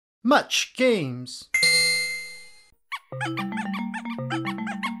Mutch Games.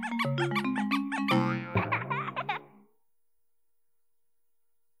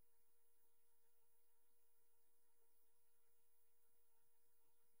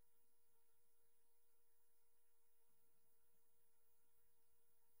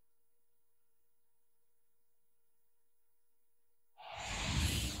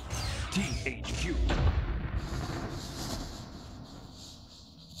 THQ.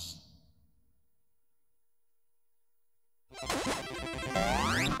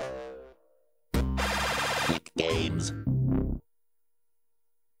 Games.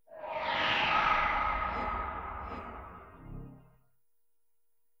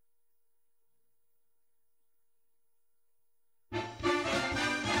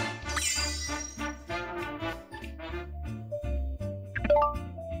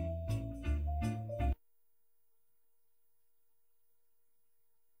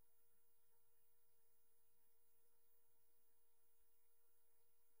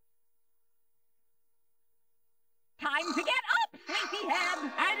 Time to get up,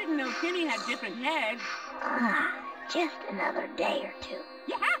 sleepyhead! I didn't know Timmy had different heads. Just another day or two.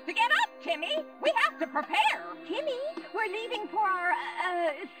 You have to get up, Timmy! We have to prepare! Timmy, we're leaving for our,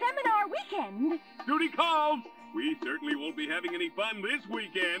 seminar weekend. Duty calls! We certainly won't be having any fun this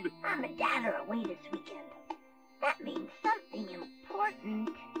weekend. Mom and Dad are away this weekend. That means something important.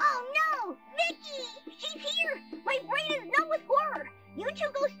 Oh no! Vicky! She's here! My brain is numb with horror! You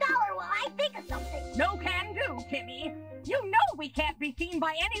two go stall her while I think of something. No can do, Timmy. You know we can't be seen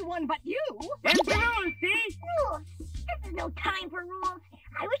by anyone but you. And rules, see? Rules! This is no time for rules.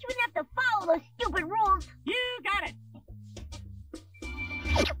 I wish we didn't have to follow those stupid rules. You got it.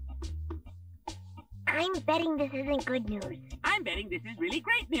 I'm betting this isn't good news. I'm betting this is really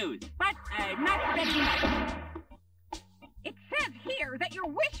great news, but I'm not betting much. It says here that your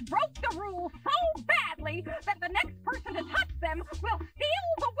wish broke the rules so badly that the next person to touch them will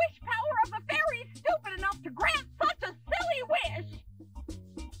steal the wish power of the fairies stupid enough to grant such a silly wish.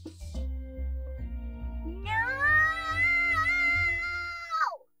 No!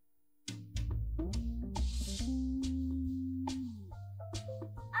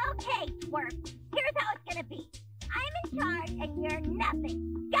 Okay, Twerp. Here's how it's gonna be. I'm in charge and you're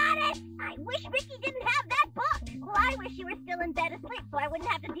nothing. Got it? I wish Vicky didn't have that book. Well, I wish you were still in bed asleep so I wouldn't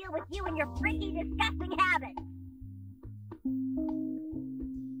have to deal with you and your freaky, disgusting habits.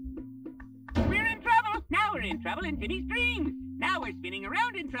 We're in trouble. Now we're in trouble in Timmy's dreams. Now we're spinning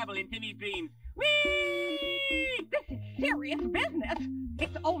around in trouble in Timmy's dreams. Whee! This is serious business.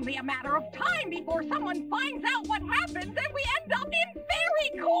 It's only a matter of time before someone finds out what happens and we end up in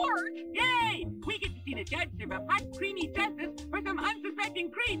fairy court. Yay! We get to see the judge serve up hot, creamy justice for some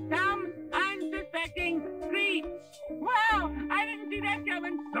unsuspecting creeps. Some unsuspecting creeps. Wow! I didn't see that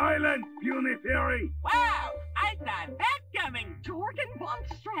coming. Silence, puny fairy! Wow! I saw that coming. Jorgen Von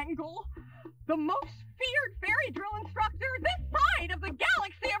Strangle, the most feared fairy drill instructor this side of the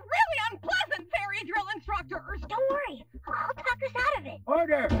galaxy of really unpleasant fairy drill instructors. Don't worry. I'll talk us out of it.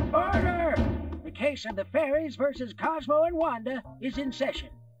 Order! Order! The case of the fairies versus Cosmo and Wanda is in session.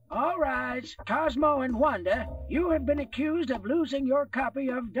 All rise. Cosmo and Wanda, you have been accused of losing your copy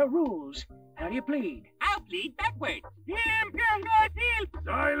of the rules. How do you plead? I'll plead backwards.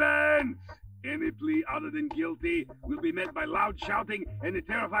 Silence! Any plea other than guilty will be met by loud shouting and a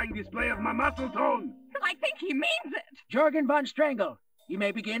terrifying display of my muscle tone. I think he means it. Jorgen Von Strangle, you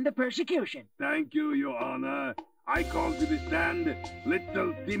may begin the persecution. Thank you, Your Honor. I call to the stand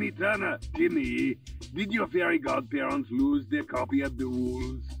little Timmy Turner. Timmy, did your fairy godparents lose their copy of the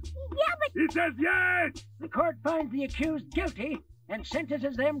rules? Yeah, but... He says yes! The court finds the accused guilty and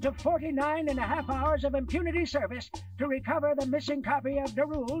sentences them to 49.5 hours of impunity service to recover the missing copy of the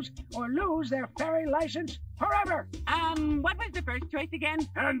rules or lose their fairy license forever. What was the first choice again?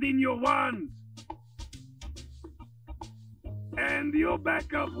 Hand in your wands. And your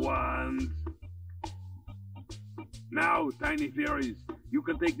backup wands. Now, tiny fairies, you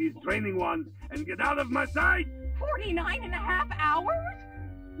can take these training wands and get out of my sight! 49.5 hours?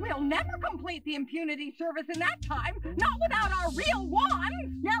 We'll never complete the impunity service in that time, not without our real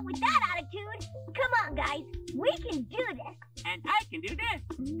wands! Not with that attitude. Come on, guys. We can do this. And I can do this.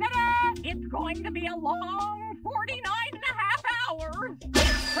 Ta-da! It's going to be a long 49.5 hours.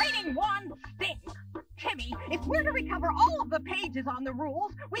 Training wands stink. Timmy, if we're to recover all of the pages on the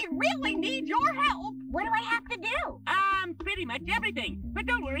rules, we really need your help. What do I have to do? Pretty much everything. But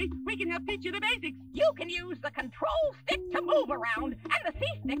don't worry, we can help teach you the basics. You can use the control stick to move around and the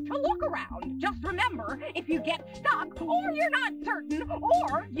C-stick to look around. Just remember, if you get stuck, or you're not certain,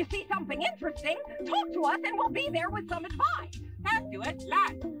 or you see something interesting, talk to us and we'll be there with some advice. That's to it,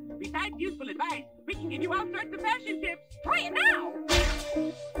 lots. Besides useful advice, we can give you all sorts of fashion tips. Try it now!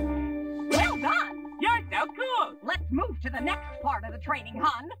 Well done! You're so cool! Let's move to the next part of the training,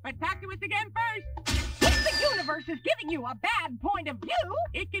 hon. But talk to us again first. If the universe is giving you a bad point of view,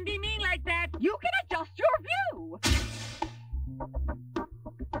 It can be mean like that. you can adjust your view.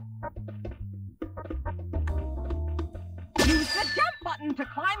 Use the jump button to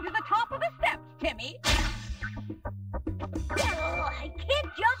climb to the top of the steps, Timmy. Oh, I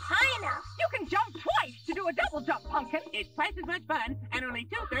can't jump high enough. You can jump twice to do a double jump, Pumpkin. It's twice as much fun and only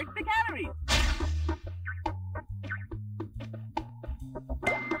 2/3 the calories.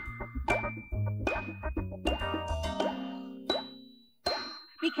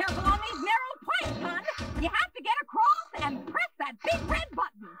 Be careful on these narrow planks, hon. You have to get across and press that big red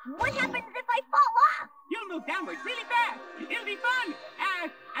button. What happens if I fall off? You'll move downwards really fast. It'll be fun.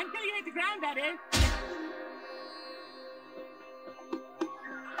 Until you hit the ground, that is.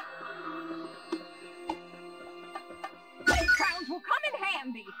 These crowns will come in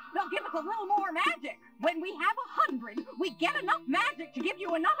handy. They'll give us a little more magic. When we have 100, we get enough magic to give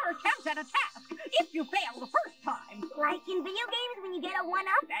you another attempt at a task if you fail the first time. Like in video games when you get a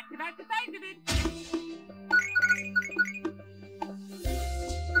 1-up? That's about the size of it.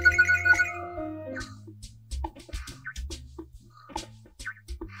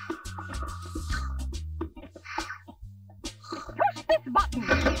 Push this button.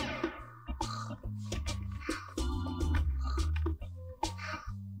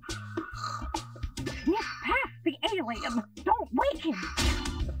 Sneak past the alien. Don't wake him.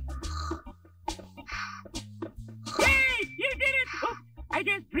 Hey, you did it! Oops, I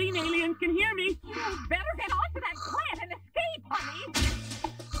guess green aliens can hear me. You better get onto that plant and escape, honey.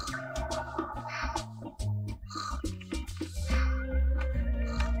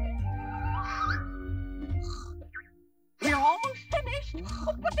 We're almost finished,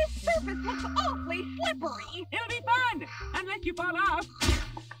 but this surface looks awfully slippery. It'll be fun, unless you fall off.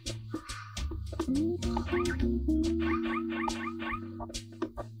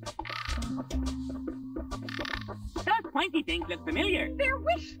 Those pointy things look familiar. They're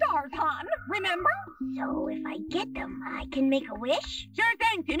wish stars, hon, remember? So if I get them, I can make a wish? Sure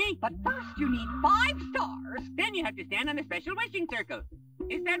thing, Timmy. But first you need 5 stars. Then you have to stand on a special wishing circle.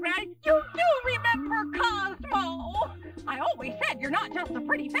 Is that right? You do remember Cosmo! I always said you're not just a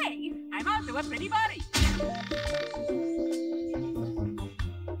pretty face. I'm also a pretty body.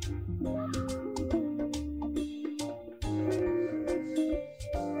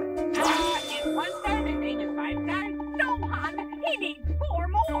 Is 1 star the same as 5 stars? No, hon, he needs 4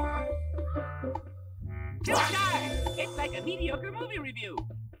 more. 2 stars. It's like a mediocre movie review.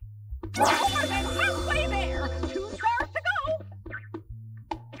 We're more than halfway there. 2 stars to go.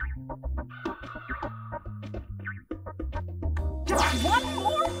 Just 1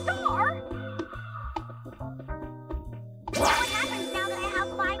 more star. What happens now that I have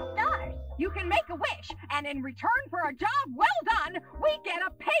 5 stars? You can make a wish, and in return for a job well done, we get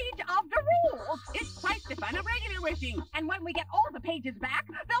a page of the rules. It's quite the fun of regular wishing. And when we get all the pages back,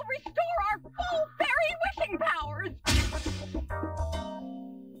 they'll restore our full fairy wishing powers.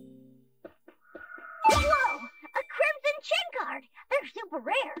 Whoa! A crimson chin card! They're super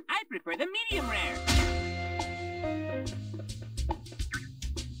rare. I prefer the medium rare.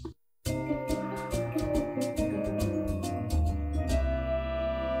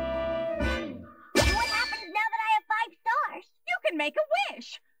 What happens now that I have 5 stars? You can make a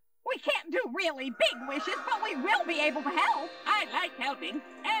wish. We can't do really big wishes, but we will be able to help. I like helping,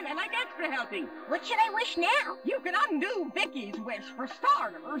 and I like extra helping. What should I wish now? You can undo Vicky's wish for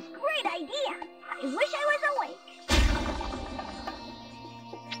starters. Great idea. I wish I was awake.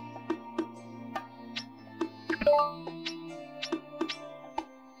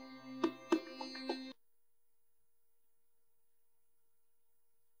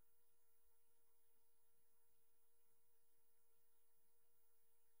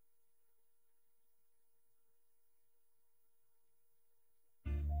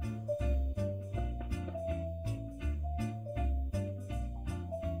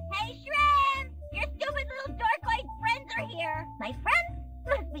 Hey, Shrimp! Your stupid little dork-like friends are here. My friends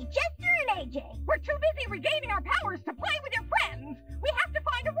must be Chester and AJ. We're too busy regaining our powers to play with your friends. We have to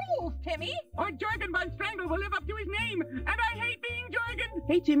find a rules, Timmy. Or Jorgen Von Strangle will live up to his name, and I hate being Jorgen.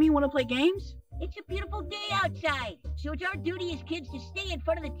 Hey, Timmy, want to play games? It's a beautiful day outside, so it's our duty as kids to stay in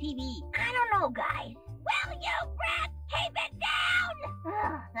front of the TV. I don't know, guys. Will you brats keep it down?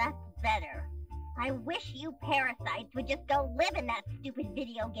 Ugh, that's better. I wish you parasites would just go live in that stupid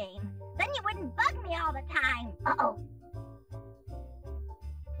video game. Then you wouldn't bug me all the time. Uh-oh.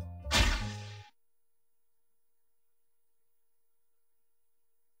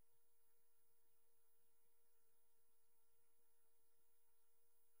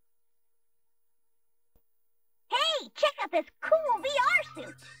 got this cool VR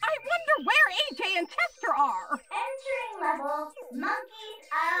suit. I wonder where AJ and Chester are. Entering level, Monkeys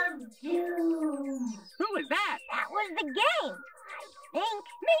of Doom. Who was that? That was the game, I think.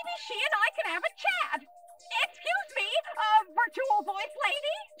 Maybe she and I can have a chat. Excuse me, virtual voice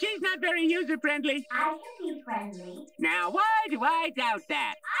lady? She's not very user-friendly. I can be friendly. Now, why do I doubt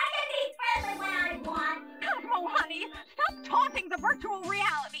that? I can be friendly when I want. Cosmo, honey, stop taunting the virtual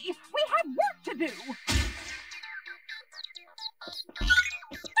reality. We have work to do.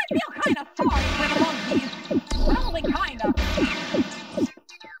 I feel kind of sorry for the monkeys. But only kind of.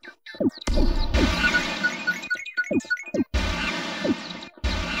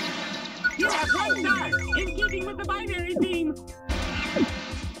 You have 1 star, in keeping with the binary theme.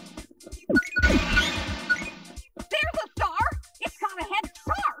 There's a star. It's got a head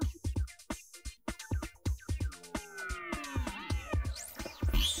start.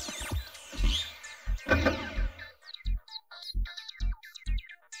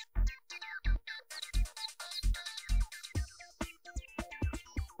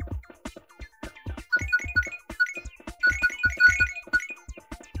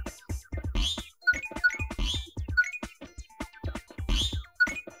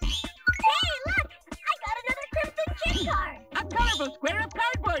 A colorful square of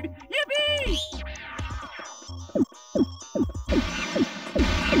cardboard. Yippee!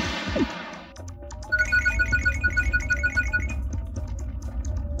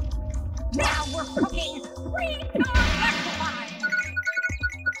 Now we're cooking 3-star rectified.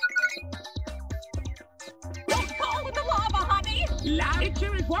 Don't fall in the lava, honey. It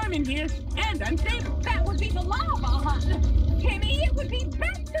sure is warm in here, and unstable. That would be the lava, hun. Timmy, it would be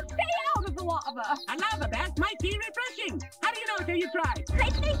best to stay out of the lava. A lava bath might be refreshing. How do you know till you try? I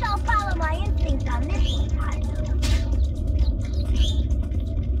think I'll follow my instincts on this one, Cosmo.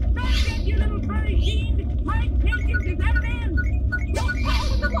 That's it, you little furry fiend. My patience is at an end. Don't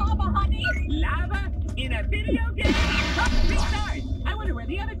fall in the lava, honey. Lava in a video game? Top 3 stars. I wonder where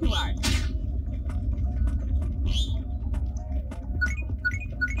the other 2 are.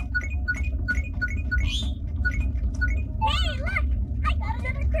 Hey, look! I got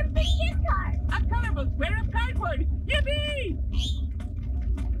another Crimson Kid card. A colorful square of cardboard. Yippee!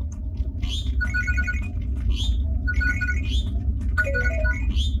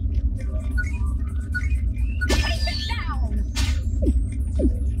 Take it down.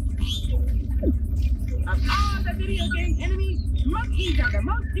 Of all the video game enemies, monkeys are the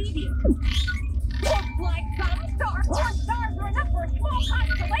most devious. Looks like some stars. 4 stars are enough for a small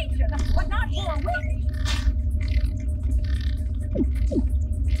constellation, but not for a week.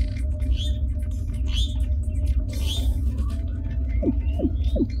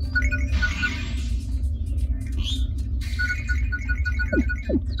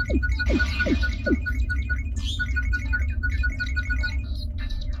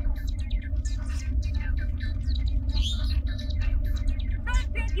 That's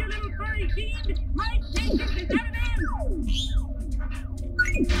it, you little furry fiend. My patience is at an end.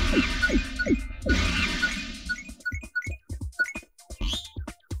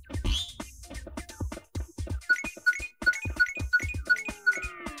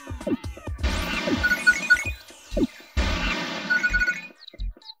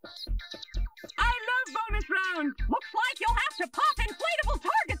 I love bonus rounds. Looks like you'll have to pop inflatable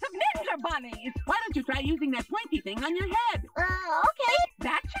targets of ninja bunnies. Why don't you try using that pointy thing on your head? Okay.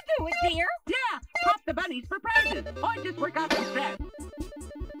 That should do it, dear. Yeah, pop the bunnies for prizes, or just work out some stress.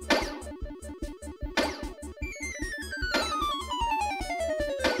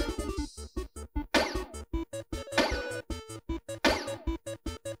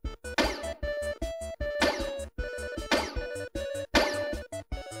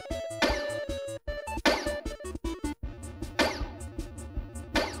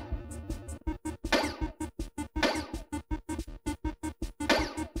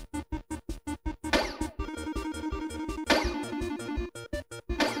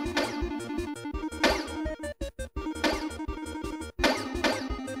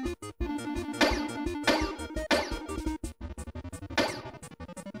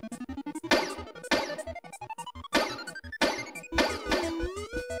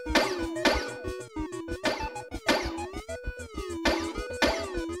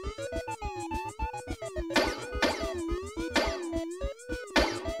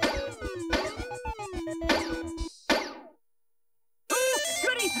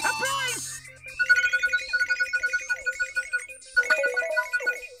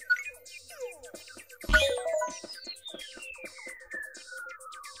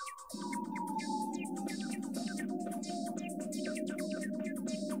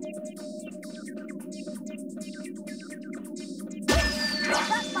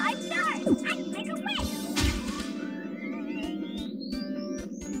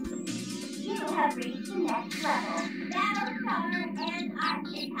 have reached the next level. Battlestar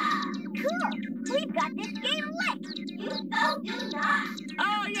Antarctica. Cool! We've got this game licked! You so do not!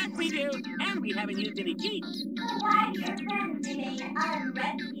 Oh, yes, we do. And we haven't used any cheats. Why do your friends remain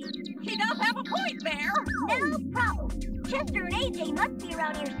unrescued? She does have a point there. No problem. Chester and AJ must be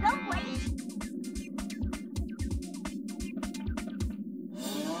around here someplace.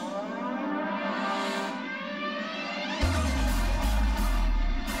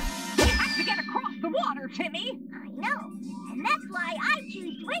 Water, Timmy. I know, and that's why I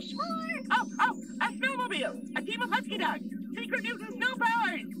choose wish for... Oh, a snowmobile, a team of husky dogs, secret mutant snow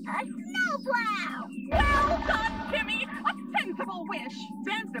powers. A snowplow. Well done, Timmy. A sensible wish.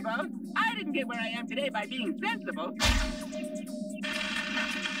 Sensible? I didn't get where I am today by being sensible.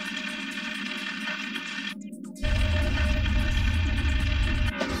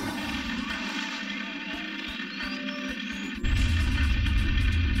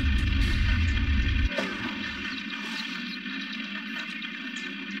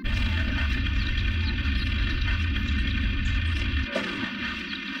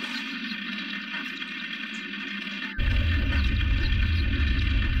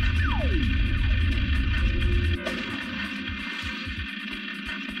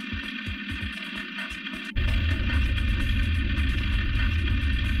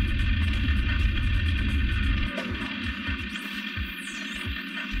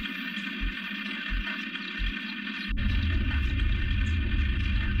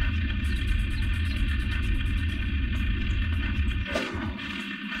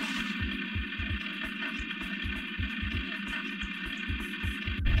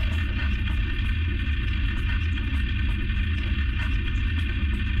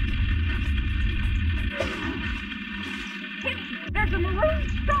 There's a maroon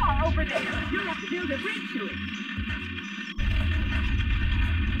star over there. You'll have to build a bridge to it.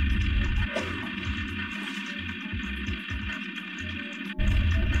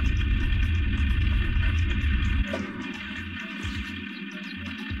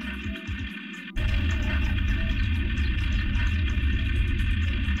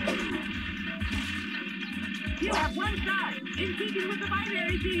 You have one star, in keeping with the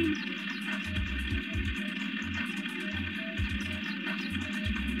binary theme.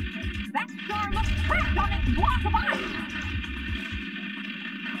 That star looks trapped on its block of ice.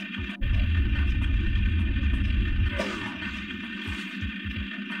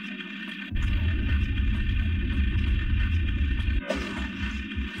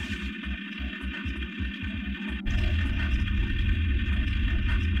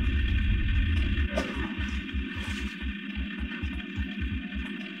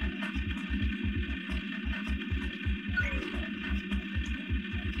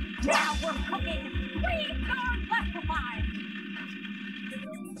 Now we're cooking. 3 stars left to find.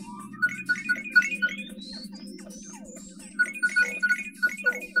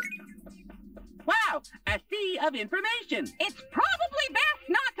 Wow, a sea of information. It's probably best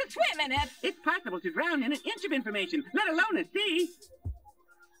not to swim in it. It's possible to drown in an inch of information, let alone a sea.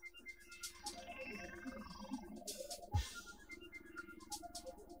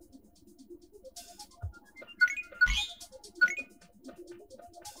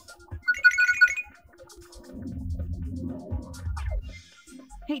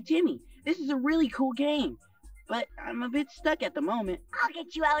 Hey, Timmy, this is a really cool game, but I'm a bit stuck at the moment. I'll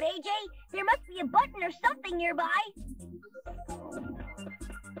get you out, AJ. There must be a button or something nearby.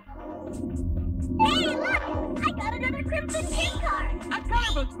 Hey, look! I got another Crimson Key card. A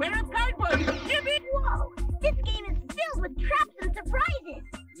colorful square of cardboard. Yippee! Whoa! This game is filled with traps and surprises.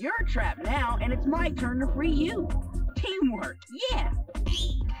 You're trapped now, and it's my turn to free you. Teamwork, yeah.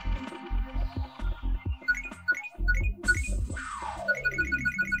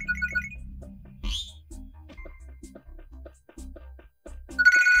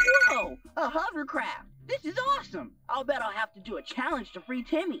 Whoa, a hovercraft. This is awesome. I'll bet I'll have to do a challenge to free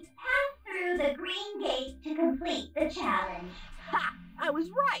Timmy. Pass through the green gate to complete the challenge. Ha! I was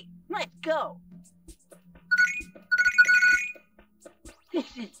right. Let's go.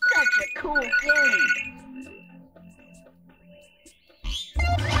 This is such a cool game.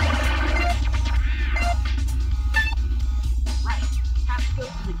 Right. Have to go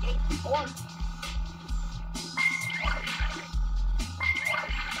to the gate before.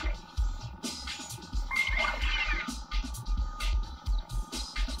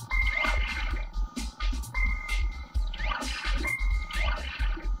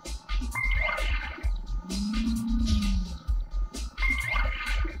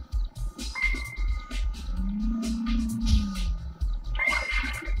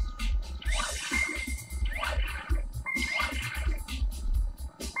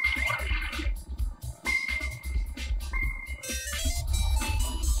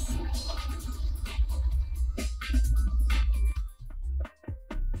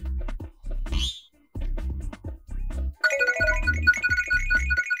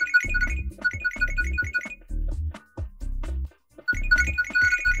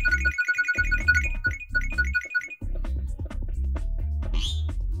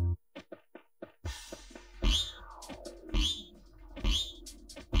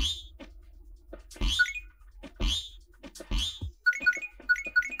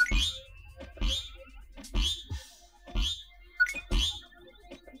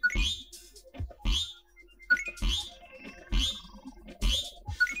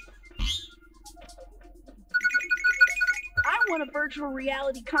 want a virtual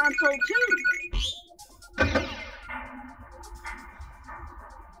reality console too.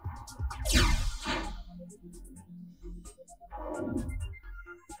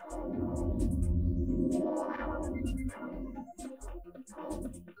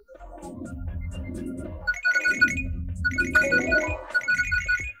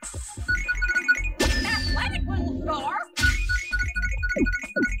 Athletic little star.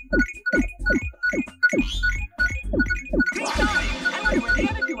 Great time! I wonder where the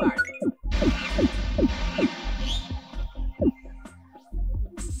other two are.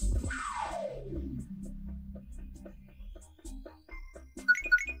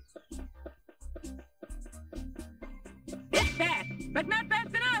 It's fast, but not fast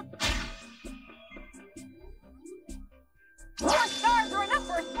enough. Four stars are enough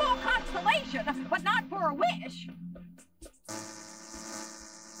for a small constellation, but not for a wish.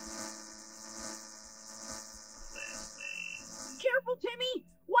 Careful, Timmy!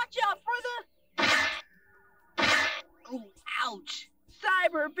 Watch out for the... Oh, ouch!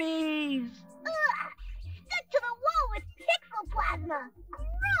 Cyber bees! Ugh! Stuck to the wall with pixel plasma!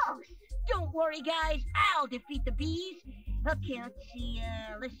 Gross! Don't worry, guys. I'll defeat the bees. Okay, let's see.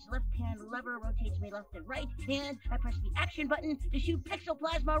 This left-hand lever rotates me left and right, and I press the action button to shoot pixel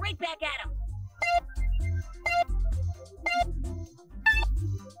plasma right back at him.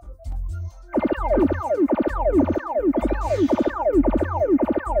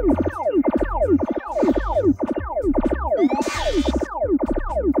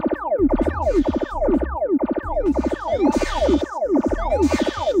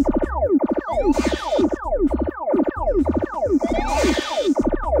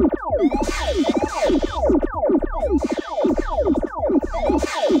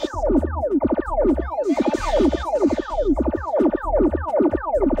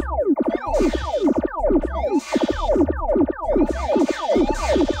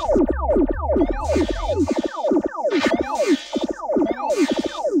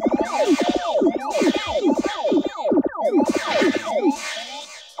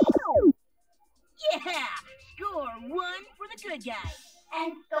 Yeah! Score 1 for the good guys.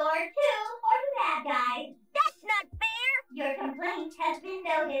 And score 2 for the bad guys. That's not fair! Your complaint has been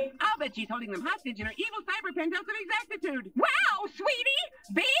noted. I'll bet she's holding them hostage in her evil cyber penthouse of exactitude. Wow, sweetie!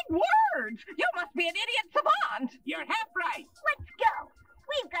 Big words! You must be an idiot savant! You're half right. Let's go!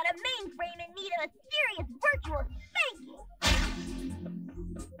 We've got a mainframe in need of a serious virtual spanking!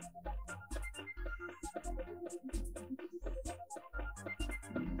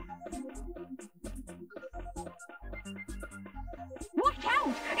 Watch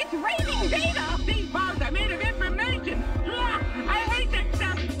out! It's raining data! These bombs are made of information. Ugh, I hate that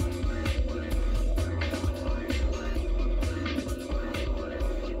stuff.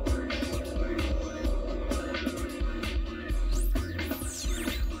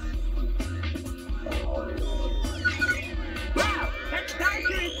 Wow, that star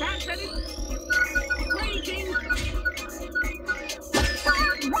sure is fast and it's raging.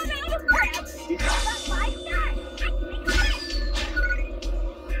 Run out of breath! But 5 stars! That's big breath!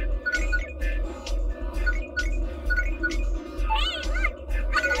 Hey, look!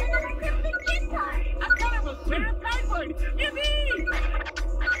 I got another crimson gem card! A colorful square of cardboard. Yippee!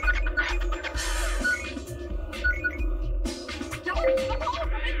 Don't the ball of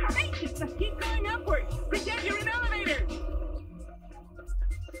information! Just keep going upward. Pretend you're an elevator.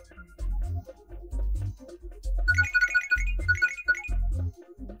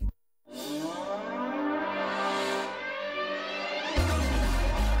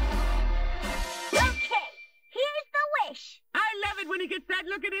 Okay, here's the wish! I love it when he gets that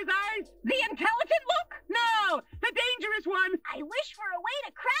look in his eyes. The intelligent look? No, the dangerous one. I wish for a way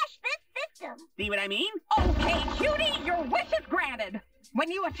to crash this system! See what I mean? Okay, cutie, your wish is granted. When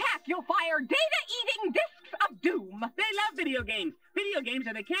you attack, you'll fire data-eating discs of doom. They love video games. Video games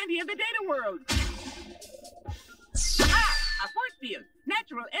are the candy of the data world. Ah, a force field.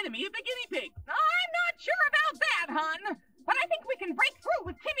 Natural enemy of the guinea pig. I'm not sure about that, hun. But I think we can break through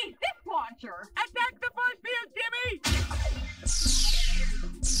with Timmy's disc launcher. Attack the force field, Timmy!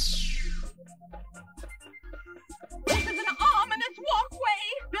 This is an ominous walkway.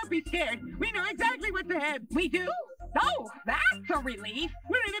 Don't be scared. We know exactly what's ahead. We do? Oh, that's a relief.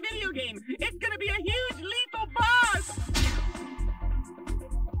 We're in a video game. It's gonna be a huge lethal boss.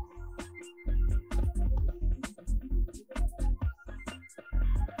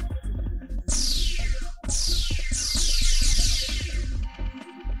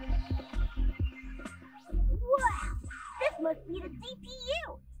 Wow! This must be the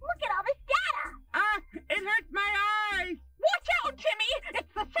CPU! Look at all this data! Ah, it hurts my eyes. Watch out, Timmy!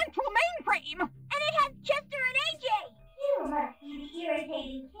 It's the central mainframe. And it has Chester and AJ! You must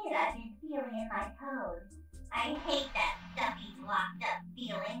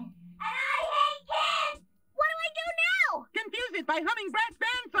yelling Bratz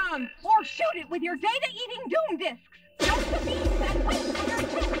band songs. Or shoot it with your data-eating doom discs. Jump the beams and wait for your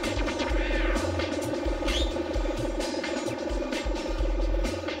chance.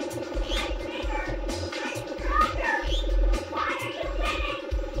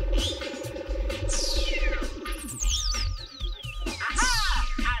 Aha!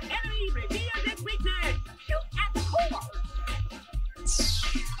 Our enemy reveals its weakness. Shoot at the core.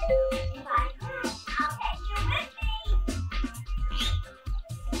 I'll take you with me.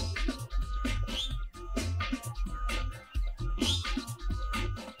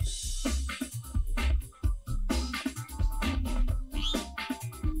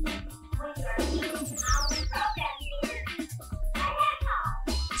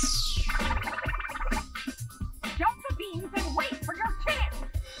 Jump the beams and wait for your chance.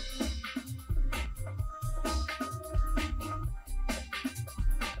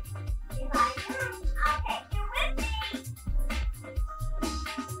 I'll take you with me.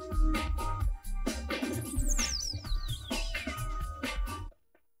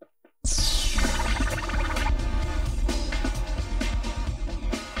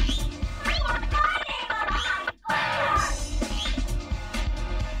 I want my name on the high scoreboard.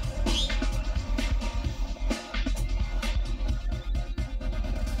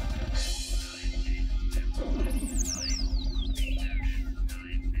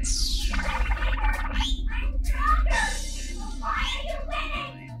 I'm stronger. Why are you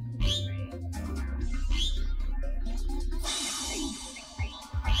winning?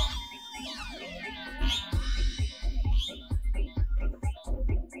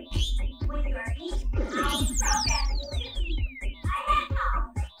 When you are weak, I'll program you. I have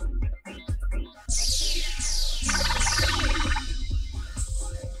all.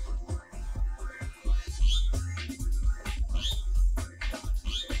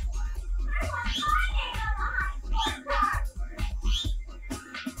 I want my name on the high scoreboard. I'm stronger.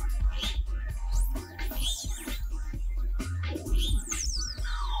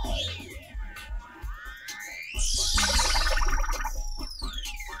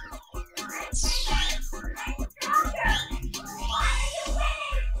 Why are you winning?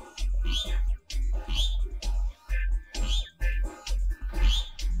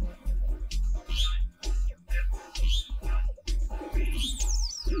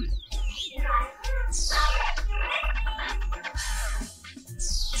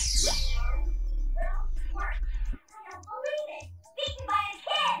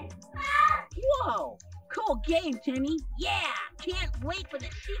 Whoa! Cool game, Timmy. Yeah! Can't wait for the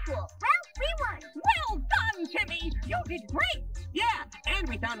sequel. Well done, Timmy. You did great. Yeah, and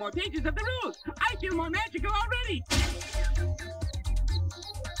we found more pages of the rules. I feel more magical already.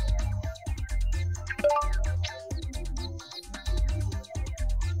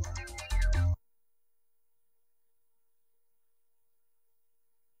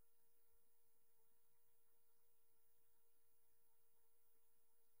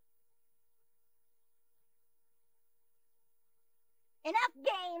 Enough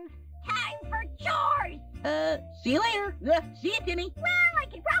games. Time for chores. See you later. See you, Timmy. Well, I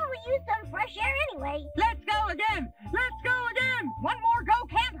could probably use some fresh air anyway. Let's go again. Let's go again. One more go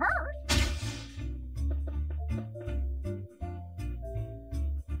can't hurt.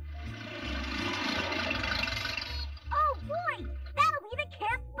 Oh boy, that'll be the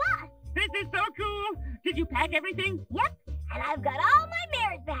camp bus. This is so cool. Did you pack everything? Yep, and I've got all my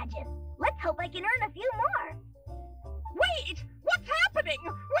merit badges. Let's hope I can earn a few more. Wait, what's happening?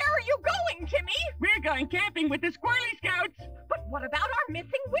 Where are you going, Timmy? We're going camping with the Squirrely Scouts. But what about our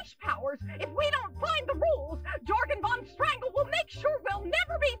missing wish powers? If we don't find the rules, Jorgen Von Strangle will make sure we'll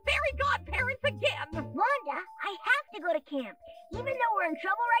never be fairy godparents again. Wanda, I have to go to camp. Even though we're in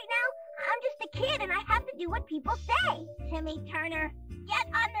trouble right now, I'm just a kid and I have to do what people say. Timmy Turner, get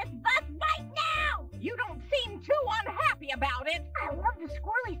on this bus right now! You don't seem too unhappy about it. I love the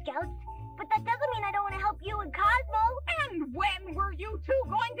Squirrely Scouts, but that doesn't mean I don't want to help you and Cosmo. And when were you two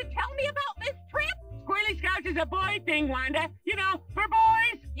going to tell me about this trip? Squirrely Scouts is a boy thing, Wanda. You know, for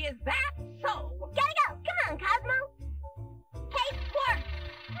boys. Is that so? Gotta go! Come on, Cosmo! Hey, Squirt!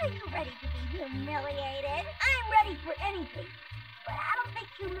 Are you ready to be humiliated? I'm ready for anything. But I don't think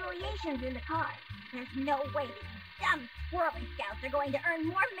humiliation's in the cards. There's no way these dumb Squirrely Scouts are going to earn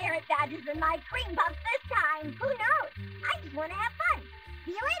more merit badges than my cream puffs this time. Who knows? I just want to have fun.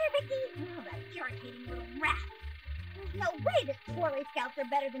 See you later, Vicky. Oh, that irritating little rat. There's no way that Squirrely Scouts are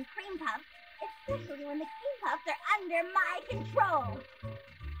better than cream puffs, especially when the cream puffs are under my control.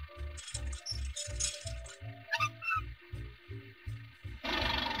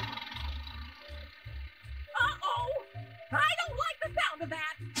 Uh-oh! I don't like the sound of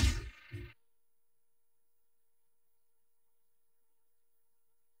that!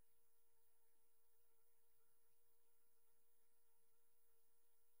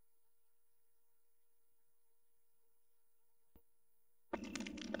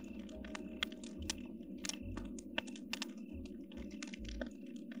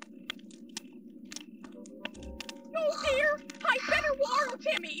 here? I better warn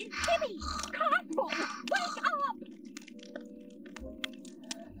Timmy. Timmy! Cosmo! Wake up!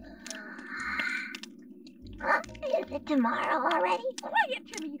 Is it tomorrow already? Quiet,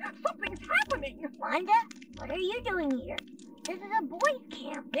 Timmy! Something's happening! Wanda, what are you doing here? This is a boys'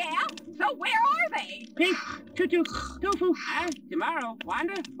 camp. Yeah? So where are they? Pink, tutu, tofu. Tomorrow,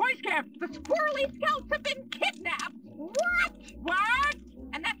 Wanda, boys camp. The Squirrely Scouts have been kidnapped! What? What?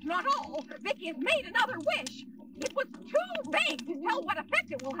 And that's not all. Vicky has made another wish. It was too vague to tell what effect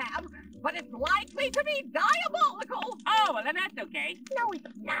it will have, but it's likely to be diabolical. Oh, well, then that's okay. No,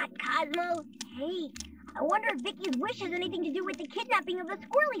 it's not, Cosmo. Hey, I wonder if Vicky's wish has anything to do with the kidnapping of the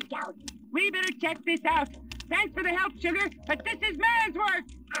Squirrely Scouts. We better check this out. Thanks for the help, Sugar, but this is man's work.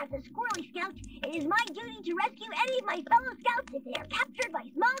 As a Squirrely Scout, it is my duty to rescue any of my fellow Scouts if they are captured by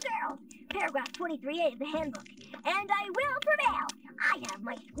small girls. Paragraph 23A of the handbook. And I will prevail. I have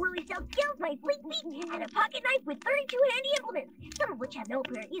my Squirrely Scout skills, my fleet feet, and a pocket knife with 32 handy implements, some of which have no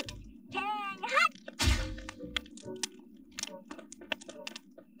apparent use. Tang hut!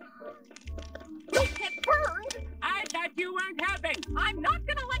 Don't get burned! I thought you weren't helping. I'm not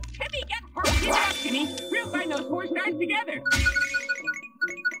gonna let Timmy get hurt! Keep it up, Timmy. We'll find those 4 stars together.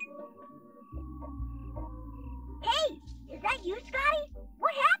 Hey, is that you, Scotty?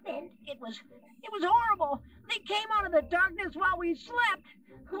 What happened? It was horrible. They came out of the darkness while we slept.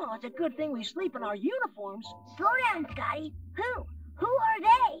 Oh, it's a good thing we sleep in our uniforms. Slow down, Scotty. Who? Who are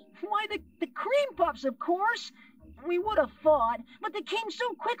they? Why, the cream puffs, of course. We would have fought, but they came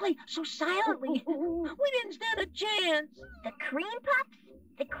so quickly, so silently. We didn't stand a chance. The cream puffs?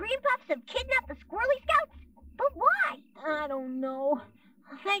 The cream puffs have kidnapped the Squirrely Scouts? But why? I don't know.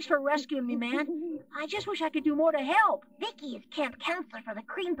 Thanks for rescuing me, man. I just wish I could do more to help. Vicky is camp counselor for the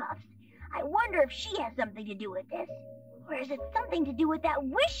cream puffs. I wonder if she has something to do with this. Or is it something to do with that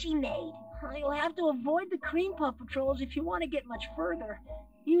wish she made? You'll have to avoid the cream puff patrols if you want to get much further.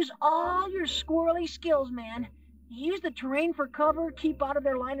 Use all your squirrely skills, man. Use the terrain for cover, keep out of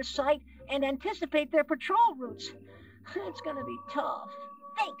their line of sight, and anticipate their patrol routes. It's gonna be tough.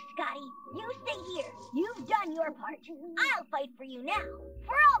 Thanks, Scotty. You stay here. You've done your part. I'll fight for you now.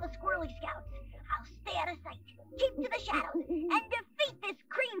 For all the Squirrely Scouts. I'll stay out of sight, keep to the shadows, and defeat this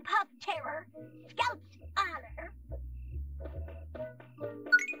cream puff terror. Scouts honor.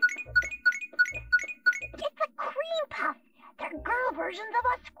 It's a cream puff. They're girl versions of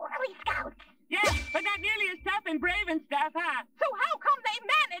us Squirrely Scouts. Yeah, but not nearly as tough and brave and stuff, huh? So how come they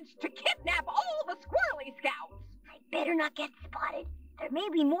managed to kidnap all the Squirrely Scouts? I better not get spotted. There may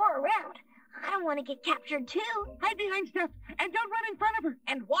be more around. I don't want to get captured, too. Hide behind stuff, and don't run in front of her.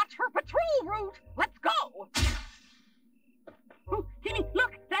 And watch her patrol route. Let's go. Oh, Timmy,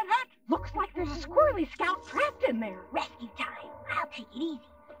 look, that hut. Looks like there's a Squirrely Scout trapped in there. Rescue time. I'll take it easy.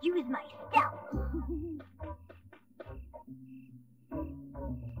 Use my stealth.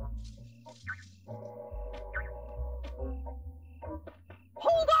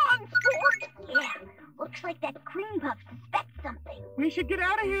 Hold on, sport! Yeah, looks like that cream puff suspects something. We should get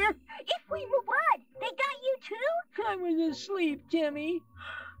out of here. If we move on, they got you too? I was asleep, Timmy.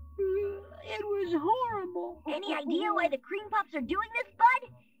 It was horrible. Any idea why the cream puffs are doing this, Bud?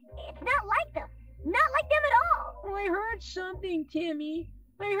 It's not like them. Not like them at all. I heard something, Timmy.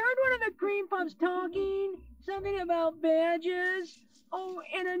 I heard one of the cream puffs talking. Something about badges. Oh,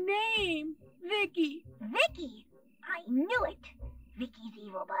 and a name. Vicky. Vicky? I knew it. Vicky's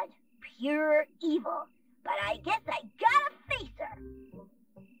evil, Bud. Pure evil. But I guess I gotta face her.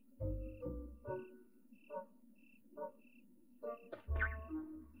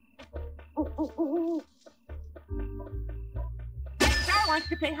 Star wants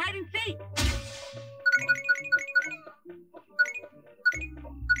to play hide and seek.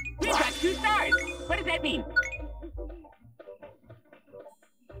 We've got 2 stars. What does that mean?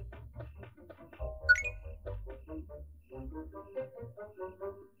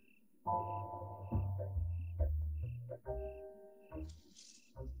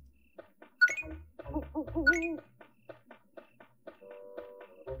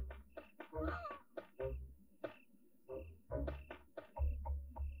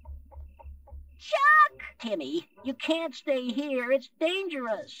 Timmy, you can't stay here. It's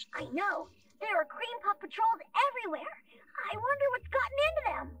dangerous. I know. There are cream puff patrols everywhere. I wonder what's gotten into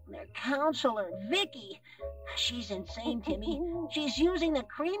them. Their counselor, Vicky. She's insane, Timmy. She's using the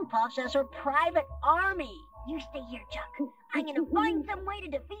cream puffs as her private army. You stay here, Chuck. I'm gonna find some way to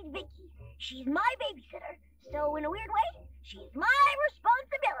defeat Vicky. She's my babysitter, so in a weird way, she's my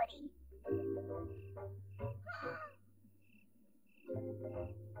responsibility.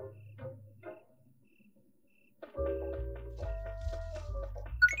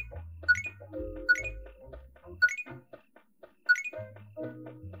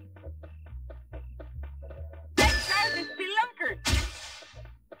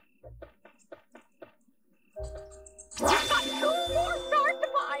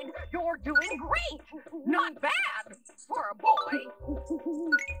 Not bad for a boy.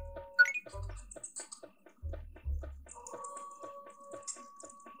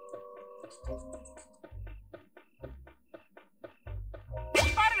 He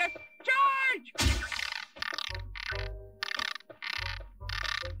spotted us! Charge!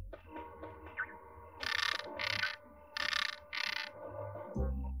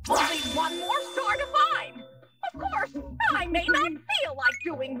 Only one more star to find. Of course, I may not feel like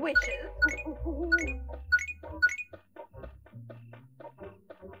doing wishes.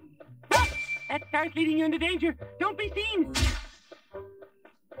 Ah, that star's leading you into danger. Don't be seen.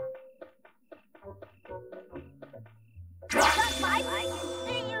 I can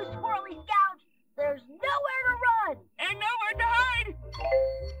see you, Swirly Scout. There's nowhere to run. And nowhere to hide.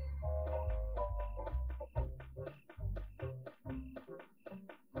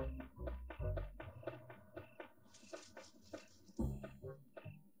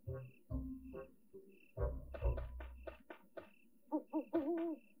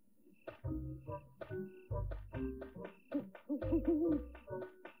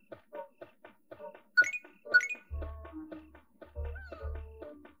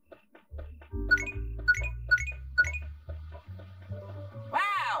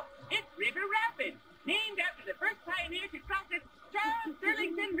 Wow, it's River Rapids, named after the first pioneer to cross the Charles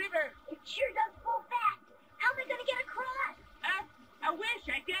Burlington River. It sure does pull fast. How am I gonna get across? A wish,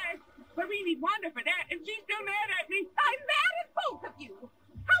 I guess. But we need Wanda for that, and she's still mad at me. I'm mad at both of you.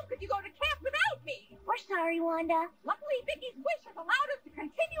 How could you go to camp without me? We're sorry, Wanda. Luckily, Vicky's wish has allowed us to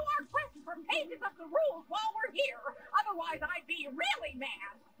continue our quest for pages of the rules while we're here. Otherwise, I'd be really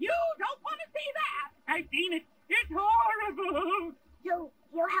mad. You don't want to see that. I've seen it. It's horrible. So,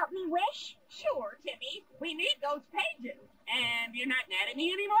 you'll help me wish? Sure, Timmy. We need those pages. And you're not mad at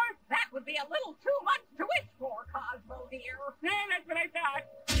me anymore? That would be a little too much to wish for, Cosmo dear. That's what I thought.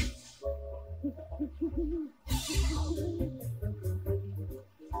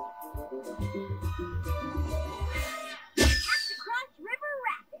 Have to cross River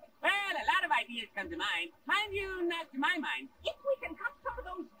Rapids. Well, a lot of ideas come to mind. Mind you, not to my mind. If we can cut some of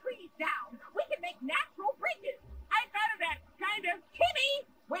those trees down, we can make natural bridges. I thought of that, kind of. Timmy,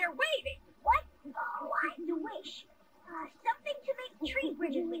 we're waiting. What? Oh, I have to wish. Something to make tree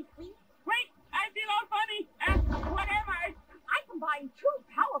bridges with, please. Wait, I feel all funny. What am I? I combined two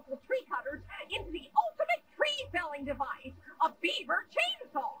powerful tree cutters into the ultimate tree felling device, a beaver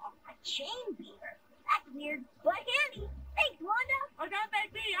chainsaw. A chain beaver. That's weird, but handy. Thanks, Wanda. Oh, don't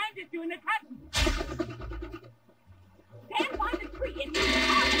thank me. I'm just doing the cutting. Stand by the tree and use the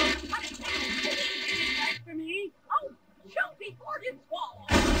arm to cut it down. That's for me. Oh, shoot before you swallow.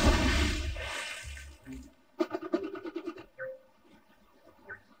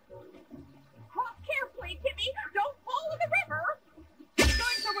 Cross carefully, Timmy. Don't fall in the river. It's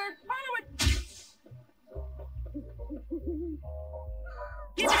going somewhere. Follow it.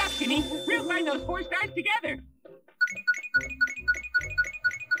 Keep it up, Timmy. We'll find those 4 stars together.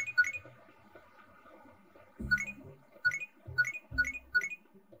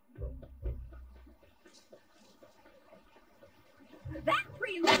 That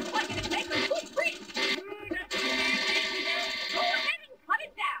tree looks like it'd make a good bridge. Go ahead and cut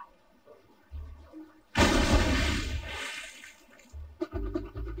it down.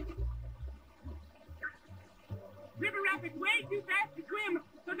 River Rapids way too fast to swim,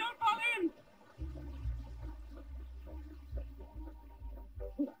 so don't fall in.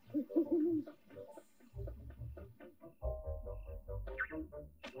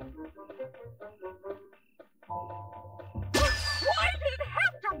 Why did it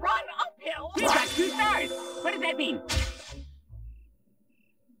have to run uphill? We've got 2 stars. What does that mean?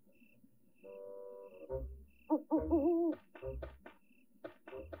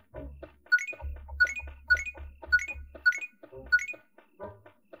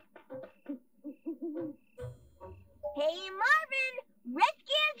 Hey, Marvin.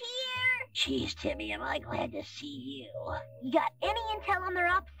 Redskins here. Jeez, Timmy, am I glad to see you. You got any intel on their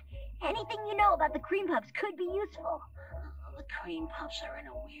ops? Anything you know about the cream puffs could be useful. The cream puffs are in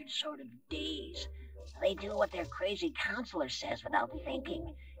a weird sort of daze. They do what their crazy counselor says without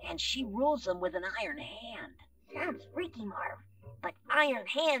thinking, and she rules them with an iron hand. Sounds freaky, Marv. But iron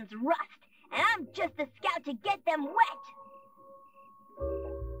hands rust, and I'm just the scout to get them wet.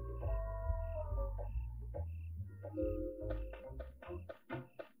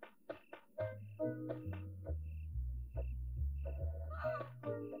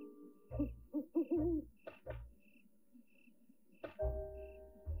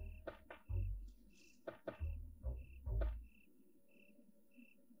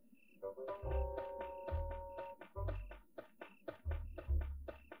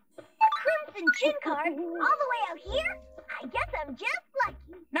 Crimson Chin Card all the way out here? I guess I'm just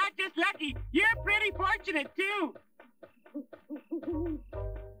lucky. Not just lucky, you're pretty fortunate, too.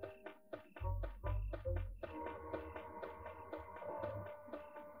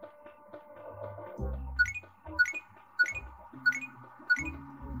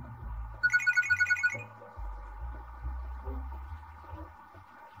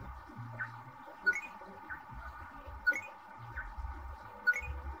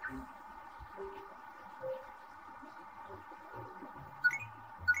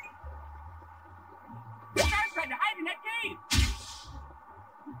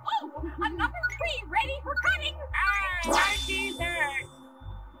 Oh, another tree ready for cutting! Ah, she's hurt!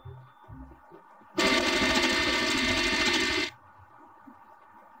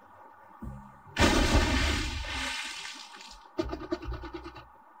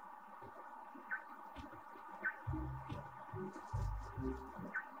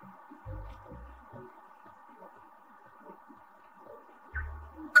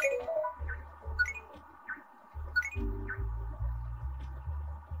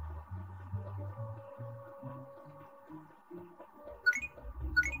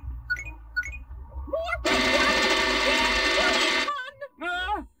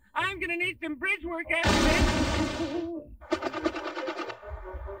 I'm gonna need some bridge work after this.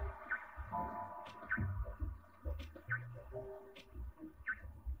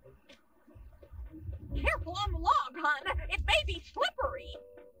 Careful on the log, hon. It may be slippery.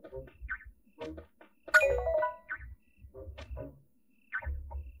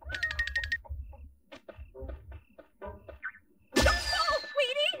 Don't fall,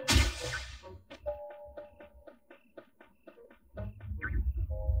 sweetie!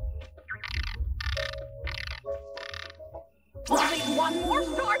 Only one more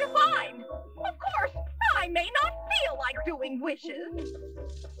star to find. Of course, I may not feel like doing wishes.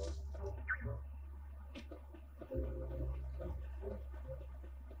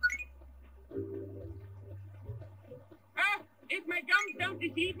 If my gums don't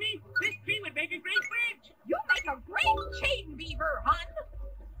deceive me, this tree would make a great bridge. You make a great chain beaver, hun.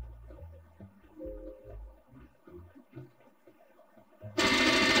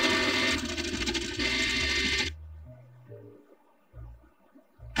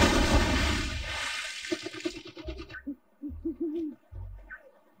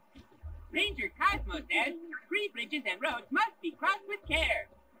 Ranger Cosmo says, tree bridges and roads must be crossed with care.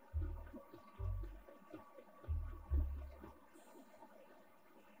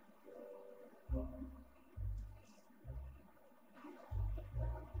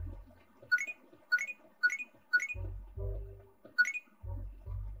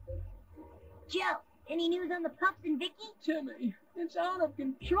 Joe, any news on the pups and Vicky? Timmy, it's out of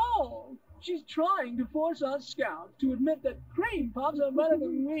control. She's trying to force us scouts to admit that cream puffs are better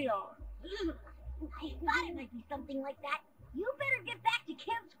than we are. I thought it might be something like that. You better get back to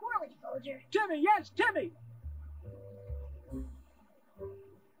Camp Squirrely, soldier. Timmy, yes, Timmy!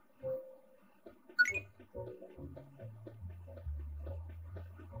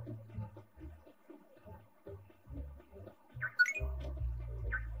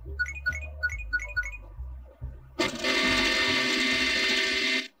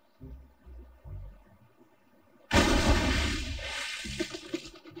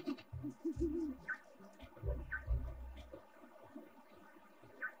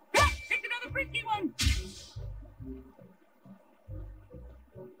 Frisky one!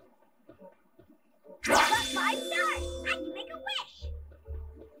 Got 5 stars! I can make a wish!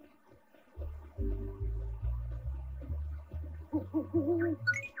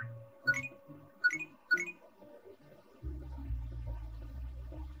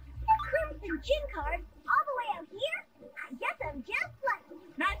 Crimson Chin Card all the way out here? I guess I'm just lucky.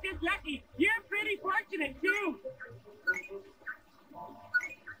 Not just lucky, you're pretty fortunate too!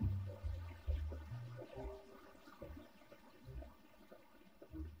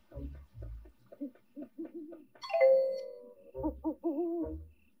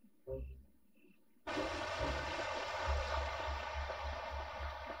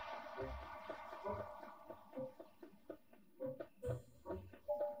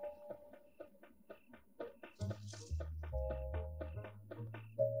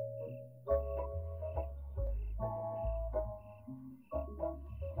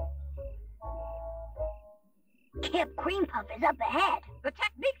 Camp Cream Puff is up ahead. The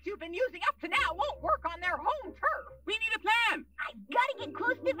techniques you've been using up to now won't work on their home turf. We need a plan! I've got to get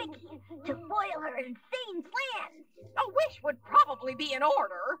close to Vicky to foil her insane plan. A wish would probably be in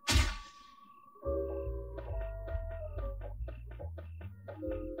order.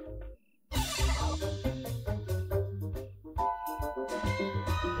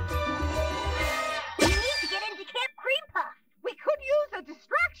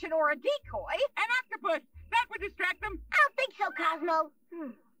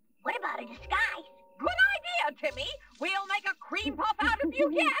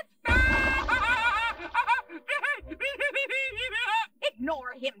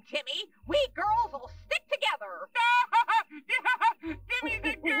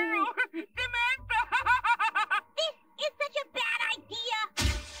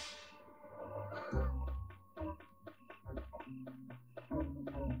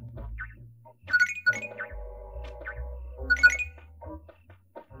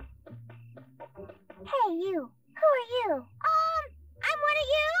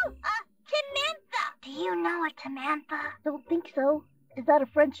 Samantha? Don't think so. Is that a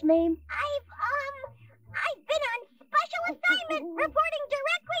French name? I've been on special assignment reporting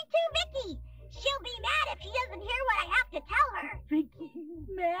directly to Vicky. She'll be mad if she doesn't hear what I have to tell her. Vicky,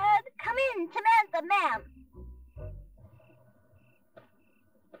 mad? Come in, Samantha, ma'am.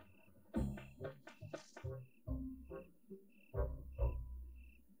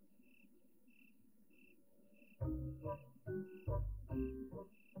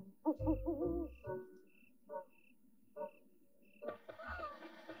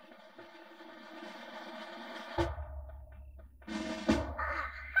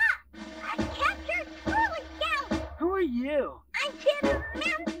 Who are you? I'm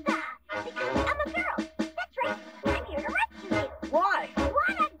Samantha, because I'm a girl. That's right, I'm here to rescue you. Why? What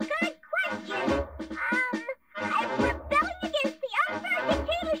a good question. I'm rebelling against the unfair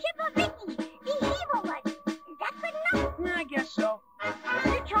dictatorship of Vicky, the evil one. Is that good enough? Yeah, I guess so. Are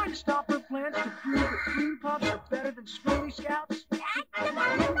you trying to stop her plans to prove that cream puffs are better than Swirly Scouts? That's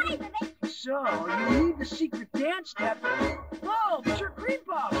about the size of it. So, you need the secret dance step. Oh, but you're cream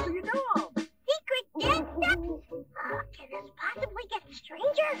puffs, so you know them. Secret dance steps? Can this possibly get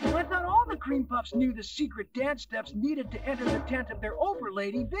stranger? I thought all the cream puffs knew the secret dance steps needed to enter the tent of their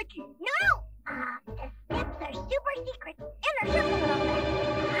overlady, Vicky. No! The steps are super secret, inner circle and all that.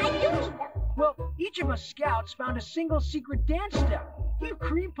 I do need them. Well, each of us scouts found a single secret dance step. You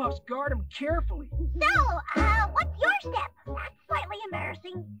cream puffs guard them carefully. So, what's your step? That's slightly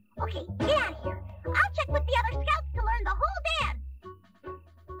embarrassing. Okay, get out of here. I'll check with the other scouts to learn the whole dance.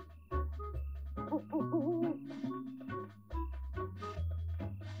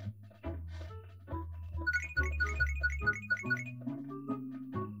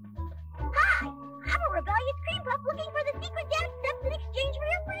 Hi, I'm a rebellious cream puff looking for the secret dance steps in exchange for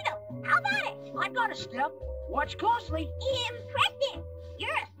your freedom. How about it? I got a step. Watch closely. Impressive.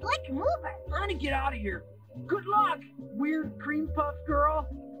 You're a slick mover. I'm gonna get out of here. Good luck, weird cream puff girl.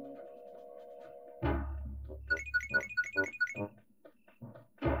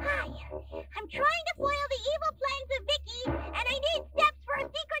 Hi, I'm trying to foil the evil plans of Vicky, and I need steps for a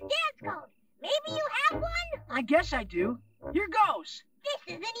secret dance code. Maybe you have one? I guess I do. Here goes. This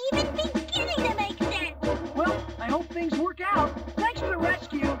isn't even beginning to make sense. Well, I hope things work out. Thanks for the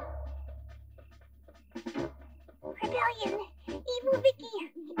rescue. Rebellion, evil Vicky,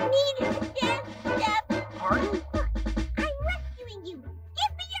 need dance steps. Pardon? Look, I'm rescuing you.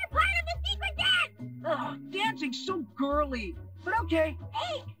 Give me your part of the secret dance. Ugh, dancing's so girly. But okay.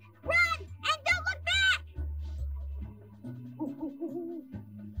 Thanks. Run and don't look back.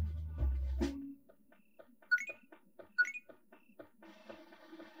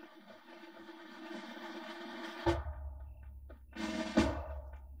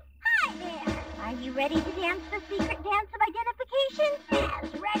 Hi there. Are you ready to dance the secret dance of identification? As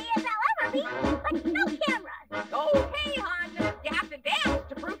ready as I'll ever be, but no cameras. Okay, hon. You have to dance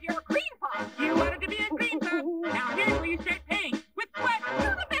to prove you're a cream puff. You wanted to be a cream puff. Now here's where you start paying. With sweat. Do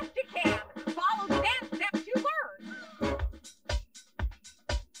the best you can. Follow the dance steps you learn.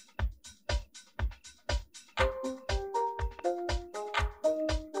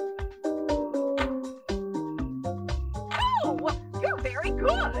 Oh, you're very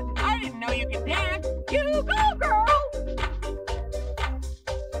good. I didn't know you could dance. You go, girl.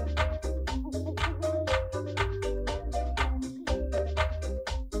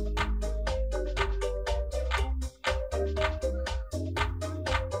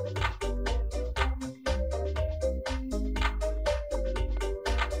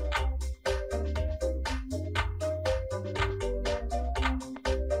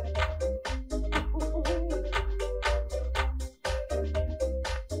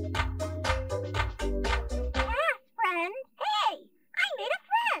 Friend. Hey, I made a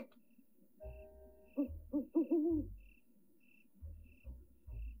friend.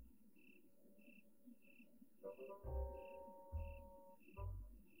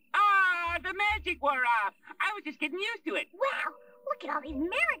 Ah, the magic wore off. I was just getting used to it. Wow, look at all these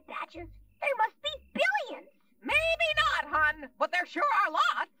merit badges. There must be billions. Maybe not, hon, but there sure are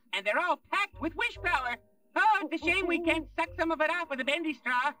lots. And they're all packed with wish power. Oh, it's a shame we can't suck some of it off with a bendy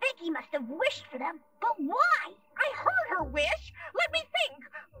straw. Vicky must have wished for them. But why? I heard her wish. Let me think.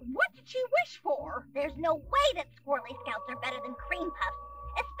 What did she wish for? There's no way that Swirly Scouts are better than cream puffs.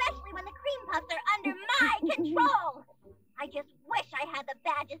 Especially when the cream puffs are under my control. I just wish I had the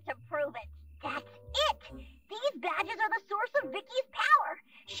badges to prove it. That's it. These badges are the source of Vicky's power.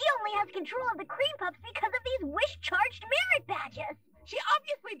 She only has control of the cream puffs because of these wish-charged merit badges. She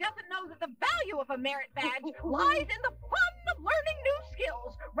obviously doesn't know that the value of a merit badge lies in the fun of learning new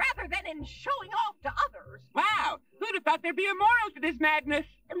skills rather than in showing off to others. Wow, who'd have thought there'd be a moral to this madness?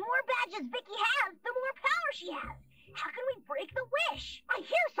 The more badges Vicky has, the more power she has. How can we break the wish? I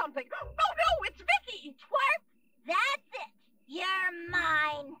hear something. Oh no, it's Vicky. Twerp! That's it. You're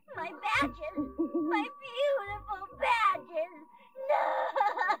mine. My badges. My beautiful badges. No!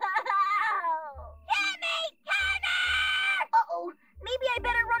 Timmy Turner! Uh-oh. Maybe I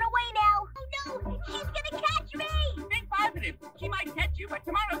better run away now. Oh no, she's gonna catch me! Think positive. She might catch you, but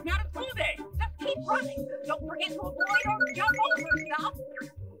tomorrow's not a school day. Just keep running. Don't forget to avoid or jump over stuff.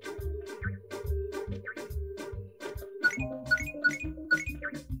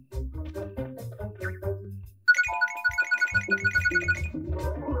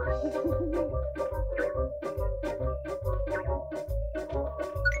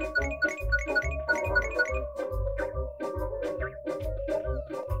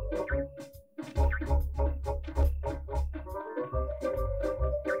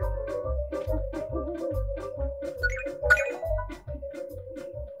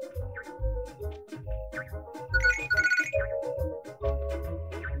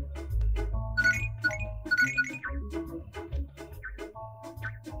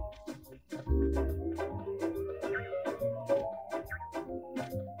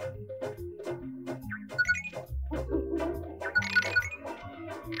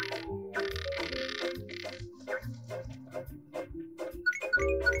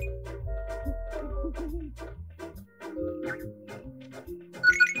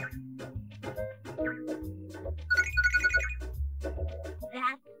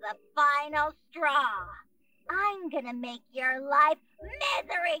 Final straw. I'm gonna make your life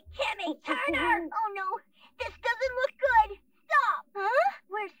misery, Timmy Turner! Oh no, this doesn't look good. Stop! Huh?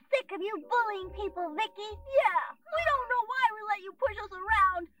 We're sick of you bullying people, Vicky. Yeah, we don't know why we let you push us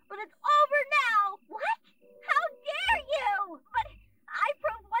around, but it's over now. What? How dare you? But I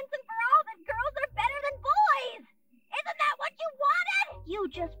proved once and for all that girls are better than boys. Isn't that what you wanted? You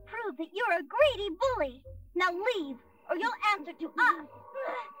just proved that you're a greedy bully. Now leave, or you'll answer to us.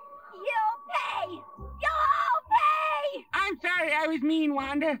 You'll pay! You'll pay! I'm sorry I was mean,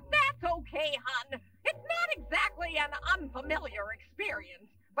 Wanda. That's okay, hon. It's not exactly an unfamiliar experience,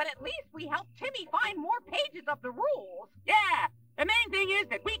 but at least we helped Timmy find more pages of the rules. Yeah, the main thing is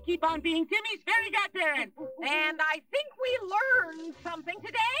that we keep on being Timmy's fairy godparents. And I think we learned something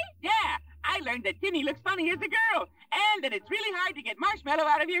today. Yeah, I learned that Timmy looks funny as a girl, and that it's really hard to get marshmallow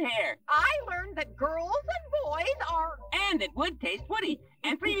out of your hair. I learned that girls and boys are... And that wood tastes woody,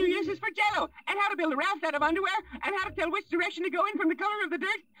 and 3 new uses for Jell-O, and how to build a raft out of underwear, and how to tell which direction to go in from the color of the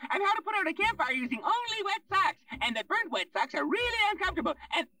dirt, and how to put out a campfire using only wet socks, and that burnt wet socks are really uncomfortable,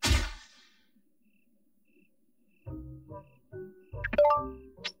 and...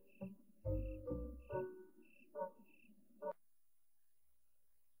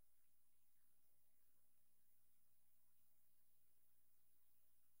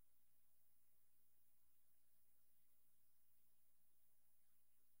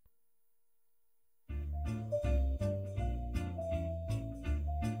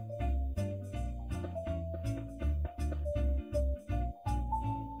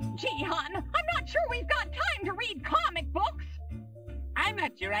 Gee, hon, I'm not sure we've got time to read comic books. I'm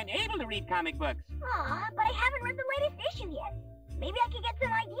not sure I'm able to read comic books. Aw, but I haven't read the latest issue yet. Maybe I could get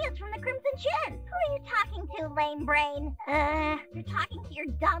some ideas from the Crimson Chin. Who are you talking to, lame brain? You're talking to your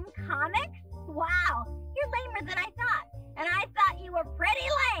dumb comics? Wow, you're lamer than I thought. And I thought you were pretty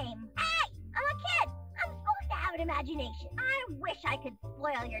lame. Hey, I'm a kid. I'm supposed to have an imagination. I wish I could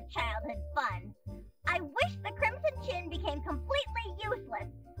spoil your childhood fun. I wish the Crimson Chin became completely useless.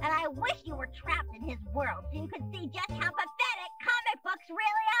 And I wish you were trapped in his world so you could see just how pathetic comic books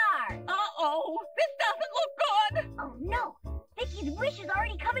really are. Uh-oh, this doesn't look good. Oh, no. Vicky's wish is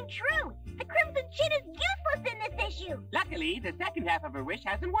already coming true. The Crimson Chin is useless in this issue. Luckily, the second half of her wish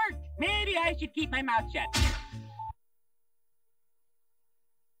hasn't worked. Maybe I should keep my mouth shut.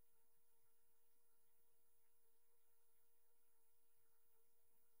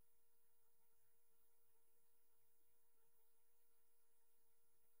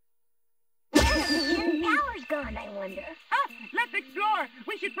 Power's gone, I wonder. Let's explore.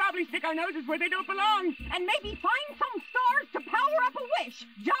 We should probably stick our noses where they don't belong. And maybe find some stars to power up a wish,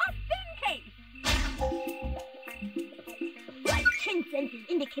 just in case. My chin senses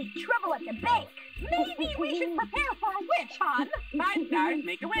indicate trouble at the bank. Maybe we should prepare for a wish, hon. 5 stars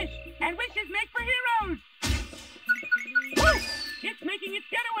make a wish, and wishes make for heroes. Woo! It's making its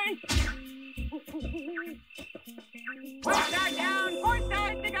getaway. 1 star down, 4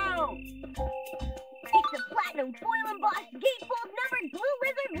 stars to go. It's a platinum foil embossed gatefold numbered Blue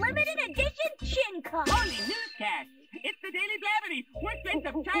Lizard limited edition chin cup. Holy newscast! It's the Daily Blavity, workbench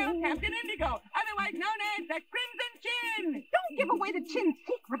of Child Captain Indigo, otherwise known as the Crimson Chin. Don't give away the chin Chin's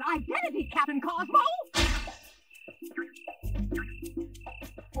secret identity, Captain Cosmo!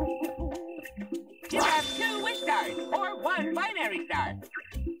 You have 2 wish stars, or 1 binary star.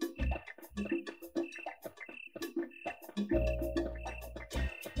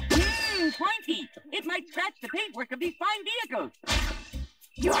 Pointy! It might scratch the paintwork of these fine vehicles.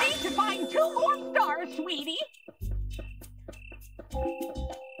 You need to find 2 more stars, sweetie.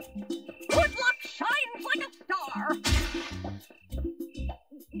 Good luck shines like a star.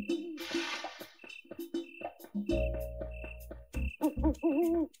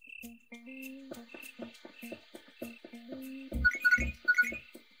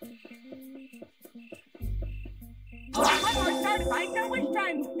 One more star to find no wish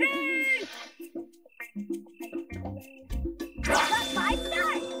time. Yay! Got 5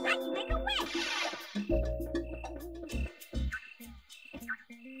 stars. I can make a wish.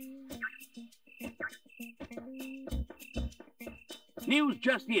 News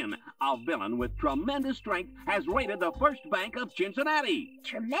just in. A villain with tremendous strength has raided the first bank of Cincinnati.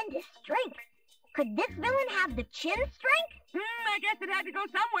 Tremendous strength. Could this villain have the chin strength? I guess it had to go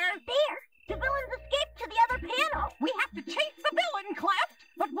somewhere. There. The villain's escaped to the other panel. We have to chase the villain, Cleft,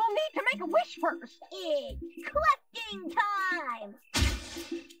 but we'll need to make a wish first. It's collecting time.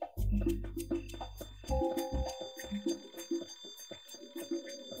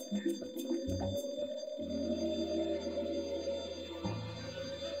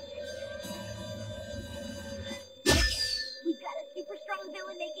 We've got a super strong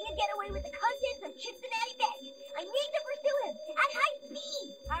villain making a getaway with the contents of Cincinnati Bank. I need to pursue him at high speed.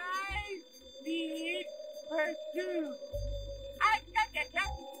 High speed pursuit. I got it.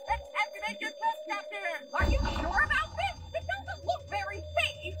 Let's activate your truck chapter. Are you sure about this? It doesn't look very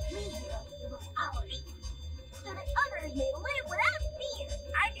safe. Ours. So that others may live without fear.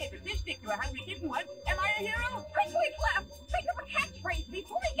 I gave a fish stick to a hungry kitten once. Am I a hero? Quickly, Clef! Think of a catchphrase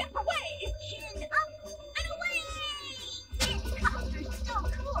before he gets away! Chin up and away! These cops are so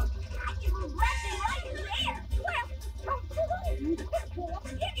cool. I can move left and right in the air. Clef, don't do it! This will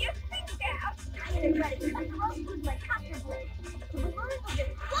give you stink gas! I'm gonna try to cut them off with my copter blade. The balloons will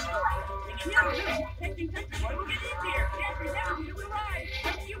just float away. Testing sector boy will get in here. Yes, remember, you will rise.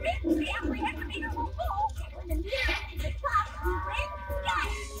 What do you mean? The apprehension meter will fall! When the meter reaches the top, we win. Got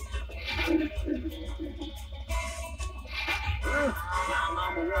it. My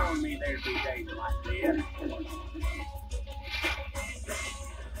mama warned me there'd be days like this.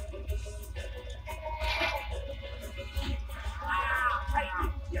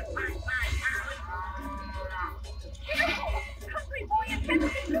 Careful! Country boy intends to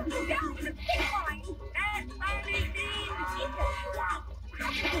shoot you down with a stick line! That's finally seen. It's a shot. I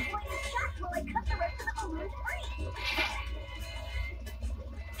can avoid his shots while I cut the rest of the balloons free.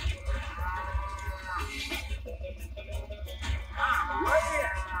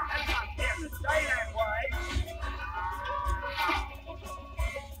 That's not getting to stay that way.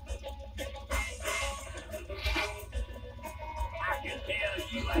 I can tell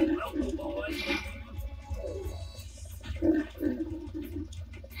you ain't local, boy.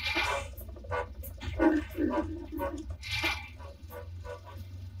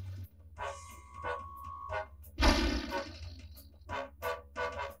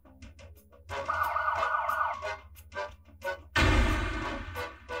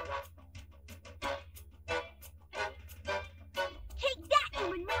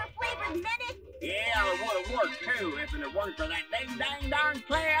 Yeah, it would have worked too if it weren't for that dang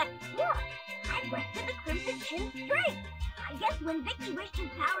clap. Look, I went to the Crimson Chin straight. I guess when Vicky wished his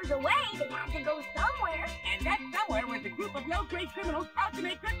powers away, they had to go somewhere. And that somewhere was a group of low-grade criminals out to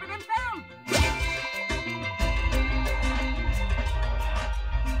make good for themselves.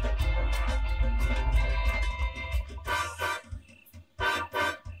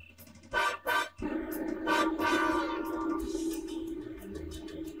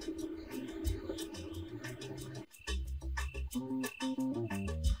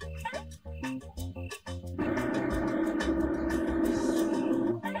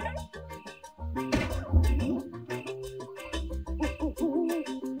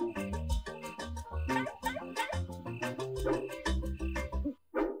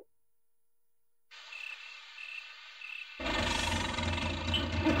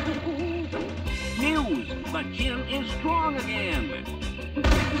 The chin is strong again.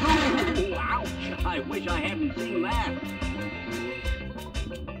 Oh, ouch! I wish I hadn't seen that.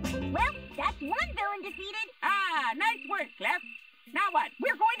 Well, that's one villain defeated. Ah, nice work, Clef. Now what?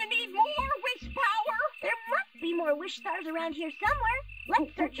 We're going to need more wish power! There must be more wish stars around here somewhere.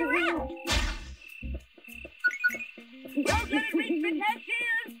 Let's search around. Don't let it reach the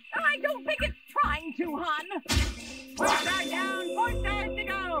cashiers! I don't think it's trying to, hon. 4 stars down, 4 stars to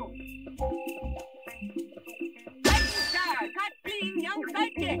go. 7 stars, caught fleeing young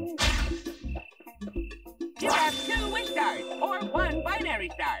sidekick. You have 2 wish stars, or 1 binary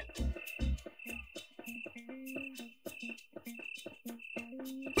star.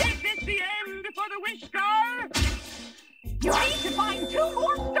 Is this the end for the wish star? You need to find 2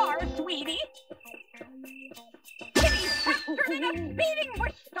 more stars, sweetie. Timmy's faster than a speeding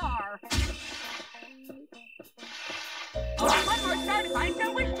wish star. Only 1 more star to find,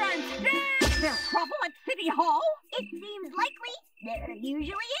 so wish time. Is there trouble at City Hall? It seems likely. There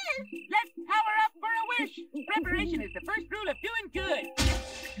usually is. Let's power up for a wish. Preparation is the first rule of doing good.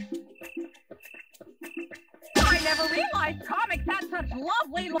 I never realized comics had such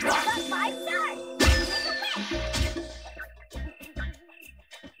lovely... Got 5 stars. Make a wish.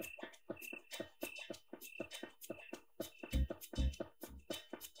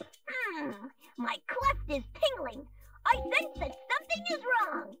 My cleft is tingling. I sense that something is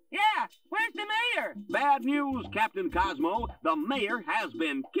wrong. Yeah, where's the mayor? Bad news, Captain Cosmo. The mayor has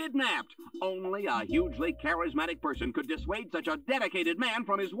been kidnapped. Only a hugely charismatic person could dissuade such a dedicated man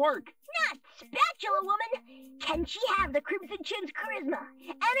from his work. Not Spatula Woman. Can she have the Crimson Chin's charisma?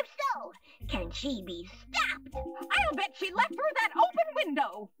 And if so, can she be stopped? I'll bet she left through that open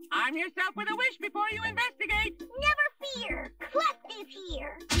window. Arm yourself with a wish before you investigate. Never fear. Cleft is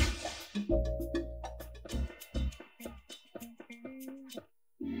here.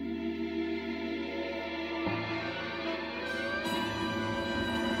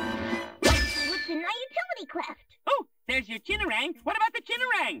 What's in my utility cleft? Oh, there's your chinarang. What about the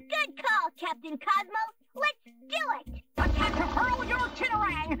chinarang? Good call, Captain Cosmo. Let's do it. Attempt to hurl your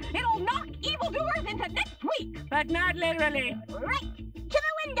chinarang. It'll knock evildoers into next week. But not literally. Right to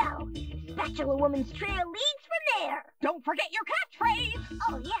the window. Spatula Woman's trail leads from there. Don't forget your catchphrase.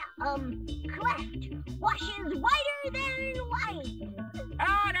 Oh, yeah, cleft washes whiter than white.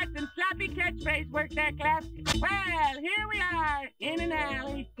 Oh, that's some sloppy catchphrase work there, Clef. Well, here we are, in an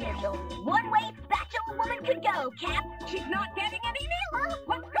alley. There's only one way Spatula Woman could go, Cap. She's not getting any nearer.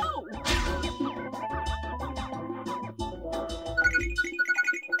 Let's go.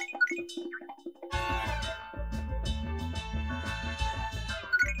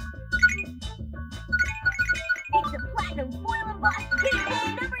 It's a platinum foil embossed pin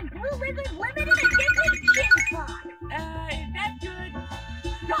numbered Blue Lizard Limited Edition chin clock. Is that good?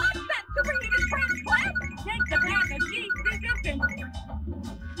 Dodge that serene transplant. Take the path of least resistance.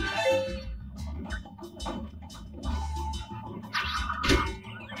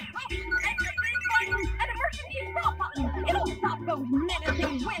 An emergency stop button. It'll stop those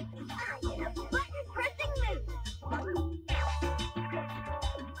menacing wisps. Button pressing move.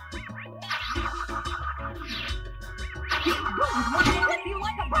 These booms will clip you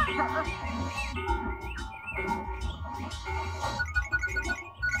like a brusher.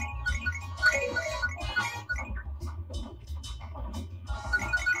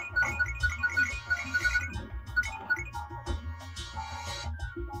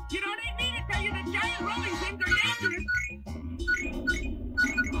 You don't need me to tell you that giant rolling things are dangerous.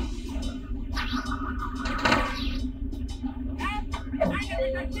 I never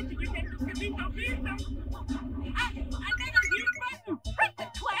thought citrus utensils could be so fearsome. Another huge button. Press it,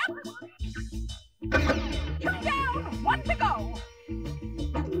 Clef. 2 down, 1 to go.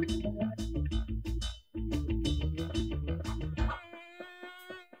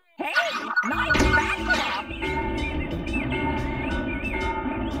 Hey, nice backdrop.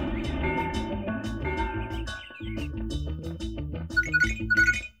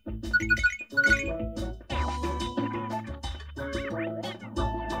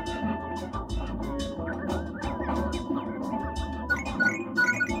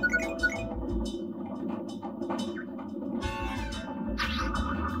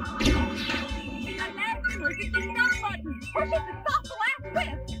 Push it to stop the last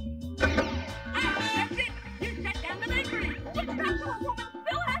whisk. That's it. You shut down the bakery. The Spatula Woman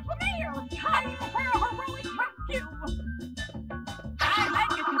still has the mayor. Time for a heroic rescue. I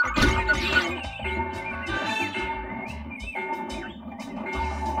like it, Super King.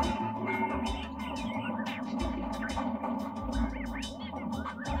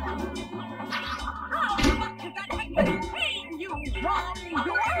 How much does that make you pain, you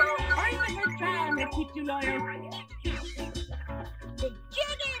wrongdoer? Or even the charm that keeps you loyal. The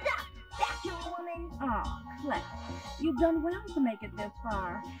jig is up, Spatula Woman. Oh, Clef, you've done well to make it this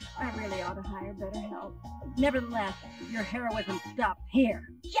far. I really ought to hire better help. Nevertheless, your heroism stops here.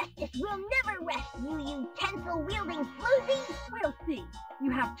 Justice will never rest, you utensil-wielding floozy. We'll see.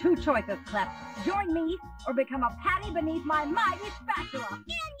 You have 2 choices, Clef. Join me or become a patty beneath my mighty spatula.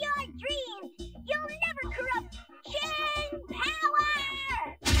 In your dreams, you'll never corrupt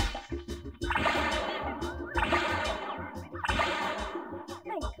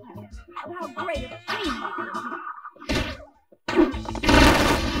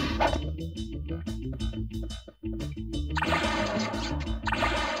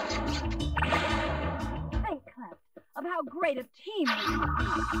of how great a team we could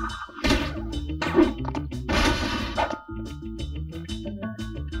be.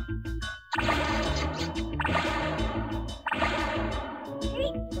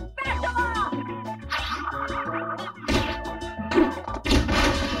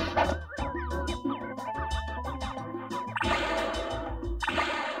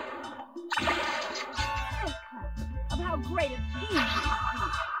 Of how great a team we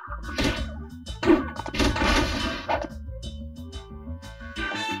could be.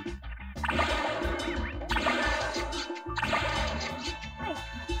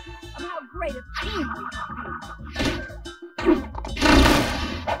 Great a team we could be.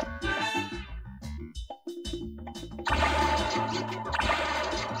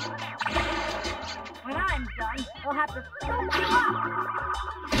 When I'm done, I'll have to scoop you up.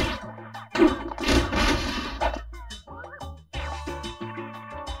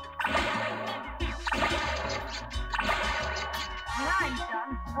 When I'm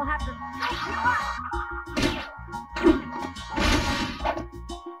done, I'll have to scoop you up.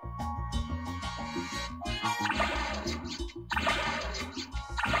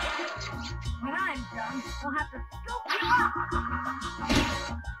 When I'm done, I'll have to scoop you up.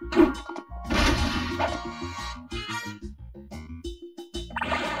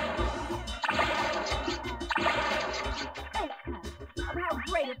 Of how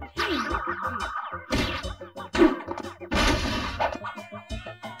great a team we could be.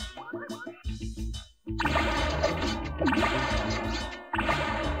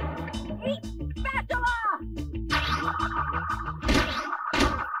 Eat spatula!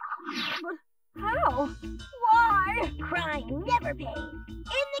 But how? Why? Crime never pays.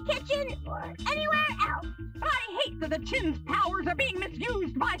 In the kitchen or anywhere else. I hate that the Chin's powers are being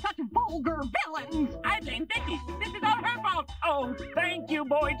misused by such vulgar villains. I blame Vicky. This is all her fault. Oh, thank you,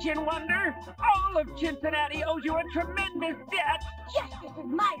 boy Chin Wonder. All of Cincinnati owes you a tremendous debt. Justice is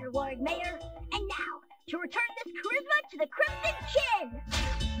my reward, Mayor. And now, to return this charisma to the Crimson Chin.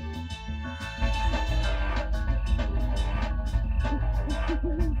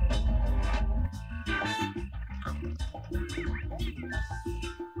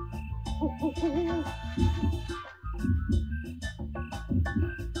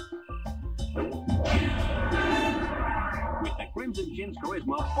 With the Crimson Chin's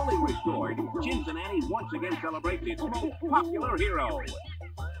charisma fully restored, Cincinnati once again celebrates its most popular hero.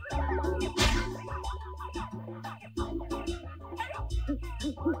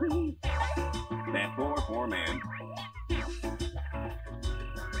 That poor man.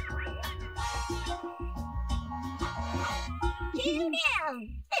 Chin down!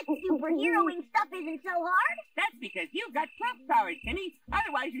 This superheroing stuff isn't so hard. That's because you've got plus powers, Timmy.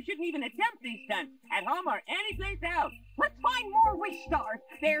 Otherwise, you shouldn't even attempt these stunts, at home or anyplace else. Let's find more wish stars.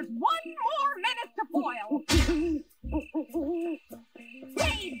 There's one more minute to foil.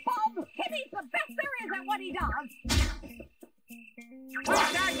 Hey, Bob! Timmy's the best there is at what he does. 1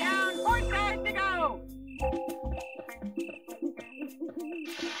 star down, 4 stars to go.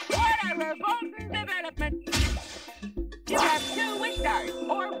 What a revolting development. You have 2 wish stars,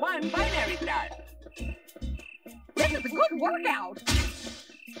 or 1 binary star. This is a good workout.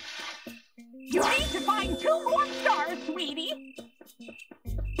 You need to find 2 more stars, sweetie.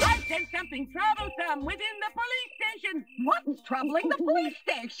 I sense something troublesome within the police station. What's troubling the police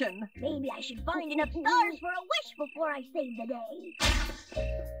station? Maybe I should find enough stars for a wish before I save the day.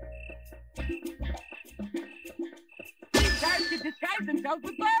 These stars could disguise themselves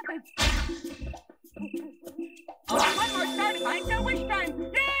with glasses. Only 1 more star to find till wish time.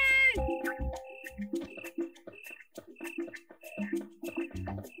 Yay!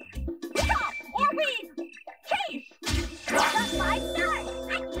 Stop, or we chase! Got 5 stars.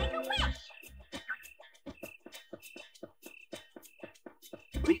 I can make a wish.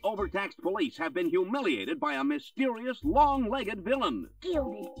 The overtaxed police have been humiliated by a mysterious, long-legged villain.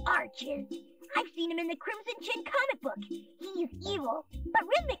 Gilded arches. I've seen him in the Crimson Chin comic book. He's evil, but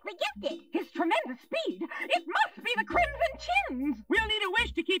rhythmically gifted. His tremendous speed. It must be the Crimson Chins. We'll need a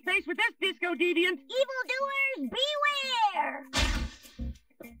wish to keep pace with this disco deviant. Evildoers, beware!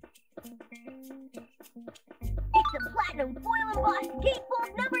 It's a platinum foil embossed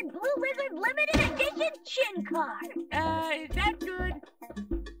gatefold numbered Blue Lizard limited edition chin card. Is that good?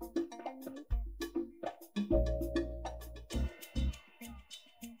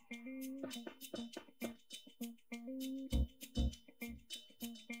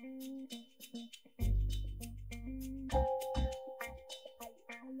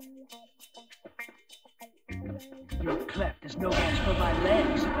 Your cleft is no match for my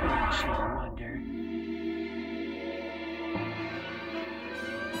legs, Chin Wonder.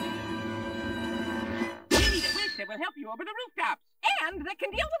 We need a wish that will help you over the rooftops. And that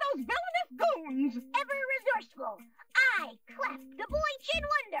can deal with those villainous goons. Ever resourceful, I, Clef, the boy Chin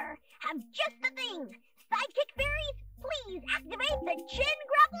Wonder, have just the thing. Sidekick fairies, please activate the Chin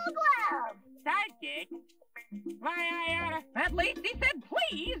Grapple Glove. Sidekick? Why, I oughta... At least he said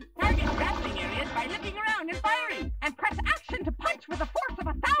please. Target grappling areas by looking around and firing. And press action to punch with the force of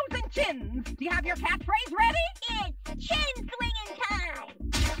 1,000 chins. Do you have your catchphrase ready? It's chin swinging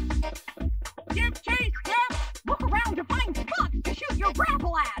time. Give chase, Clef! Look around to find spots to shoot your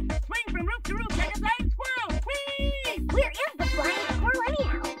grapple at. Swing from roof to roof like a flying squirrel. Whee! Where is the flying squirrel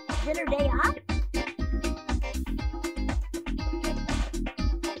anyhow? Is it her day off?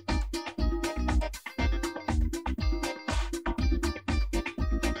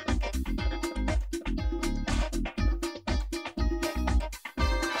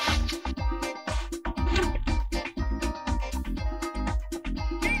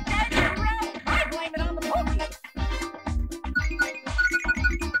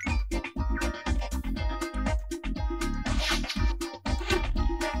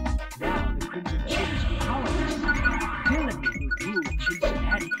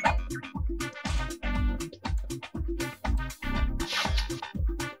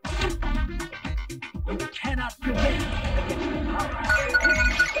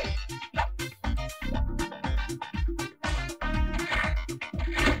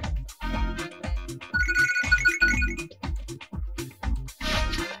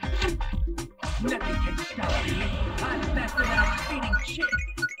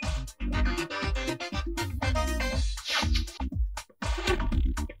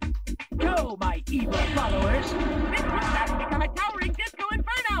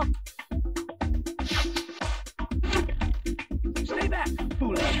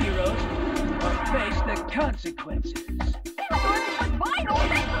 Consequences. They're vital.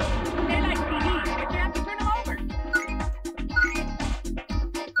 They're like CDs, but you have to turn them over.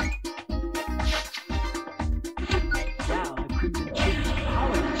 Now the Crimson Chin is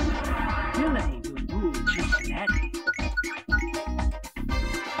powerless. Villainy will rule Cincinnati.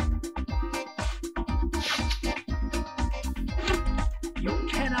 You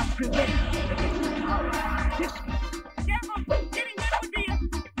cannot prevail against the power of Disco. Careful! Getting hit would be a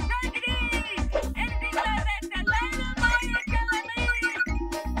tragedy! Anything like that, the light of mine is killing me!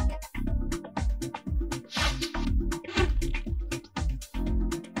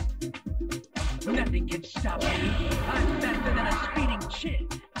 Nothing can stop me. I'm faster than a speeding chin.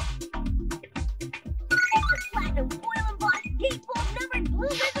 It's the Platinum Foil Embossed Gatefold Numbered Blue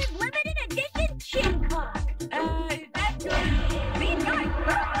Ribbon Limited Edition Chin Cock. Is that good? These guys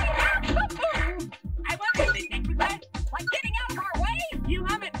certainly have some moves. I wonder if they think we're good. Like getting out of our way. You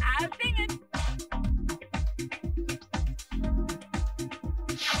hum it, I'll sing it.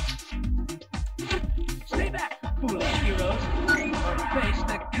 Stay back, foolish heroes, or face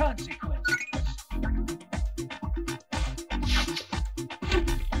the consequences.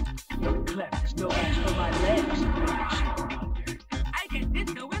 Your cleft is no match for my legs, foolish wonder. I guess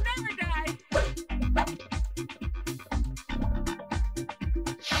Disco will never die.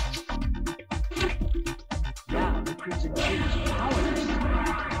 Now the Crimson Chin is powerless.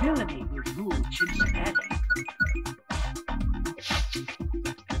 Villainy will rule Cincinnati.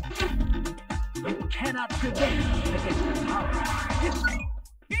 You cannot prevail against the power of Disco.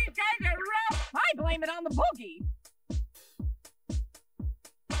 These guys are rough. I blame it on the boogie.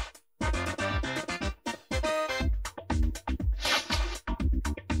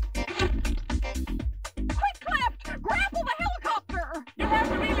 Quick, Cleft! Grapple the helicopter! You have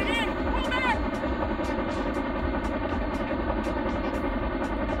to reel it in. Pull back.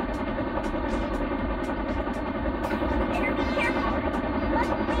 Better be careful.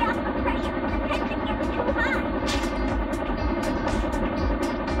 Must lay off the pressure if the tension gets too high.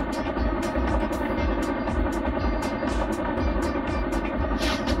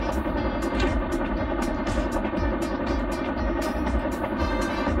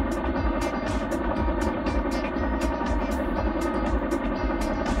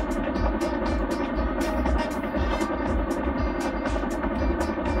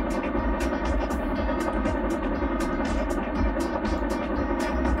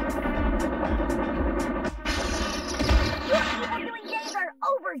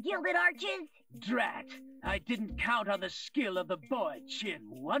 Gilded arches? Drat! I didn't count on the skill of the boy Chin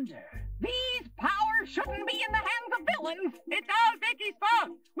Wonder. These powers shouldn't be in the hands of villains. It's all Vicky's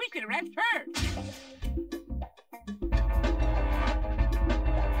fault. We should arrest her.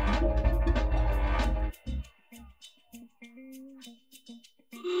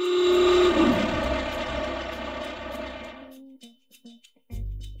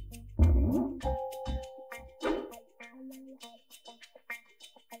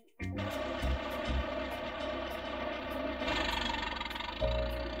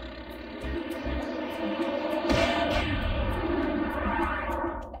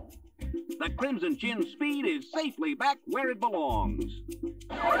 The Crimson Chin's speed is safely back where it belongs.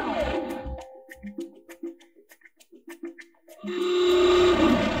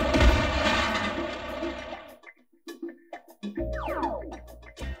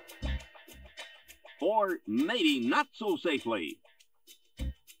 Or maybe not so safely.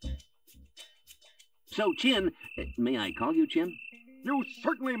 So, Chin, may I call you Chin? You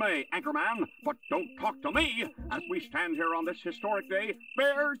certainly may, Anchorman, but don't talk to me. As we stand here on this historic day,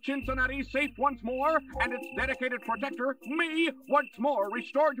 Fair Cincinnati safe once more, and its dedicated protector, me, once more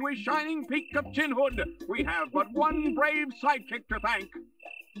restored to his shining peak of chinhood. We have but one brave sidekick to thank.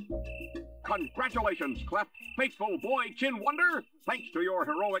 Congratulations, Clef, faithful boy Chin Wonder. Thanks to your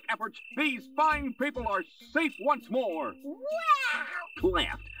heroic efforts, these fine people are safe once more. Wow!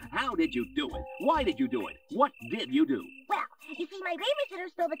 Clef, how did you do it? Why did you do it? What did you do? Well, you see, my babysitter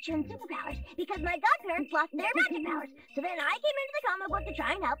stole the Chin superpowers because my godparents lost their magic powers. So then I came into the comic book to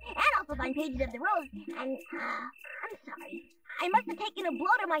try and help and also find pages of the rules. And, I'm sorry. I must have taken a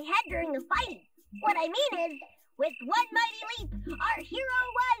blow to my head during the fighting. What I mean is, with one mighty leap, our hero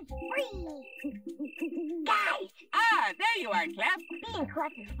was free! Guys! Ah, there you are, Clef. Being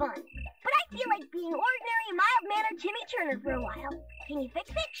Clef is fun, but I feel like being ordinary, mild-mannered Timmy Turner for a while. Can you fix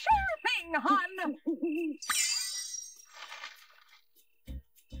it? Sure thing, hon.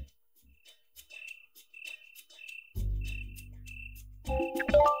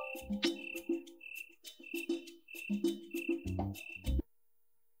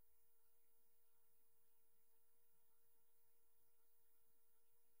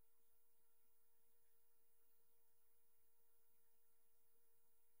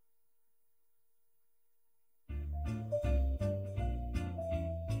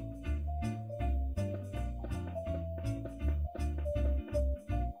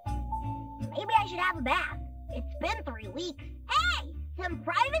 Maybe I should have a bath. It's been 3 weeks. Hey! Some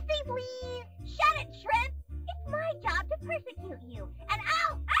privacy, please! Shut it, Shrimp! It's my job to persecute you. And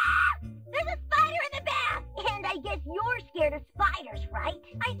ow! Ah! There's a spider in the bath! And I guess you're scared of spiders, right?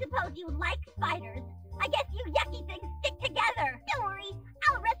 I suppose you like spiders. I guess you yucky things stick together. Don't worry,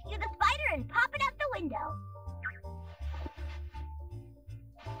 I'll rescue the spider and pop it out the window.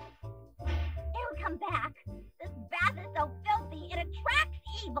 It'll come back. This bath is so filthy, it attracts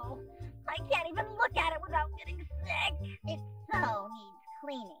evil. I can't even look at it without getting sick. It so needs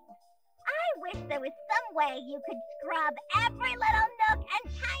cleaning. I wish there was some way you could scrub every little nook and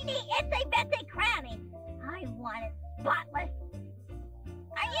tiny itsy-bitsy cranny. I want it spotless.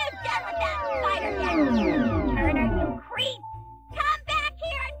 Are you done with that spider yet? Turner, you creep! Come back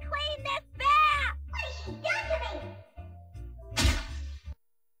here and clean this bath! What have you done to me?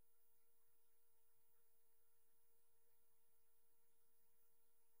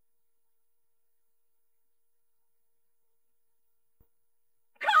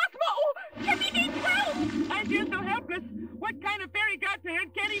 Timmy needs help! I feel so helpless. What kind of fairy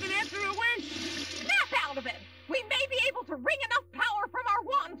godparent can't even answer a wish? Snap out of it! We may be able to wring enough power from our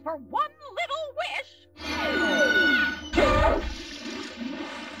wands for one little wish!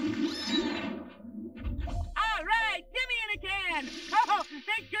 All right, Timmy in a can! Oh,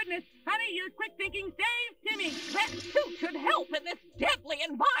 thank goodness! Honey, your quick thinking saved Timmy! That suit should help in this deadly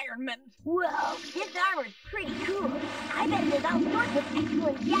environment! Whoa, this armor's pretty cool. I bet it has all sorts of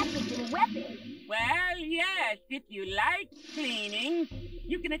excellent gadgets and weapons. Well, yes, if you like cleaning,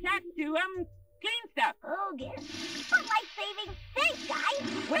 you can attach to, clean stuff. Oh, dear. But life-saving. Thanks,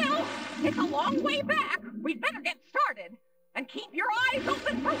 guys. Well, it's a long way back. We'd better get started. And keep your eyes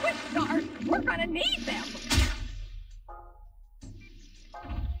open for wish stars. We're gonna need them.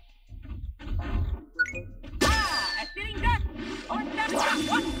 Ah, a sitting duck! Or that's not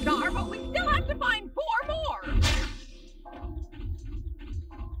 1 star, but we still have to find 4 more.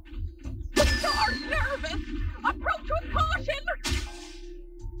 The star's nervous. Approach with caution.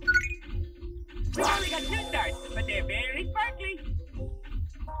 We've only got 2 stars, but they're very sparkly.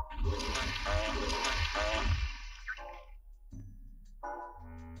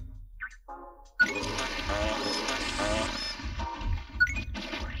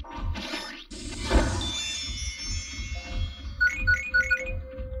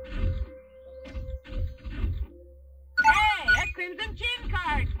 Hey, a Crimson Chin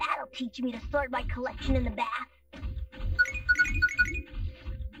card! That'll teach me to sort my collection in the bath.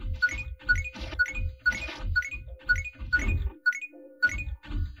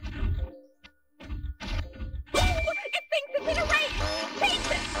 It thinks it's in a race.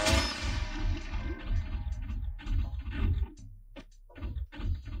 Chase it.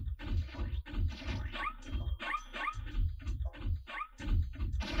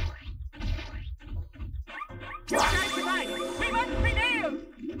 You guys are right. We must prevail.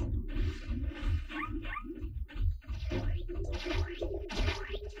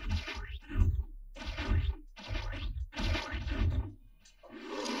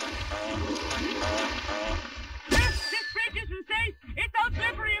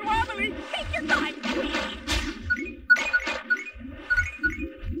 Really? Take your time, sweetie.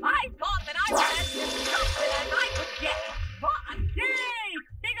 I thought that I was as disgusted as I could get. But Yay!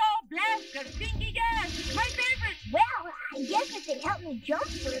 Big old blast of stinky gas! My favorite! Well, I guess it could help me jump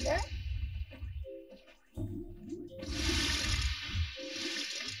further.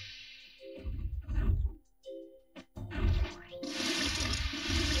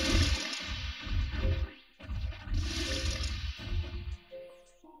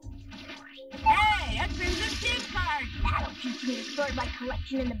 Hey, a crimson kid card! That'll teach me to sort my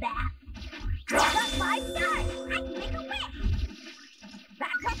collection in the bath. I got 5 stars. I can make a wish.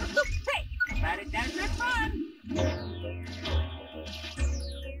 that doesn't look safe. But it does look fun! I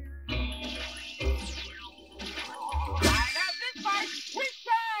love this part! Wish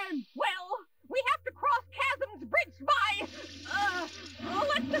time! Well, we have to cross chasms bridged by,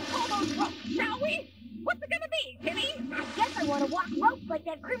 let's just call those ropes, shall we? What's it gonna be, Timmy? I guess I want to walk ropes like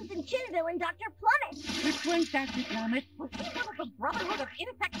that Crimson Chin villain, Dr. Plummet. Which one's Dr. Plummet? Was he one of the Brotherhood of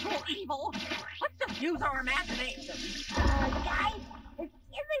Ineffectual Evil? Let's just use our imagination. Guys, this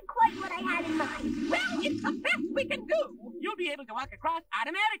isn't quite what I had in mind. Well, it's the best we can do. You'll be able to walk across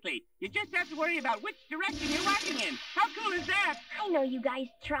automatically. You just have to worry about which direction you're walking in. How cool is that? I know you guys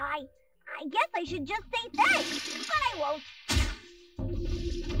try. I guess I should just say thanks, but I won't.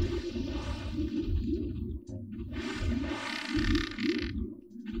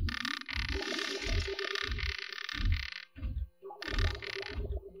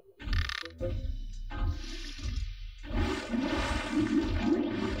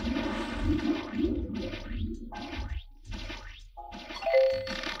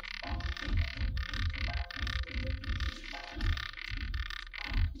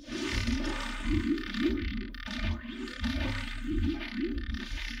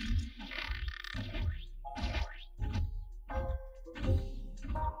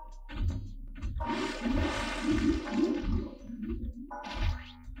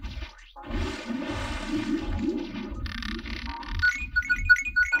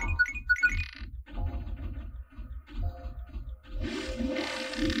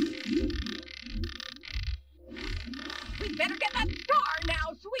 We better get that star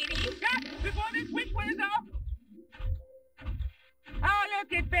now, sweetie. Before this wish wears off. Oh,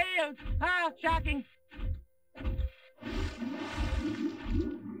 look, it failed. Oh, shocking.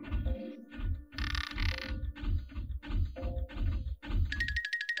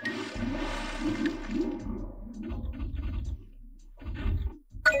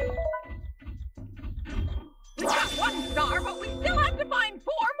 We got 1 star, but we still have to find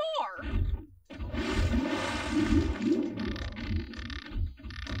 4 more.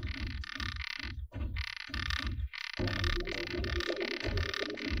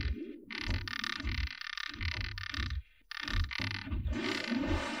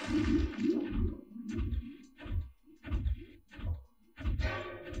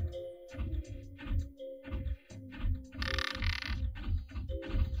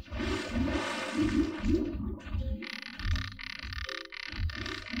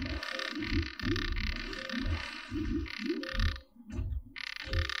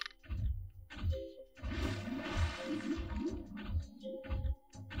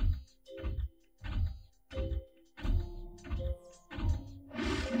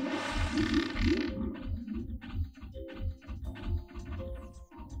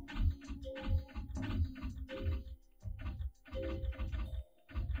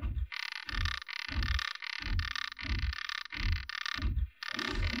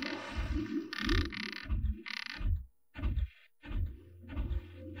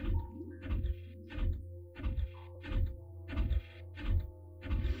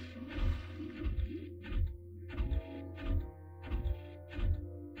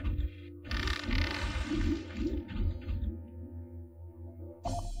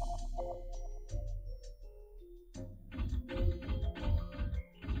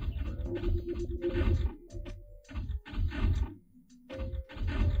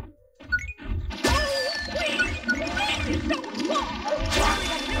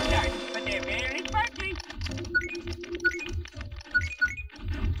 But they're very sparkly.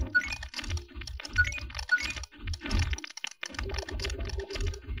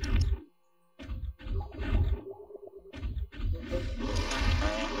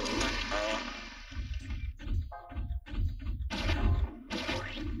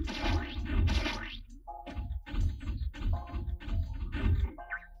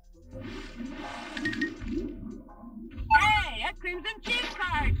 Hey, a crimson cheese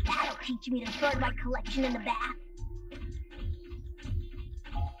card. That'll teach me to sort my collection in the bath.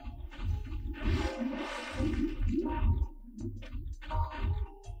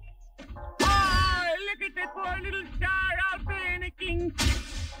 Look at that poor little star out panicking.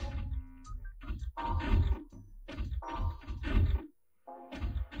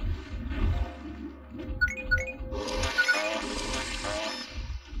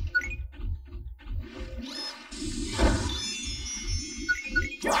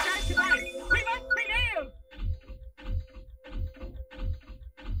 You guys survive. We must prevail.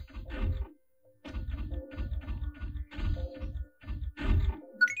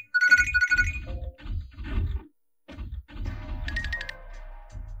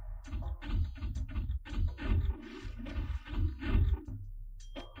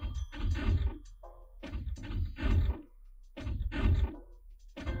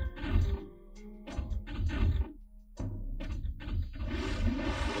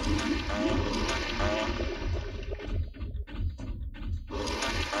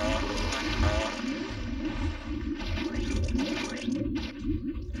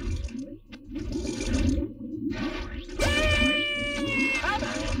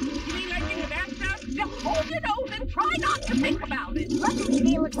 Think about it. Luckily,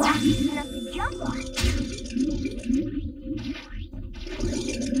 they look fast enough to jump on.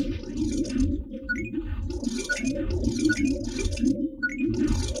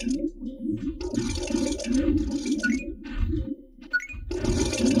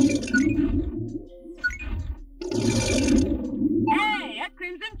 Hey, a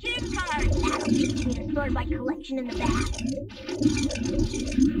Crimson Chin card. That'll teach me to sort by collection in the back.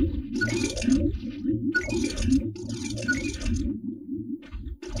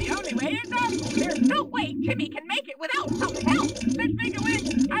 The only way is up. There's no way Timmy can make it without some help. Let's make a wish.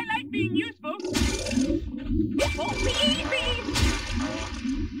 I like being useful. It won't be easy.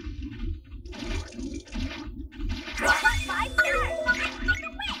 Got 5 stars. Let's make a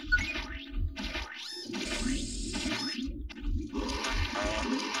wish.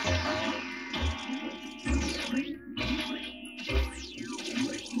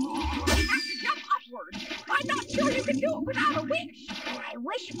 You have to jump upward. I'm not sure you can do it without a wish. I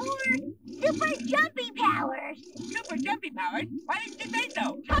wish for super jumpy powers. Super jumpy powers? Why didn't you say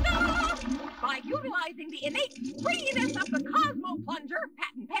so? Ta-da! By utilizing the innate springiness of the Cosmo plunger,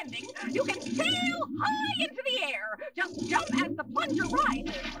 patent pending, you can sail high into the air. Just jump as the plunger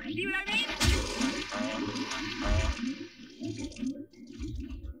rises. See what I mean?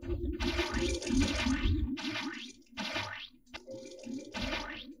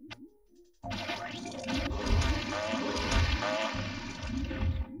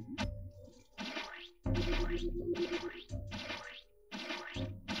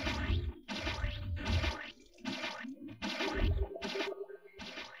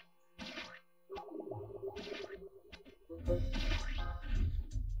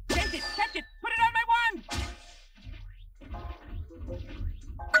 Catch it! Put it on my wand!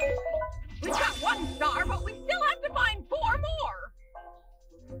 We've got 1 star, but we still have to find 4 more.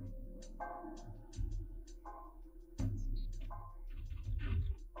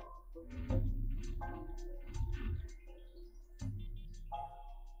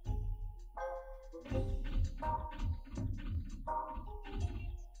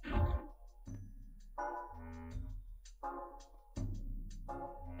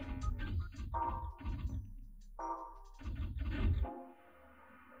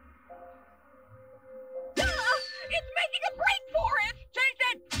 It's making a break for it! Chase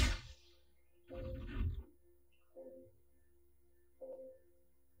it!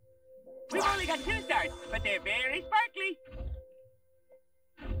 We've only got 2 stars, but they're very sparkly.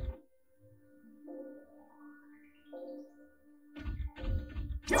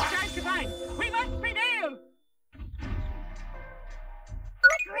 2 stars to find. We must prevail.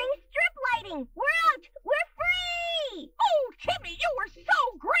 Flickering strip lighting. We're out. We're free. Oh, Timmy, you were so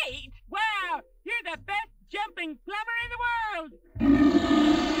great! Wow, you're the best jumping plumber in the world.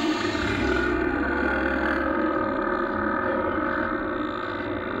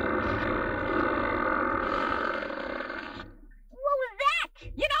 What was that?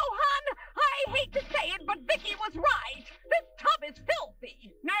 You know, hon, I hate to say it, but Vicky was right. This tub is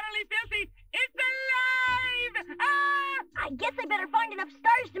filthy. Not only filthy, it's alive! Ah! I guess I better find enough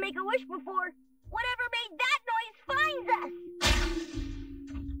stars to make a wish before whatever made that noise finds us.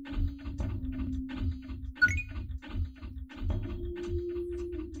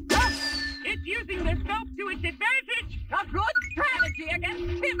 It's using the soap to its advantage. A good strategy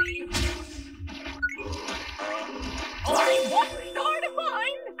against Timmy. Only 1 star to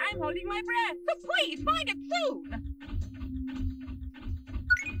find. I'm holding my breath. So please, find it soon.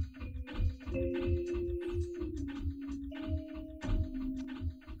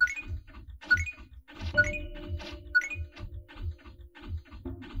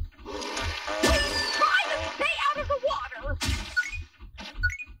 Try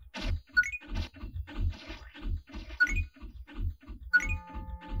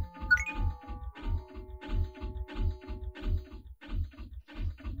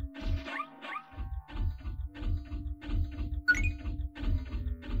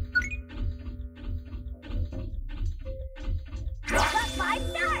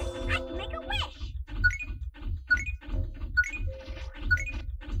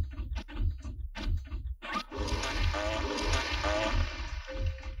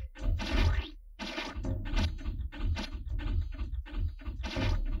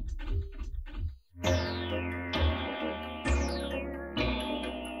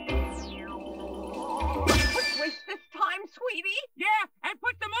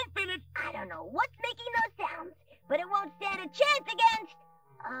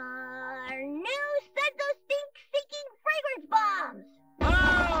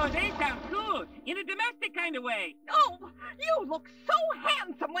in a domestic kind of way. Oh, you look so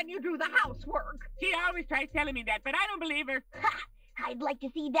handsome when you do the housework. She always tries telling me that, but I don't believe her. Ha! I'd like to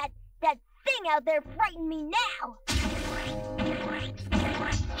see that thing out there frighten me now.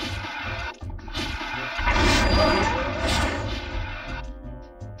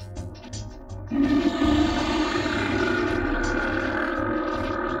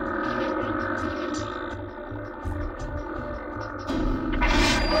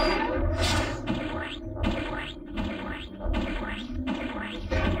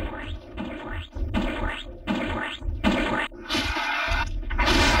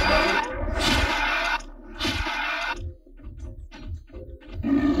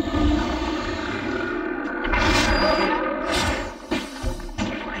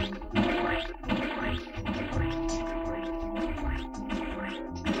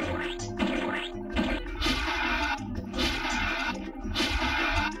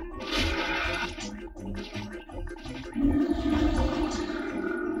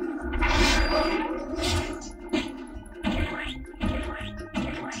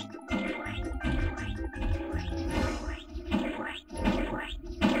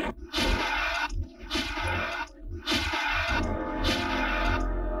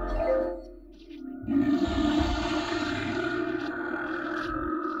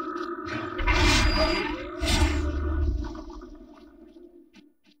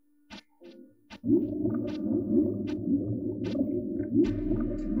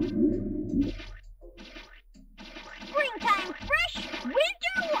 Springtime fresh,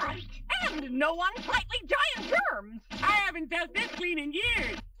 winter white. And no unsightly giant germs. I haven't dealt this clean in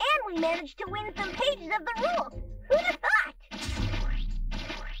years. And we managed to win some pages of the rules. Who'd have thought?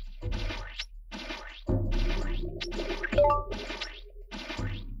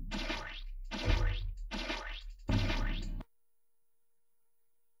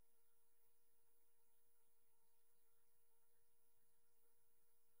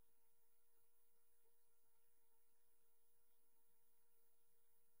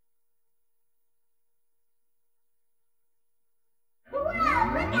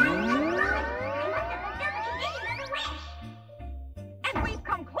 And we've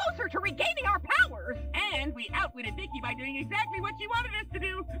come closer to regaining our powers. And we outwitted Vicky by doing exactly what she wanted us to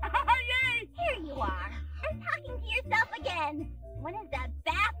do. Yay! Here you are. And talking to yourself again. When is that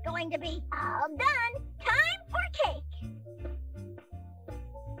bath going to be all done? Time for cake.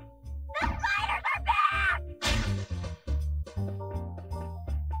 The spiders are back!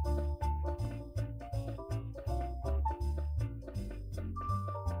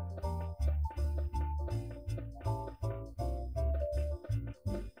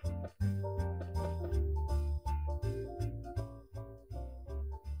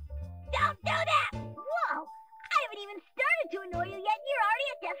 Don't do that! Whoa! I haven't even started to annoy you yet, and you're already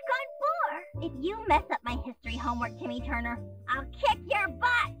at DEFCON 4! If you mess up my history homework, Timmy Turner, I'll kick your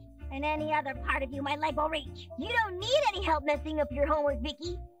butt! And any other part of you my leg will reach. You don't need any help messing up your homework,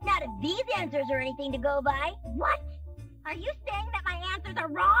 Vicky. Not if these answers are anything to go by. What? Are you saying that my answers are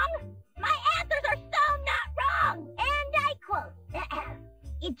wrong? My answers are so not wrong! And I quote,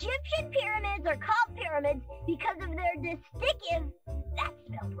 Egyptian pyramids are called pyramids because of their distinctive, that's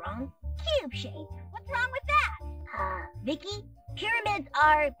spelled wrong, cube shape. What's wrong with that? Vicky, pyramids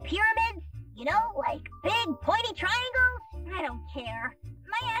are pyramids, you know, like big pointy triangles? I don't care.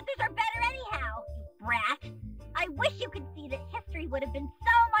 My answers are better anyhow, you brat. I wish you could see that history would have been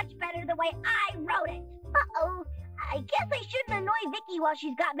so much better the way I wrote it. Uh-oh. I guess I shouldn't annoy Vicky while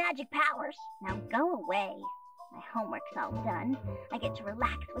she's got magic powers. Now go away. My homework's all done. I get to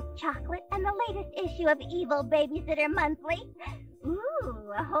relax with chocolate and the latest issue of Evil Babysitter Monthly.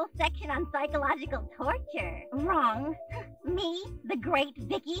 Ooh, a whole section on psychological torture. Wrong. Me, the great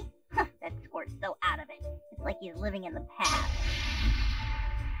Vicky? That squirt's so out of it. It's like he's living in the past.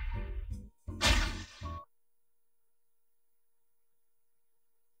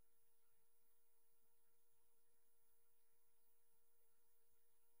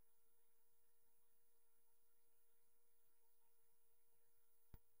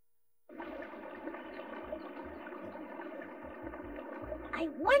 I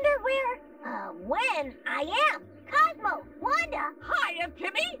wonder when I am. Cosmo, Wanda. Hiya,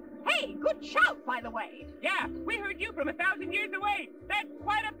 Timmy. Hey, good shout, by the way. Yeah, we heard you from 1,000 years away. That's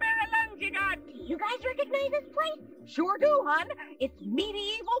quite a pair of lungs you got. Do you guys recognize this place? Sure do, hon. It's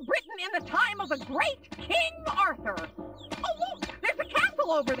medieval Britain in the time of the great King Arthur. Oh, look, there's a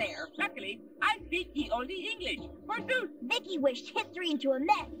castle over there. Luckily, I speak ye only English. Forsooth. Vicky wished history into a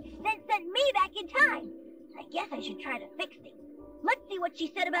mess, then sent me back in time. I guess I should try to fix things. Let's see what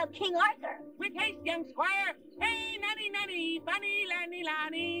she said about King Arthur. With haste, young squire. Hey, nanny, nanny, funny, lanny,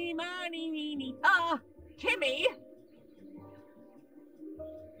 lanny, money, neeny. Timmy.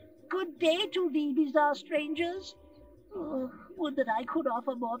 Good day to thee, bizarre strangers. Oh, would that I could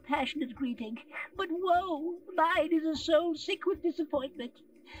offer more passionate greeting, but woe, mine is a soul sick with disappointment.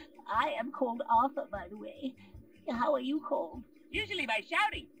 I am called Arthur, by the way. How are you called? Usually by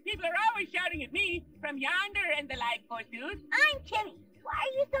shouting. People are always shouting at me from yonder and the like, forsooth. I'm Timmy. Why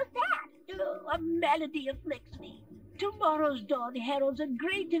are you so sad? Oh, a malady afflicts me. Tomorrow's dawn heralds a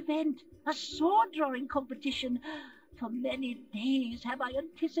great event, a sword-drawing competition. For many days have I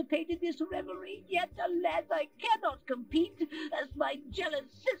anticipated this revelry, yet alas, I cannot compete, as my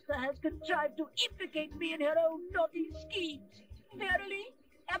jealous sister has contrived to implicate me in her own naughty schemes. Verily,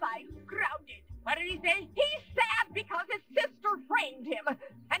 am I grounded? What did he say? He's sad because his sister framed him,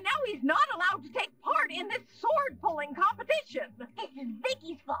 and now he's not allowed to take part in this sword-pulling competition. This is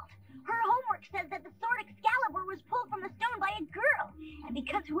Vicky's fault. Her homework says that the sword Excalibur was pulled from the stone by a girl. And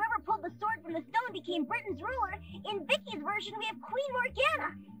because whoever pulled the sword from the stone became Britain's ruler, in Vicky's version we have Queen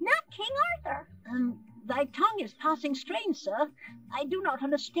Morgana, not King Arthur. Thy tongue is passing strange, sir. I do not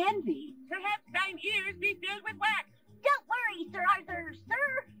understand thee. Perhaps thine ears be filled with wax. Don't worry, Sir Arthur,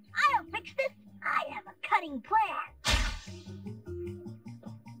 sir. I'll fix this. I have a cunning plan.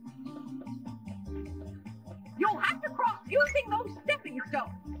 You'll have to cross using those stepping stones.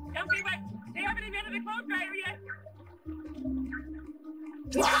 Don't be wet. They haven't invented a clothes dryer yet.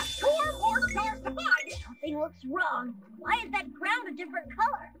 We've got 4 more stars to find. Something looks wrong. Why is that ground a different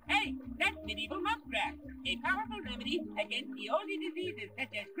color? Hey, that's medieval monk grass. A powerful remedy against the oldie diseases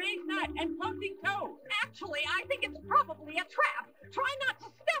such as gray snot and floating toes. Actually, I think it's probably a trap. Try not to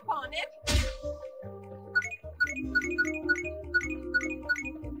step on it.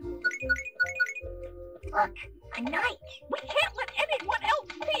 Look, a knight. We can't let anyone else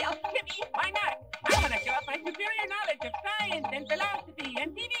see us, Timmy. Why not? I want to show off my superior knowledge of science and philosophy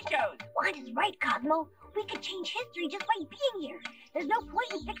and TV shows. Wanda's right, Cosmo. We could change history just by being here. There's no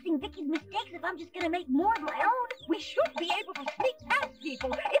point in fixing Vicky's mistakes if I'm just gonna make more of my own. We should be able to sneak past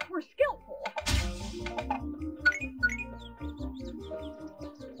people if we're skillful.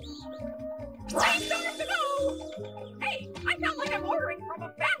 3 stars to go! Hey, I sound like I'm ordering from a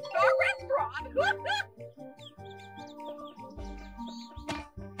fast-star restaurant!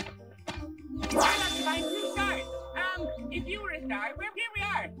 I'd like to find 2 stars. If you were a star, well, here we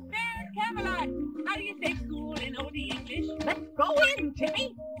are. There's Camelot. How do you say cool in oldie English? Let's go in,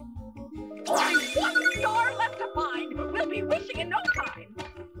 Timmy. Only 1 star left to find. We'll be wishing in no time.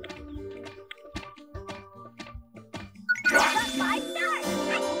 Got 5 stars.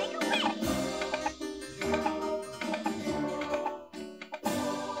 I can make a wish.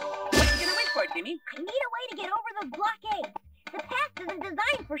 What are you gonna wish for, Timmy? I need a way to get over the blockade. The path isn't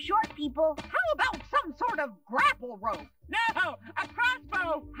designed for short people. How about some sort of grapple rope? No, a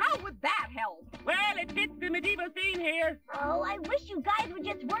crossbow. How would that help? Well, it fits the medieval theme here. Oh, I wish you guys would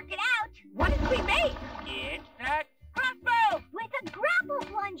just work it out. What did we make? It's a crossbow. With a grapple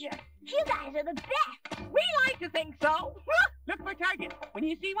plunger. You guys are the best. We like to think so. Look for targets. When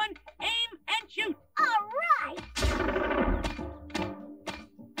you see one, aim and shoot. All right.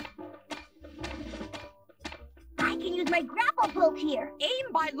 I can use my grapple bolt here.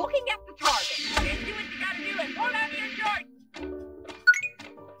 Aim by looking at the target. Then do what you gotta do and hold on to your shorts.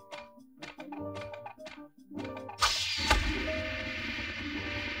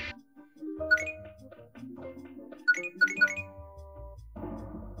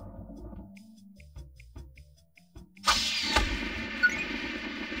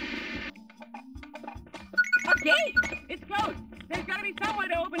 A gate! It's closed. There's gotta be some way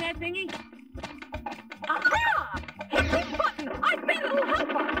to open that thingy. Aha! Hit this button! I bet it'll help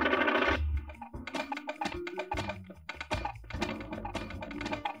us!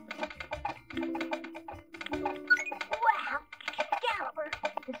 Wow, Excalibur,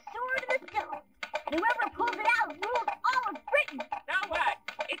 the sword of the stone. Whoever pulls it out rules all of Britain. Now what?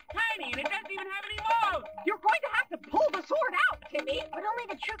 It's tiny and it doesn't even have any walls. You're going to have to pull the sword out, Timmy! But only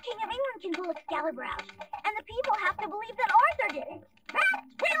the true King of England can pull Excalibur out. And the people have to believe that Arthur did it.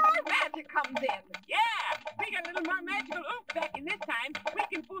 That's where our magic comes in! Yeah, we got a little more magical oomph back in this time. We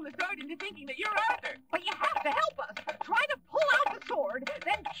can fool the sword into thinking that you're Arthur. But you have to help us. Try to pull out the sword,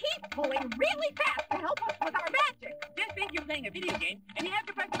 then keep pulling really fast to help us with our magic. Just think you're playing a video game, and you have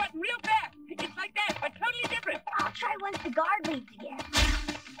to press the button real fast. It's like that, but totally different. I'll try once the guard leaves again.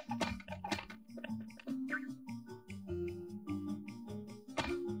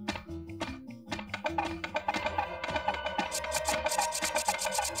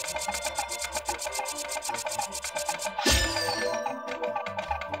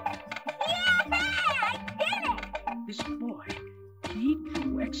 This boy, he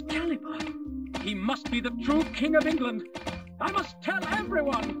drew Excalibur. He must be the true King of England. I must tell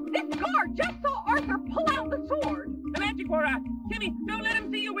everyone. This guard just saw Arthur pull out the sword. The magic aura. Timmy, don't let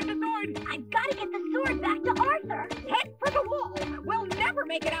him see you with the sword. I've got to get the sword back to Arthur. Head for the wall. We'll never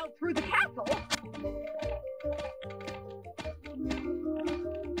make it out through the castle.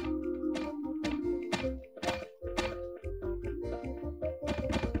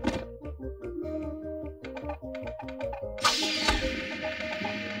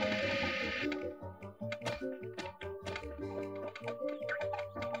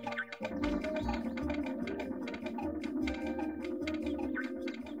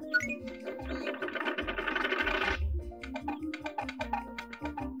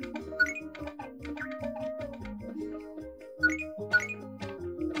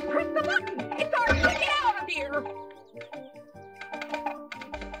 Press the button! It's our ticket out of here!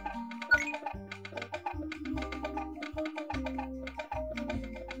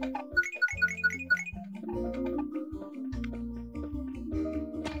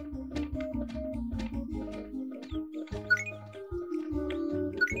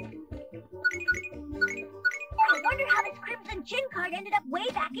 I wonder how this Crimson Chin card ended up way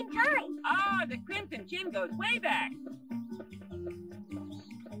back in time. Ah, the Crimson Chin goes way back.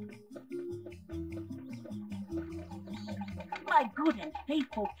 My good and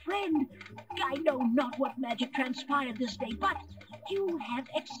faithful friend, I know not what magic transpired this day, but you have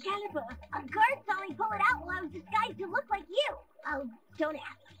Excalibur. A guard saw me pull it out while I was disguised to look like you. Oh, don't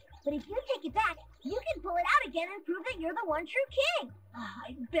ask. But if you take it back, you can pull it out again and prove that you're the one true king.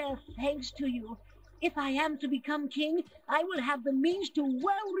 I bear thanks to you. If I am to become king, I will have the means to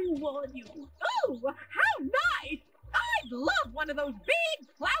well reward you. Oh, how nice! I'd love one of those big,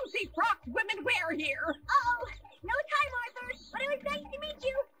 flouncy frocks women wear here. Uh-oh. No time, Arthur. But it was nice to meet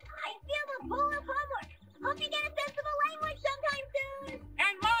you. I feel the pull of homework. Hope you get a sensible language sometime soon.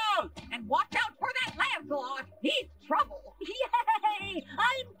 And move! And watch out for that Lancelot. He's trouble. Yay!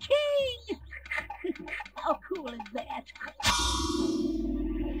 I'm king! How cool is that?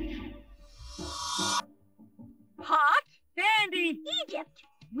 Hot? Sandy! Egypt.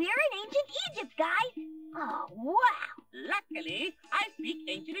 We're in ancient Egypt, guys. Oh, wow. Luckily, I speak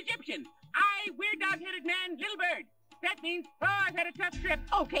ancient Egyptian. We're dog-headed man, little bird. That means, I've had a tough trip.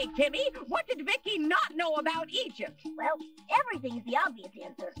 Okay, Timmy, what did Vicky not know about Egypt? Well, everything is the obvious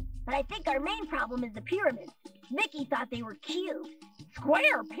answer. But I think our main problem is the pyramids. Vicky thought they were cubes.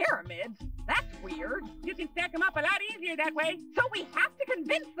 Square pyramids? That's weird. You can stack them up a lot easier that way. So we have to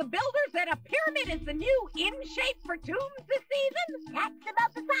convince the builders that a pyramid is the new in shape for tombs this season? That's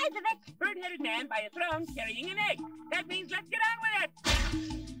about the size of it. Bird-headed man by a throne carrying an egg. That means let's get on with it.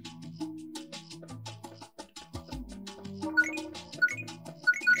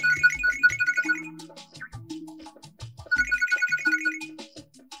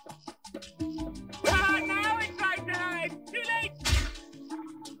 Now it's right time. Too late.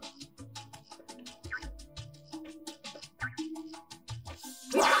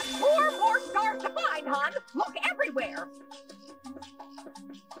 We've got 4 more stars to find, hon. Look everywhere.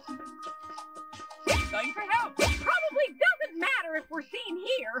 It's going for help. It probably doesn't matter if we're seen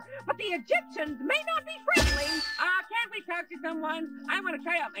here, but the Egyptians may not be friendly. Can't we talk to someone? I want to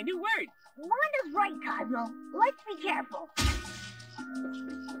try out my new word. Wanda's right, Cosmo. Let's be careful.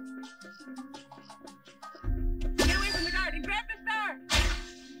 Get away from the guard and grab the star.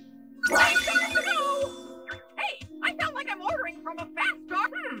 Right there to go. Hey, I sound like I'm ordering from a fast star.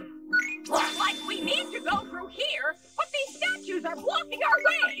 Looks like we need to go through here, but these statues are blocking our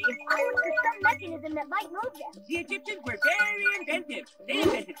way. I wonder if some mechanism that might move them. The Egyptians were very inventive. They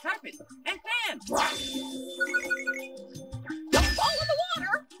invented carpet and sand. Don't fall in the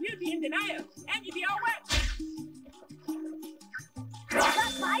water. You'd be in denial, and you'd be all wet. I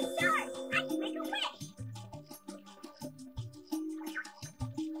got 5 stars. I can make a wish.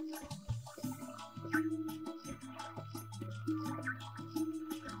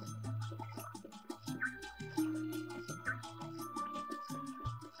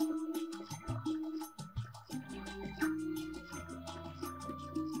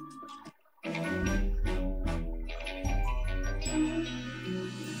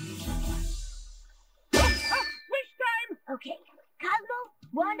 Okay, Cosmo,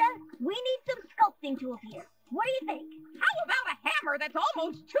 Wanda, we need some sculpting tools here. What do you think? How about a hammer that's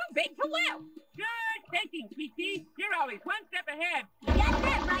almost too big to lift? Good thinking, sweet pea. You're always one step ahead. You got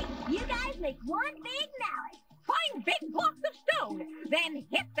that right. You guys make one big mallet. Find big blocks of stone, then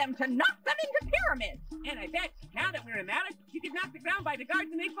hit them to knock them into pyramids. And I bet, now that we're a mallet, you could knock the ground by the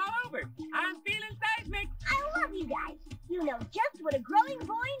guards and they fall over. I'm feeling seismic. I love you guys. You know just what a growing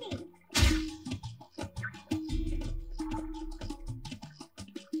boy needs.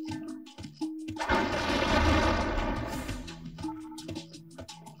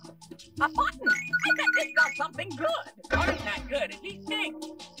 A button! I bet this does something good! Oh, it's not good. At least stinks.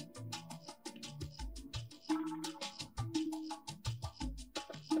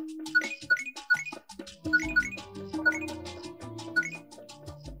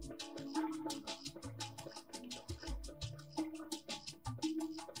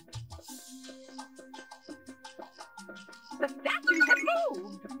 The statues have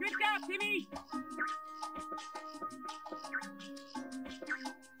moved! Good job, Timmy.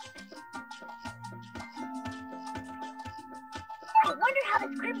 I wonder how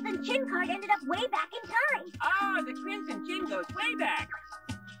this Crimson Chin card ended up way back in time. Oh, the Crimson Chin goes way back.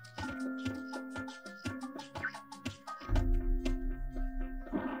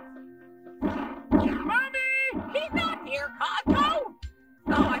 Mommy! He's not here, Cosmo!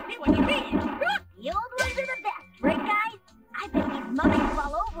 Oh, I see what you mean. The old ones are the best, right, guys? I bet these mummies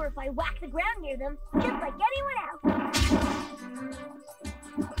fall over if I whack the ground near them, just like anyone else.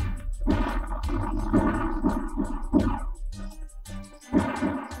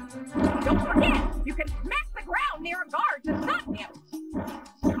 Don't forget, you can smack the ground near a guard to stun him.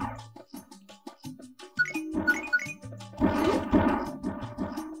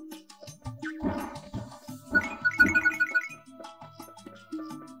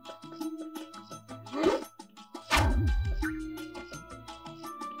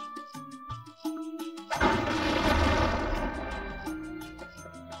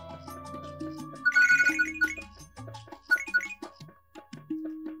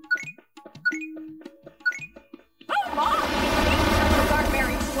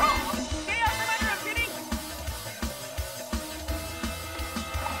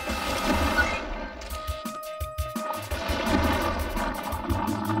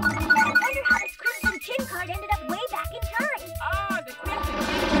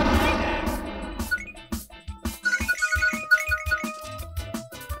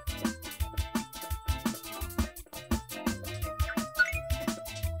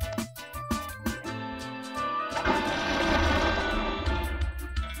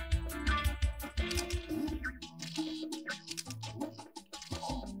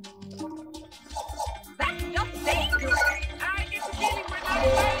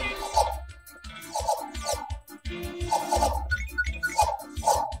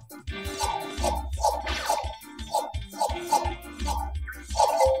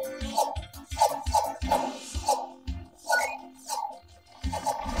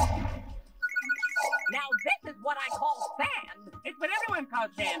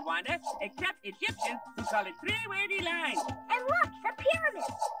 Sand, Wanda, except Egyptians who call it three-wavy lines. And look, the pyramid.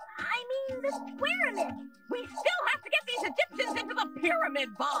 I mean, the square-imid. We still have to get these Egyptians into the pyramid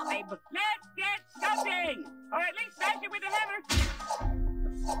vibe. Let's get sculpting, or at least smash it with a hammer.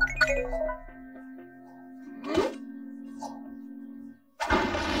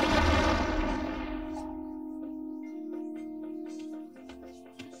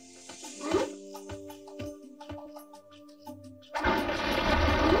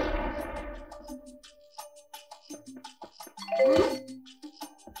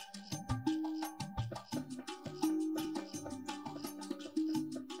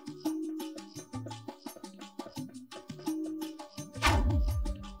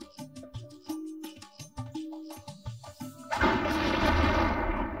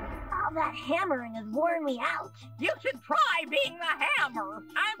 That hammering has worn me out. You should try being the hammer.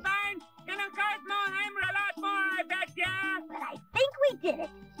 I'm fine. Gonna Cosmo hammer a lot more, I bet ya. But I think we did it.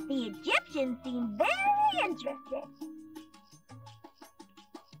 The Egyptians seem very interested.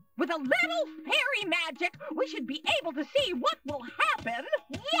 With a little fairy magic, we should be able to see what will happen.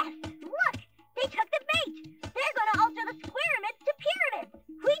 Yes! Look! They took the bait! They're gonna alter the square-imid to pyramids!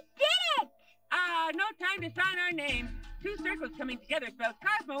 We did it! No time to sign our names. Two circles coming together spells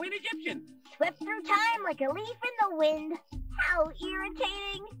Cosmo in Egyptian. Slipped through time like a leaf in the wind. How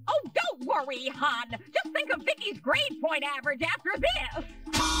irritating. Oh, don't worry, hon. Just think of Vicky's grade point average after this.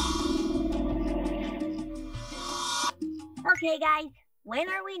 Okay, guys. When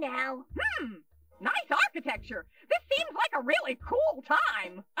are we now? Nice architecture. This seems like a really cool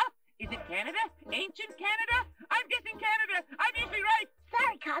time. Is it Canada? Ancient Canada? I'm guessing Canada. I'm usually right.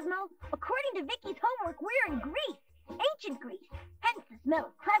 Sorry, Cosmo. According to Vicky's homework, we're in Greece. Ancient Greece. Hence the smell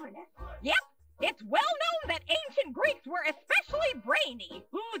of cleverness. Yep. It's well known that ancient Greeks were especially brainy.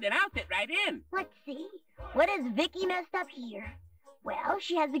 Ooh, then I'll fit right in. Let's see. What has Vicky messed up here? Well,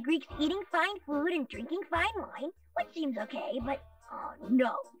 she has the Greeks eating fine food and drinking fine wine, which seems okay, but oh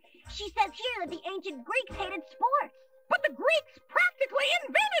no. She says here that the ancient Greeks hated sports. But the Greeks practically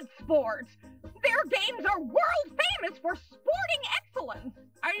invented sports. Their games are world famous for sporting excellence.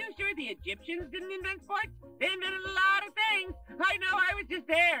 Are you sure the Egyptians didn't invent sports? They invented a lot of things. I know, I was just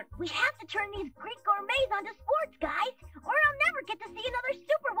there. We have to turn these Greek gourmets onto sports, guys, or I'll never get to see another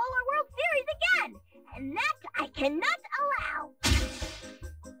Super Bowl or World Series again. And that I cannot allow.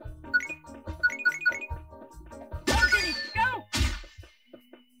 Go, Timmy, go!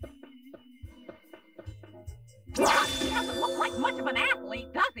 He doesn't look like much of an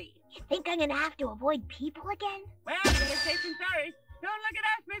athlete, does he? You think I'm gonna have to avoid people again? Well, I'm gonna say some sorry. Don't look at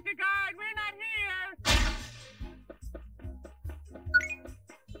us, Mr. Guard. We're not here.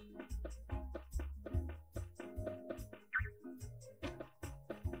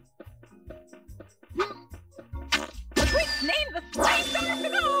 The Greeks named the sleigh stars to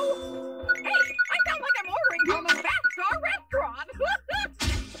go! Hey, I sound like I'm ordering from a five-star restaurant!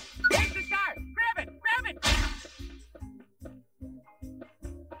 Here's the star. Grab it, grab it.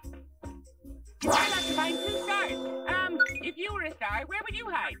 I'd like to find 2 stars. If you were a star, where would you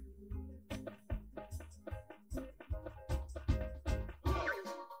hide?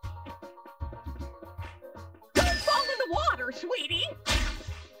 Don't fall in the water, sweetie!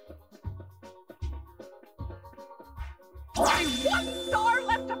 Only 1 star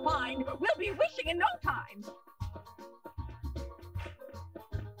left to find! We'll be wishing in no time!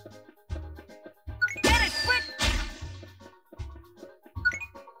 Get it, quick!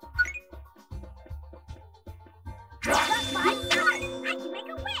 I got 5 stars! I can make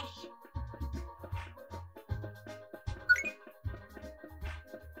a wish!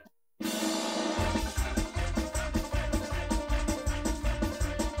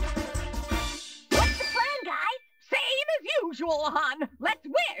 What's the plan, guys? Same as usual, hon! Let's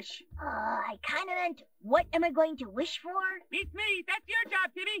wish! I kinda meant, what am I going to wish for? It's me. That's your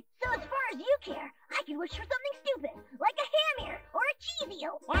job, Timmy. So as far as you care, I can wish for something stupid, like a ham ear or a cheese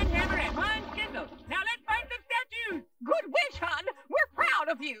eel. 1 hammer and 1 chisel. Now let's find some statues. Good wish, hon! We're proud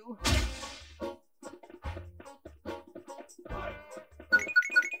of you!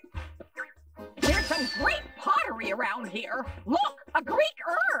 There's some great pottery around here. Look, a Greek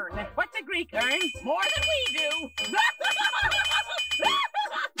urn! What's a Greek urn? More than we do!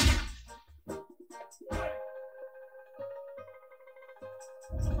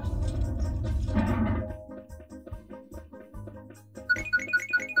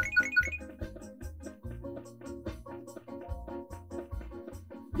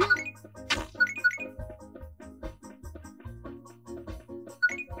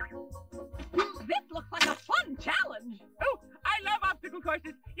 This looks like a fun challenge! Oh, I love obstacle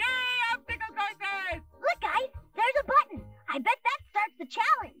courses. Yay, obstacle courses! Look, guys, there's a button. I bet that starts the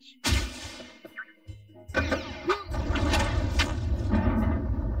challenge.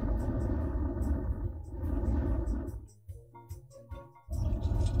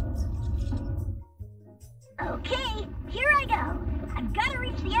 Okay, here I go. I've got to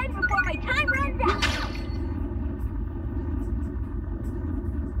reach the end before my time runs out.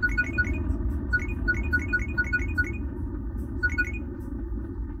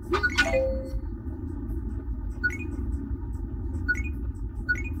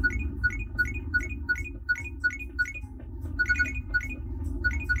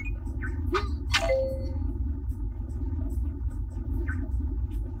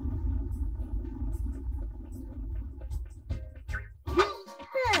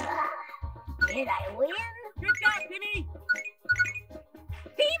 Did I win? Good job, Timmy.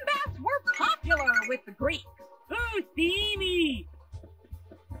 Steam baths were popular with the Greeks. Ooh, steamy.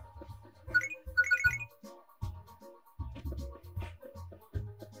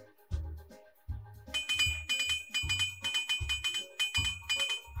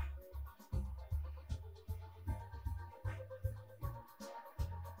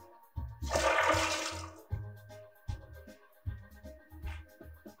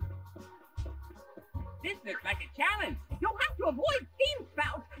 This looks like a challenge. You'll have to avoid steam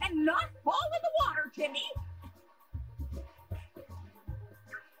spouts and not fall in the water, Timmy.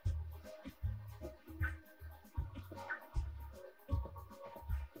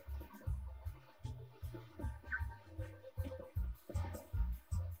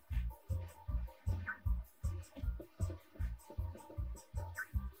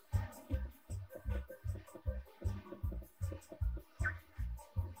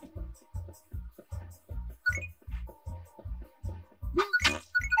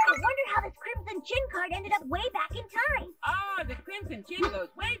 I wonder how this Crimson Chin card ended up way back in time. Oh, the Crimson Chin goes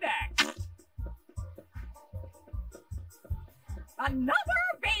way back. Another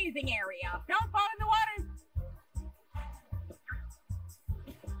bathing area. Don't fall in the water.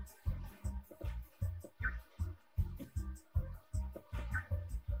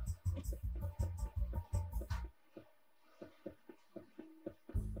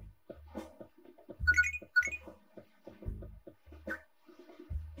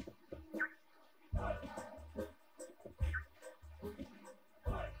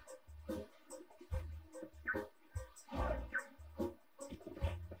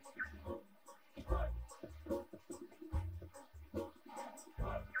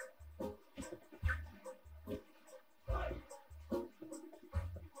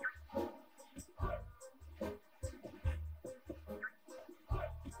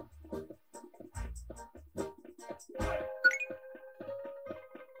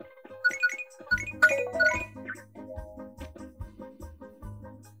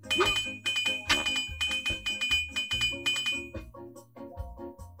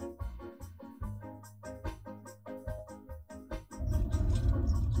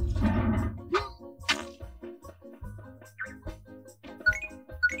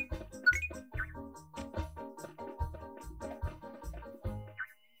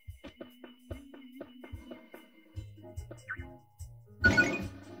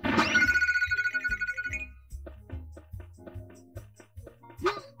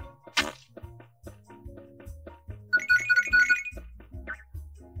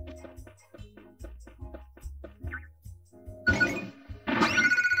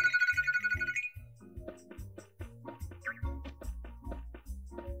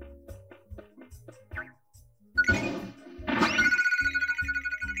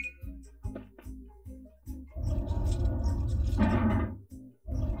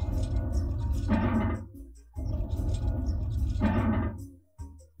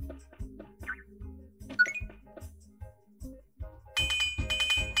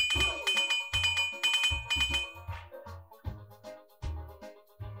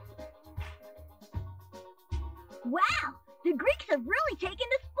 have really taken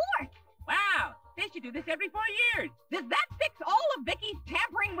to sports. Wow, they should do this every 4 years. Does that fix all of Vicky's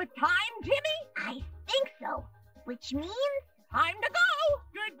tampering with time, Timmy? I think so. Which means... Time to go!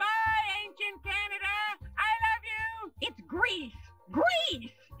 Goodbye, ancient Canada. I love you. It's Greece.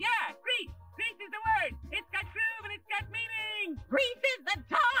 Greece! Yeah, Greece. Greece is the word. It's got groove and it's got meaning. Greece is the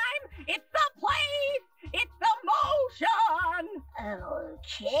time. It's the place. It's the motion.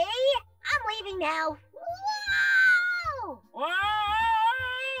 Okay. I'm leaving now. Whoa! Whoa!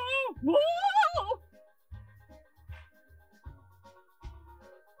 Whoa!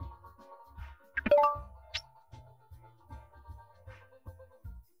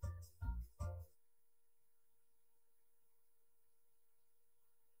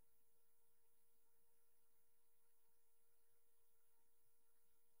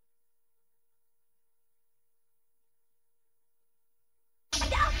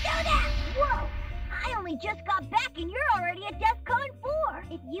 Just got back and you're already at DEFCON 4.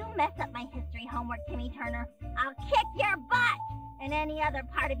 If you mess up my history homework, Timmy Turner, I'll kick your butt. And any other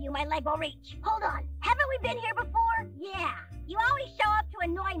part of you my leg will reach. Hold on. Haven't we been here before? Yeah. You always show up to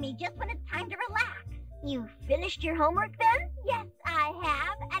annoy me just when it's time to relax. You finished your homework then? Yes, I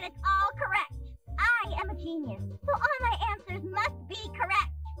have, and it's all correct. I am a genius, so all my answers must be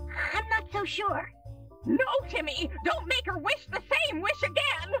correct. I'm not so sure. No, Timmy, don't make her wish the same wish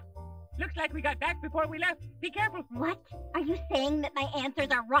again. Looks like we got back before we left. Be careful. What? Are you saying that my answers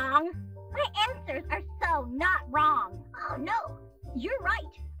are wrong? My answers are so not wrong. Oh, no. You're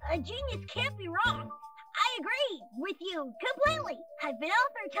right. A genius can't be wrong. I agree with you completely. I've been all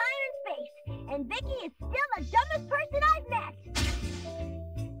through time and space, and Vicky is still the dumbest person I've met.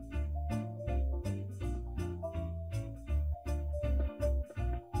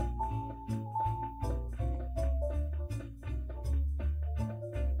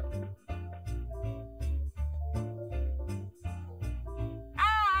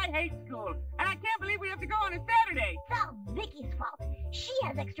 Hate school, and I can't believe we have to go on a Saturday. It's all Vicky's fault. She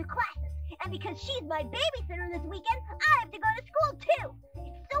has extra classes, and because she's my babysitter this weekend, I have to go to school too.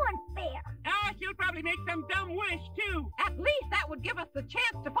 It's so unfair. She'll probably make some dumb wish too. At least that would give us the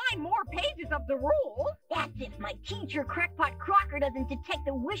chance to find more pages of the rules. That's if my teacher, Crackpot Crocker, doesn't detect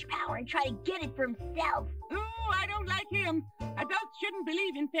the wish power and try to get it for himself. Ooh, I don't like him. Adults shouldn't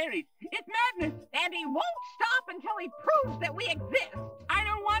believe in fairies. It's madness. And he won't stop until he proves that we exist. I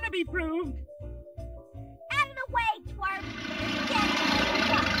don't want to be proved. Out of the way, twerp!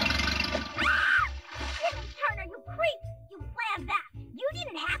 Timmy Turner, you creep! You planned that! You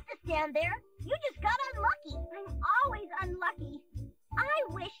didn't have to stand there! You just got unlucky! I'm always unlucky! I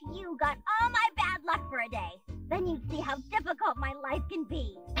wish you got all my bad luck for a day. Then you'd see how difficult my life can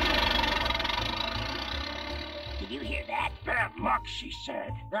be. Did you hear that? Bad luck, she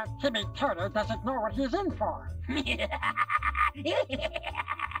said. That Timmy Turner doesn't know what he's in for.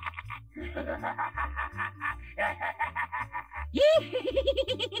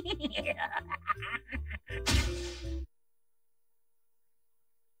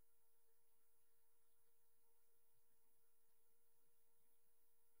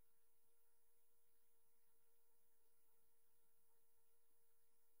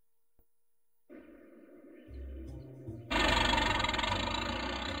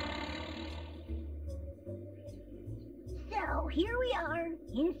 So here we are,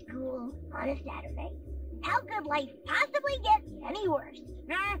 in school, on a Saturday. How could life possibly get any worse?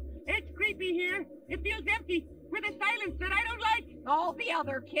 It's creepy here. It feels empty, with a silence that I don't like. All the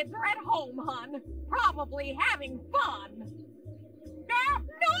other kids are at home, hon. Probably having fun. No!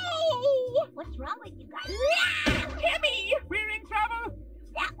 What's wrong with you guys? Timmy! We're in trouble.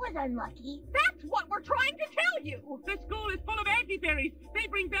 That was unlucky. That's what we're trying to tell you. The school is full of anti-fairies. They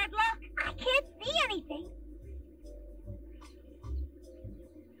bring bad luck. I can't see anything.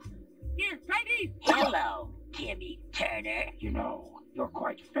 Here, try these. Hello, Timmy Turner. You know, you're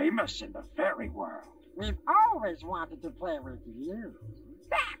quite famous in the fairy world. We've always wanted to play with you.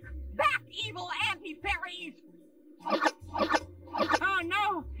 Back! Back, evil anti-fairies! Oh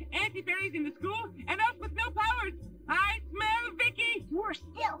no! Anti-fairies in the school, and us with no powers! I smell Vicky! Worse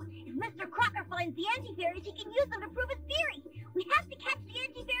still, if Mr. Crocker finds the anti-fairies, he can use them to prove his theory. We have to catch the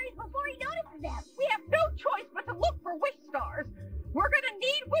anti-fairies before he notices them. We have no choice but to look for wish stars. We're gonna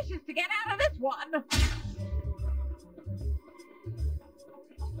need wishes to get out of this one.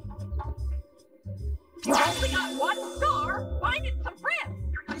 We've only got one star. Find it some friends.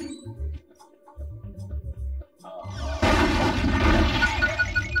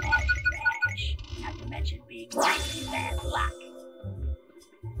 Not to mention being really bad luck.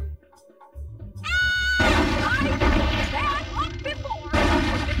 I've seen bad luck before.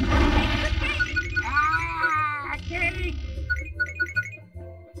 This will take the cake. Cake!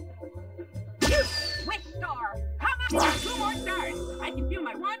 I can feel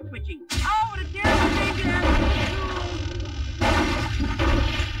my wand twitching. Oh, what a terrible danger!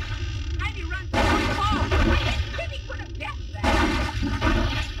 Time to run through the ball. Timmy could have guessed that.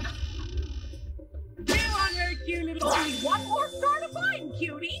 You on her, cute little... Only one more star to find,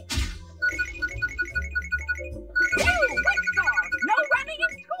 cutie. Woo! Quick star! No running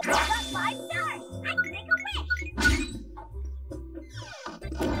in school! I got 5 stars! I can make a wish!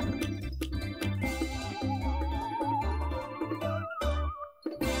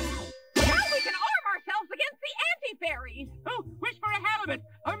 Now we can arm ourselves against the anti-fairies! Oh, wish for a halibut,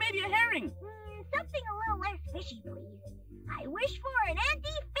 or maybe a herring. Something a little less fishy, please. I wish for an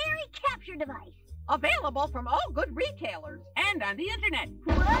anti-fairy capture device. Available from all good retailers. And on the internet.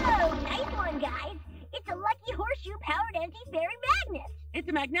 Whoa, nice one, guys. It's a Lucky Horseshoe-powered anti-fairy magnet. It's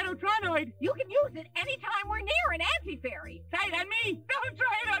a magnetotronoid. You can use it anytime we're near an anti-fairy. Try it on me. Don't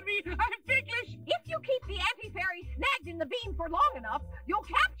try it on me. I'm ticklish. If you keep the anti-fairy snagged in the beam for long enough, you'll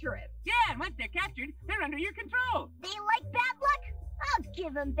capture it. Yeah, and once they're captured, they're under your control. They like bad luck? I'll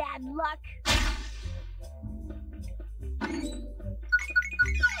give them bad luck.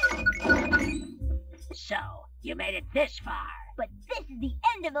 So, you made it this far. But this is the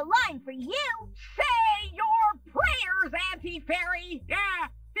end of the line for you. Say your prayers, anti-fairy. Yeah,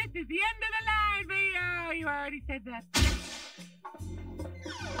 this is the end of the line, Vio. You already said that.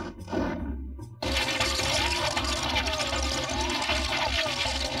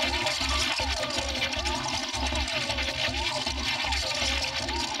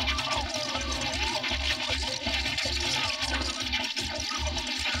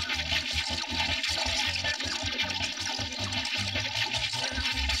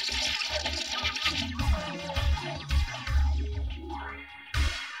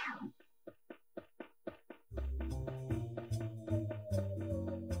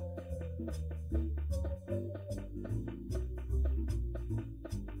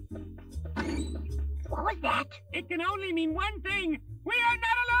 What was that? It can only mean one thing. We are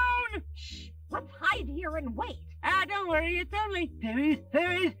not alone. Shh, let's hide here and wait. Ah, don't worry. It's only... Fairies,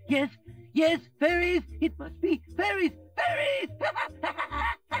 fairies, yes, yes, fairies. It must be fairies, fairies.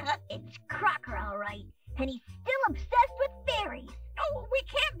 It's Crocker, all right. And he's still obsessed with fairies. Oh, we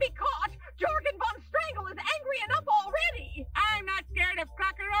can't be caught. Jorgen Von Strangle is angry enough already. I'm not scared of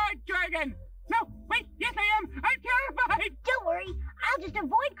Crocker or Jorgen. No, wait, yes I am. I'm terrified. Don't worry. I'll just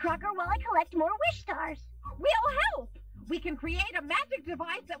avoid Crocker while I collect more wish stars. We'll help. We can create a magic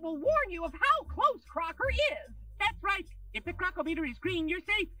device that will warn you of how close Crocker is. That's right. If the crockometer is green, you're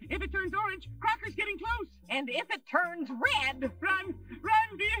safe. If it turns orange, Crocker's getting close. And if it turns red... Run!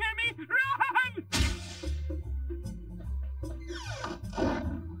 Run! Do you hear me? Run!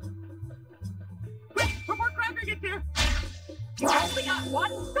 Quick, before Crocker gets here. You've only got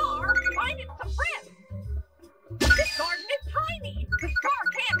 1 star. Find it some friends. This garden is tiny. The star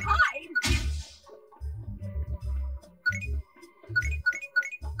can't hide.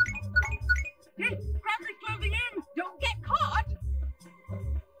 Hey, Crocker's closing in. Don't get caught.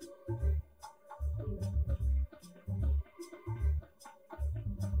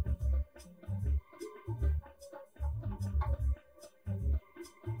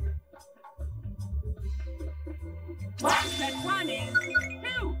 That 1 is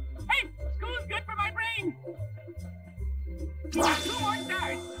 2. Hey, school's good for my brain. 2 more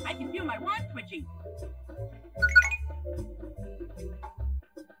stars. I can feel my wand twitching.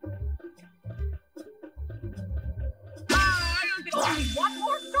 I don't think only 1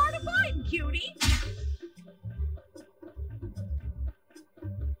 more star to find, cutie.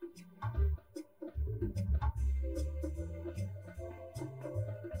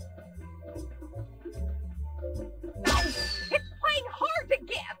 It's playing hard to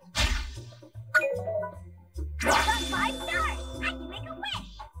get. I got 5 stars. I can make a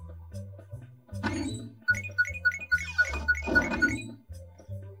wish.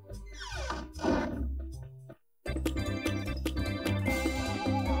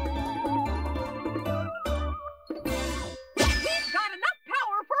 We've got enough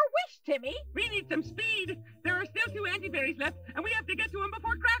power for a wish, Timmy. We need some speed. There are still 2 anti-fairies left, and we have to get to them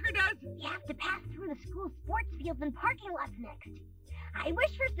before Crocker does. We have to pass through the school sports fields and parking lots next. I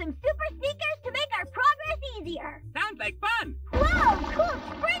wish for some super sneakers to make our progress easier. Sounds like fun. Whoa, cool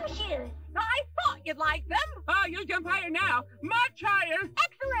spring shoes. I thought you'd like them. Oh, you'll jump higher now. Much higher.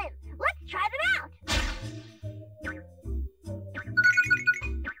 Excellent. Let's try them out.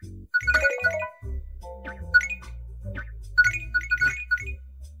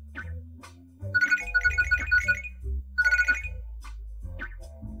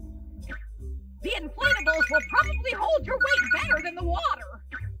 The inflatables will probably hold your weight better than the water.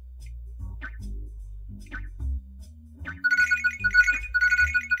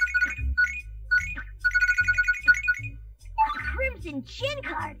 Crimson Chin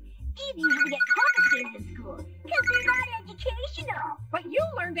card. These usually get confiscated in school, because they're not educational. But you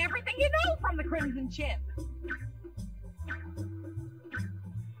learned everything you know from the Crimson Chin.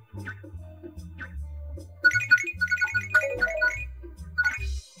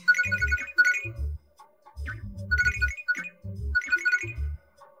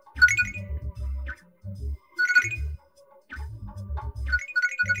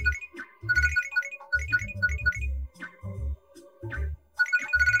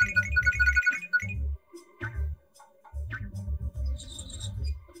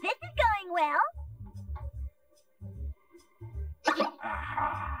 This is going well.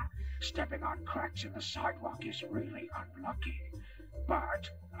 Aha! Stepping on cracks in the sidewalk is really unlucky. But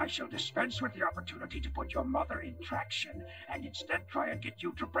I shall dispense with the opportunity to put your mother in traction and instead try and get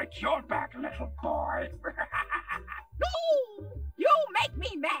you to break your back, little boy. No! You make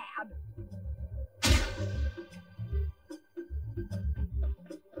me mad!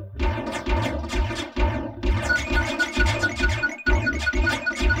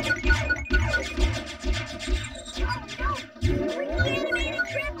 Reanimated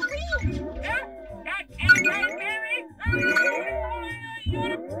trampoline! That's anti-Mary!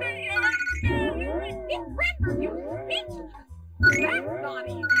 It renders you speechless. That's not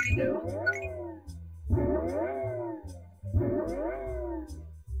easy to do.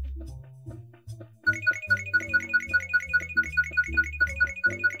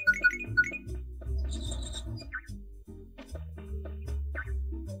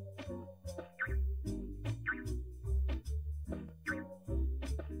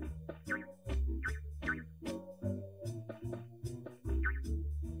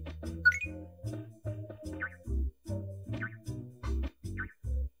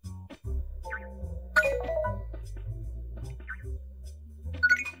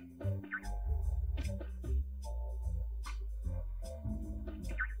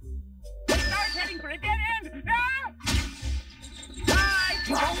 Heading for a dead end! Ah!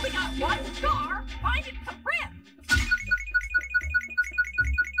 You've only got one star. Find it some friends.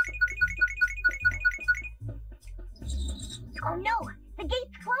 Oh no! The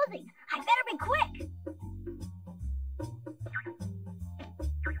gate's closing! I better be quick!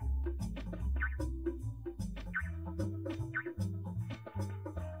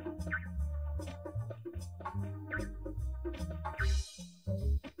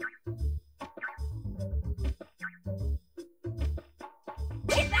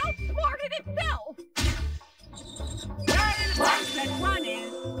 It's outsmarted itself. One plus one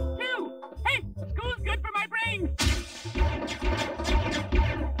is two. Hey, school's good for my brain.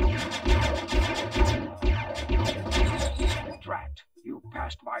 Drat, you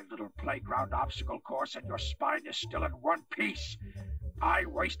passed my little playground obstacle course and your spine is still in one piece. I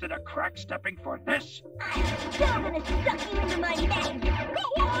wasted a crack stepping for this? I'm still gonna suck you into my neck!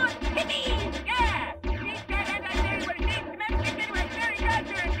 Go on, Timmy. Yeah! Teach that anti-Mary what it needs to make it into a very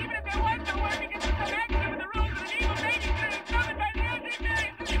culture, even if there was no one because it's some action with the rules of an evil babysitter summoned by the anti-Mary.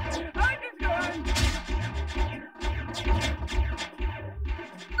 I'm just gone.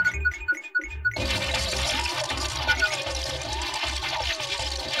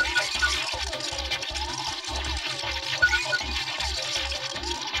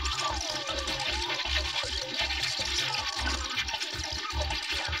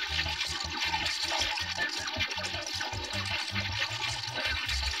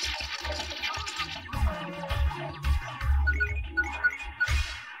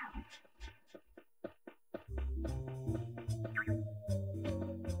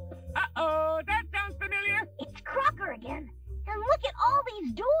 Uh-oh, that sounds familiar. It's Crocker again! And look at all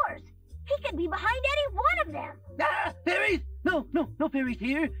these doors! He could be behind any one of them! Ah, fairies! No fairies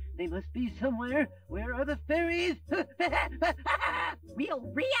here. They must be somewhere. Where are the fairies? We'll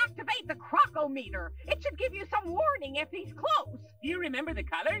reactivate the crocometer. It should give you some warning if he's close. Do you remember the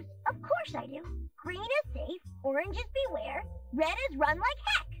colors? Of course I do. Green is safe, orange is beware, red is run like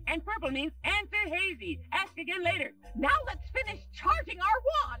heck. And purple means answer hazy. Ask again later. Now let's finish charging our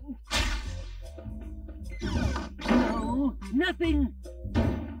wands. No, nothing.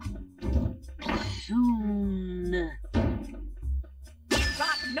 Soon. We've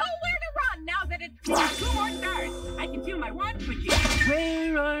got nowhere to run now that it's Got 2 more stars. I can feel my wand switching.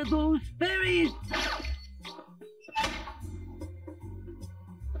 Where are those fairies?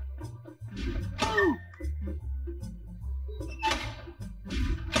 Oh!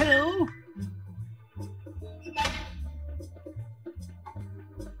 Hello?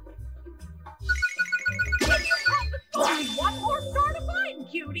 Only one more star to find,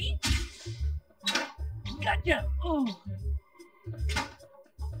 cutie. Gotcha! Oh!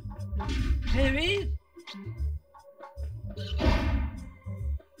 Fairies?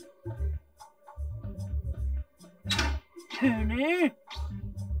 Turner.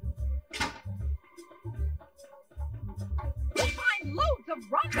 We find loads of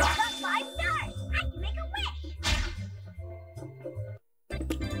rocks. Got 5 stars. I can make a wish.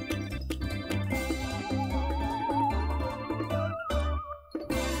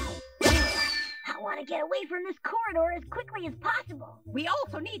 I want to get away from this corridor as quickly as possible. We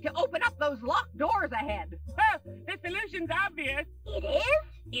also need to open up those locked doors ahead. The solution's obvious. It is?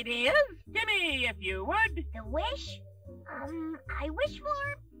 It is? Timmy, if you would. The wish? I wish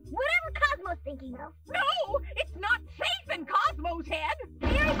for whatever Cosmo's thinking of. No, it's not safe in Cosmo's head.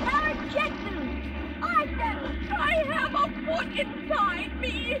 Fairy powered jet boost. Awesome. I have a foot inside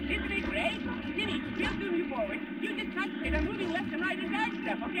me. Isn't it great? Timmy, we'll zoom you forward. You just concentrate on moving left and right and guide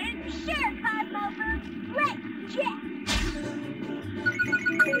stuff, okay? Sure, Cosmo Boost. Let's jet.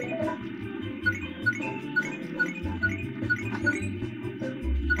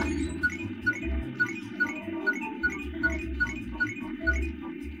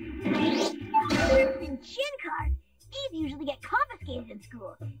 And chin cards. These usually get confiscated in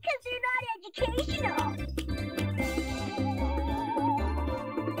school because they're not educational.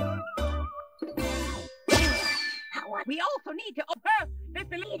 We also need to...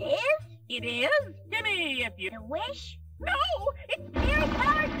 It is? It is? Timmy, if you... The wish? No, it's fairy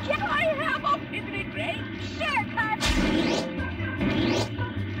powered jet. I have a... Isn't it great? Sure, Cosmo.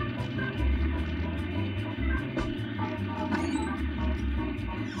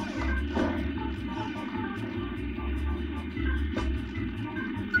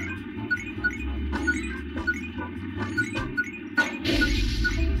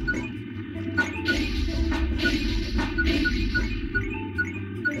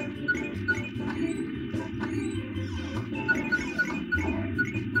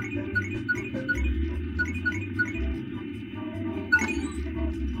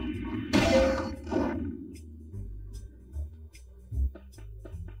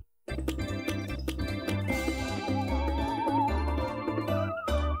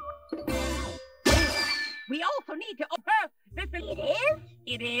 We also need to... It is?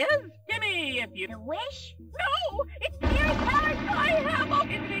 It is? Timmy, if you... The wish? No, it's fairy powered. I have a...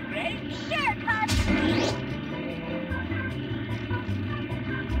 Isn't it great? Sure, Cosmo.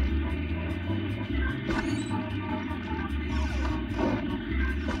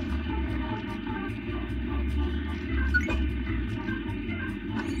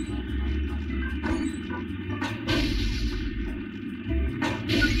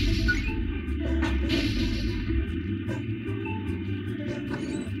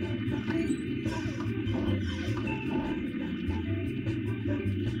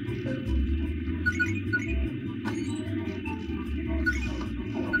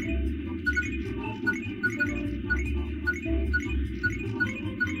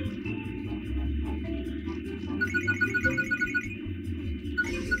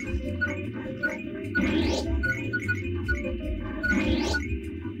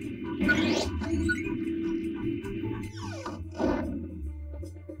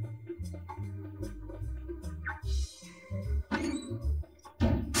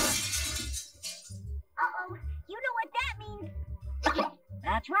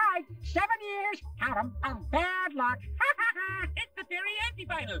 That's right. 7 years, count 'em, of bad luck. It's the fairy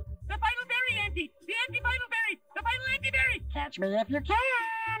anti-final. The final fairy anti. The anti-final fairy. The final anti-fairy. Catch me if you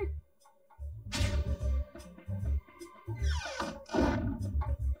can.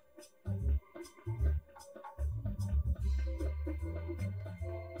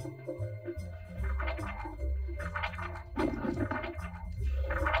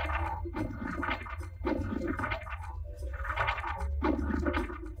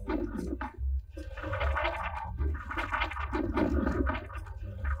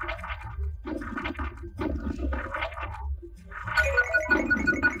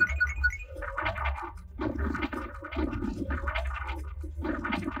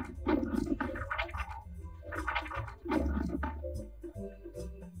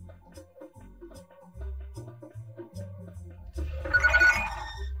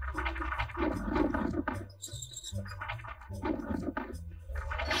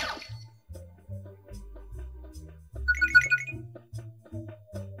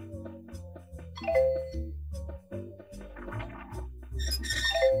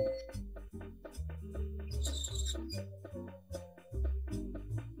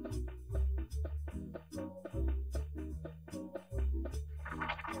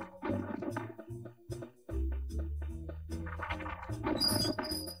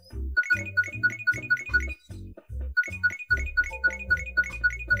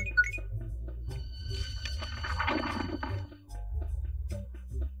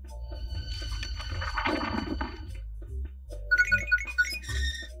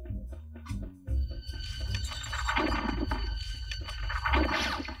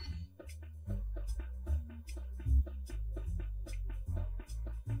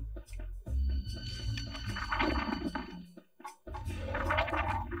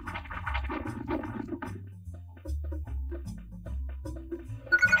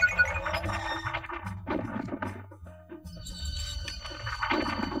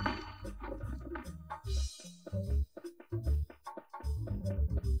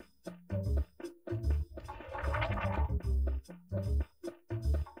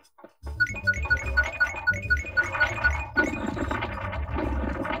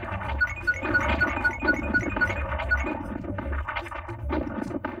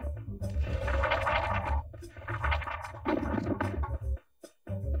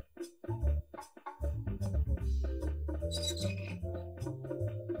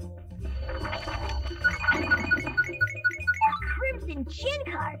 Crimson Chin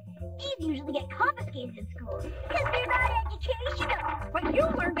card. These usually get confiscated in school because they're not educational. But you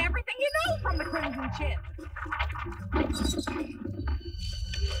learned everything you know from the Crimson Chin.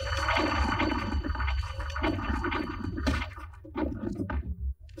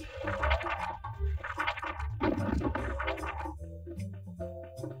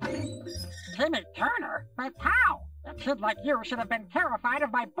 Timmy Turner? But how? A kid like you should have been terrified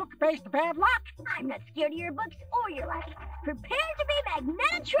of my book-based bad luck. I'm not scared of your books or your luck. Prepare to be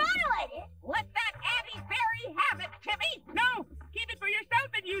magnetotronated. Let that anti-fairy have it, Timmy. No! Keep it for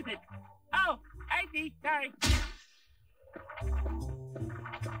yourself and use it. Oh, I see. Sorry.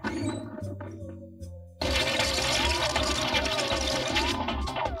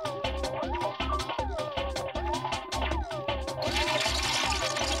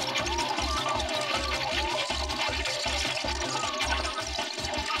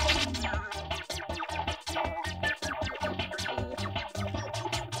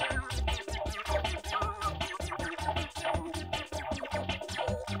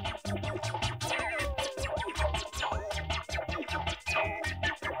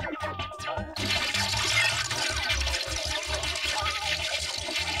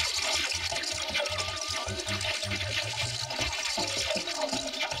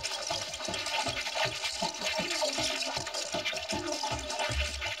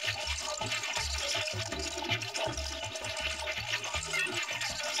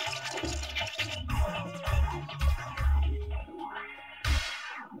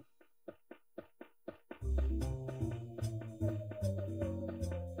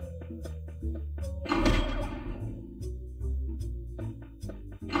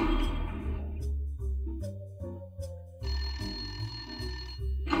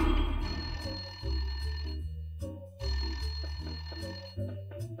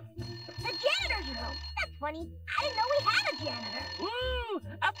 Funny, I didn't know we had a janitor. Woo!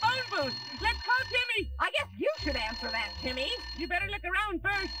 A phone booth! Let's call Timmy! I guess you should answer that, Timmy. You better look around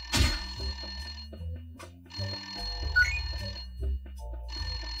first.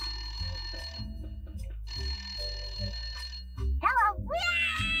 Hello!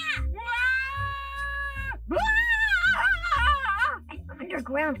 An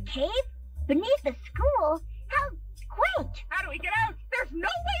underground cave? Beneath the school? How quaint! How do we get out? There's no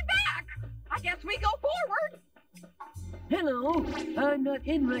way back! I guess we go forward. Hello, I'm not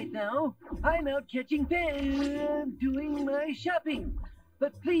in right now. I'm out catching doing my shopping.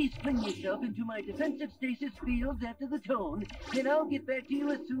 But please fling yourself into my defensive stasis fields after the tone, and I'll get back to you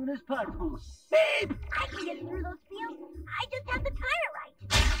as soon as possible. Beep! I can get through those fields. I just have to time it right.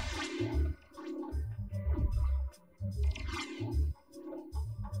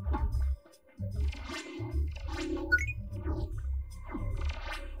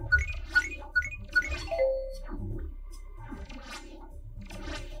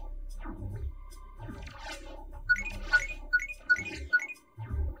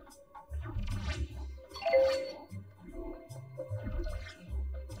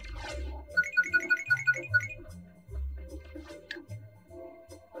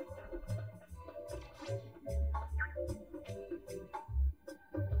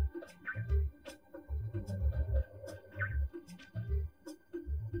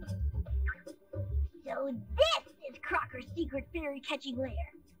 So this is Crocker's secret fairy catching lair,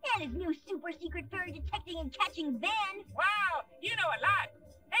 and his new super secret fairy detecting and catching van. Wow, you know a lot.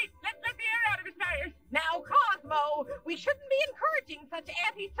 Hey, let's let the air out of his tires. Now, Cosmo, we shouldn't be encouraging such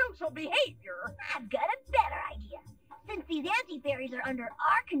antisocial behavior. I've got a better idea. Since these anti-fairies are under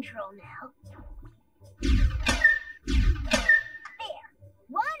our control now. There,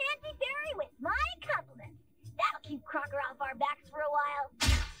 one anti-fairy with my compliments. That'll keep Crocker off our backs for a while.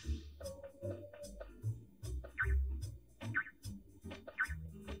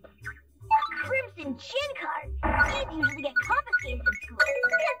 Crimson Chin card. These usually get confiscated in school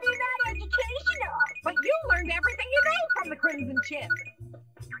because they're not educational. But you learned everything you know from the Crimson Chin.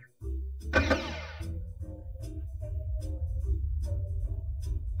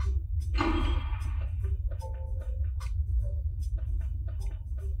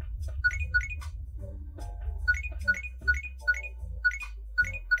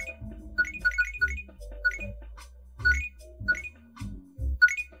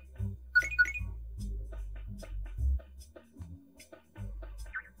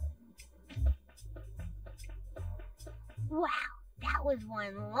 Wow, that was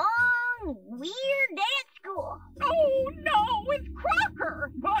one long, weird day at school. Oh, no, it's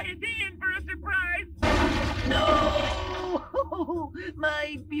Crocker. Boy, is he in for a surprise. No!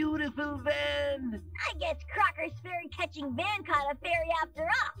 My beautiful van! I guess Crocker's fairy-catching van caught a fairy after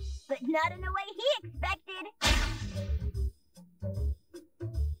all, but not in the way he expected.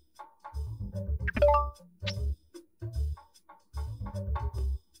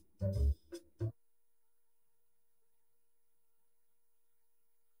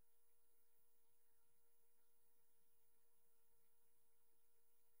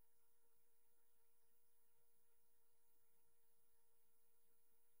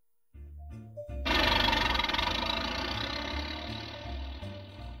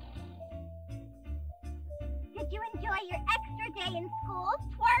 Did you enjoy your extra day in school,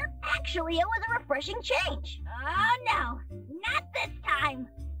 Twerp? Actually, it was a refreshing change. Oh, no. Not this time.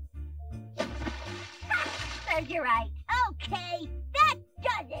 Ha! Serves you right. Okay, that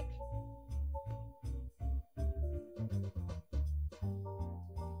does it.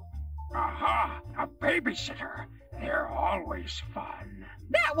 Aha! A babysitter. They're always fun.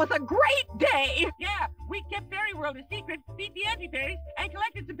 That was a great day! Yeah, we kept Fairy World a secret, beat the anti-fairies, and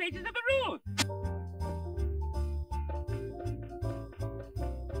collected some pages of the rules.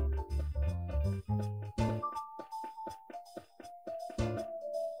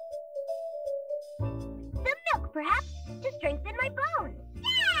 Some milk, perhaps, to strengthen my bones.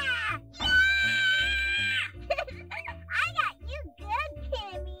 Yeah! Yeah! I got you good,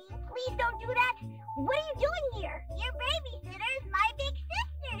 Timmy. Please don't do that. What are you doing here? Your babysitter's my big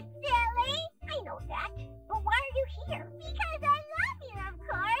sister, silly. I know that. But why are you here? Because I love you, of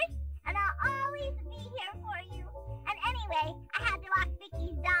course. And I'll always be here for you. And anyway, I had to walk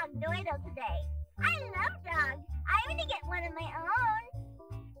Vicky's dog, Doido, today. I love dogs. I'm gonna get one of my own.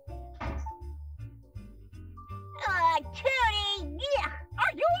 Tootie! Yeah!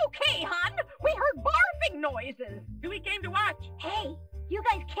 Are you okay, hon? We heard barfing noises. Who we came to watch? Hey, you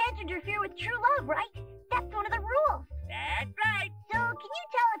guys can't interfere with true love, right? That's one of the rules. That's right. So, can you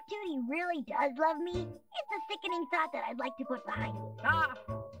tell if Tootie really does love me? It's a sickening thought that I'd like to put behind me.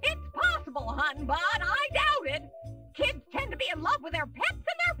 It's possible, hon, but I doubt it. Kids tend to be in love with their pets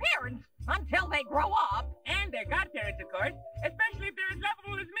and their parents until they grow up. And their godparents, of course, especially if they're as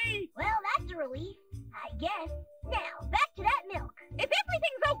lovable as me. Well, that's a relief, I guess. Now, back to that milk. If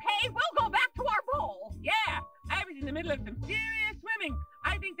everything's okay, we'll go back to our bowl. Yeah, I was in the middle of some serious swimming.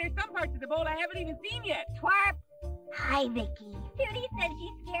 I think there's some parts of the bowl I haven't even seen yet. Twerp. Hi, Vicky. Tootie said she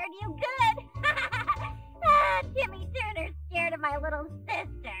scared you good. Timmy Turner's scared of my little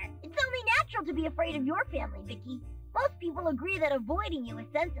sister. It's only natural to be afraid of your family, Vicky. Most people agree that avoiding you is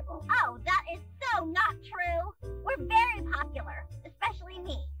sensible. Oh, that is so not true. We're very popular, especially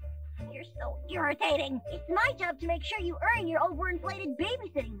me. You're so irritating. It's my job to make sure you earn your overinflated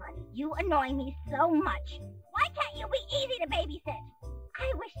babysitting money. You annoy me so much. Why can't you be easy to babysit?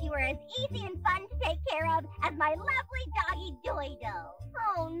 I wish you were as easy and fun to take care of as my lovely doggy Doido.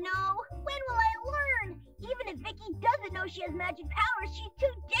 Oh no, when will I learn? Even if Vicky doesn't know she has magic powers, she's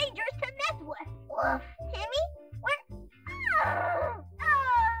too dangerous to mess with. Woof. Timmy? Where? Oh,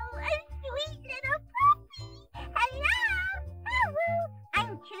 a sweet little puppy. Hello? Hello.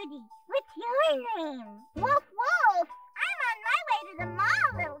 I'm Tootie. What's your name? Woof Woof. I'm on my way to the mall,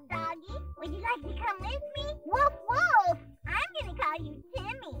 little doggy. Would you like to come with me? Woof Woof. I'm gonna call you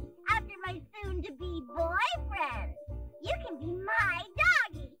Timmy, after my soon-to-be boyfriend. You can be my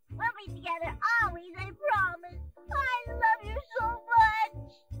doggy. We'll be together always, I promise. I love you so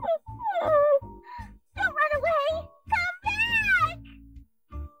much. Don't run away. Come back.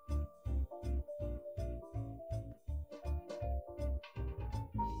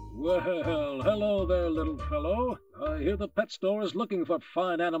 Well, hello there, little fellow. I hear the pet store is looking for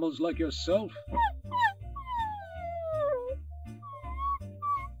fine animals like yourself.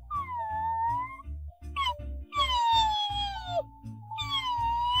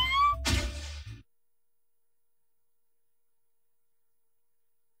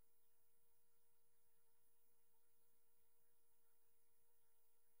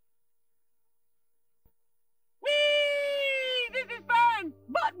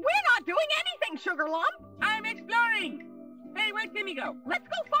 But we're not doing anything, Sugar Lump. I'm exploring. Hey, where'd Timmy go? Let's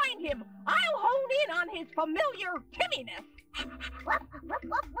go find him. I'll hone in on his familiar Timminess. Woof, woof,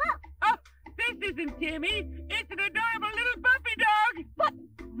 woof, woof. Oh, this isn't Timmy. It's an adorable little puppy dog. But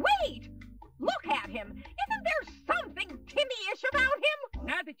wait! Look at him. Isn't there something Timmy-ish about him?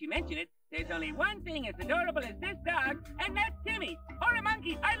 Now that you mention it, there's only one thing as adorable as this dog, and that's Timmy. Or a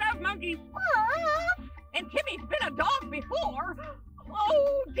monkey. I love monkeys. Woof! And Timmy's been a dog before.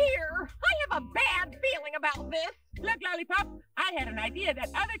 Oh, dear. I have a bad feeling about this. Look, Lollipop, I had an idea that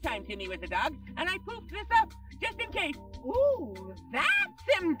other time Timmy was a dog, and I poofed this up, just in case. Ooh,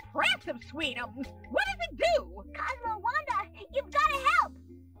 that's impressive, Sweetums. What does it do? Cosmo and Wanda, You've got to help.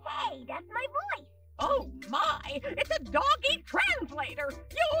 Hey, that's my voice. Oh, my! It's a doggy translator!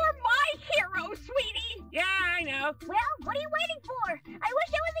 You're my hero, sweetie! Yeah, I know. Well, what are you waiting for? I wish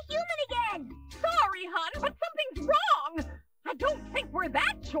I was a human again. Sorry, hon, but something's wrong! I don't think we're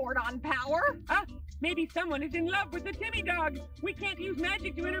that short on power. Maybe someone is in love with the Timmy dog. We can't use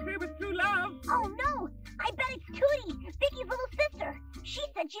magic to interfere with true love. Oh, no. I bet it's Tootie, Vicky's little sister. She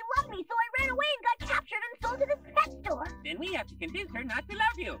said she loved me, so I ran away and got captured and sold to this pet store. Then we have to convince her not to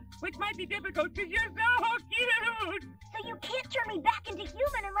love you, which might be difficult because you're so cute. So you can't turn me back into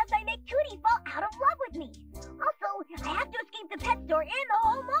human unless I make Tootie fall out of love with me. Also, I have to escape the pet store and the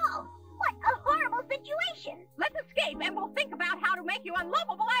whole mall. What a horrible situation. Let's escape and we'll think about how to make you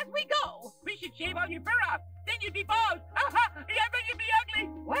unlovable as we go. We should shave all your fur off. Then you'd be bald. Yeah, but you'd be ugly.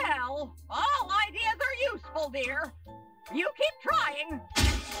 Well, all ideas are useful, dear. You keep trying.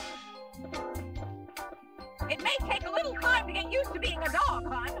 It may take a little time to get used to being a dog,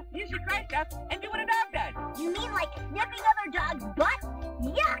 hon. You should try stuff and do what a dog does. You mean like sniffing other dogs' butts?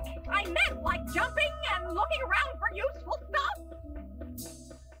 Yuck! I meant like jumping and looking around for useful stuff.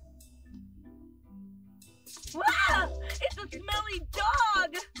 Wow! It's a smelly dog!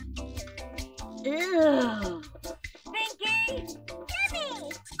 Ew! Stinky! Timmy!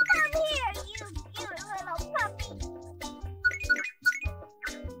 Come here, you cute little puppy!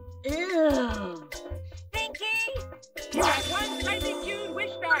 Ew! Stinky! You have one tightly chewed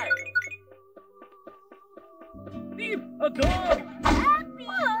wish star. Thief! A dog! Happy!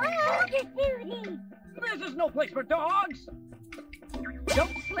 Oh, Tootie! This is no place for dogs!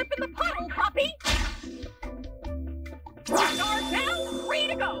 Don't slip in the puddle, puppy! Stars down, free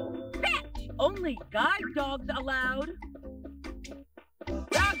to go! Fetch! Only guide dogs allowed.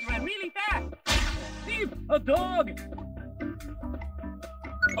 Dogs run really fast. Thief! A dog!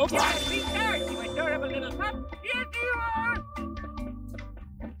 Okay, 3 stars. You adorable little pup. Yes, you are.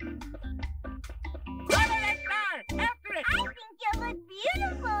 Follow that star. After it. I think you look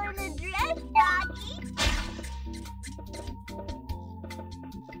beautiful in a dress, doggy.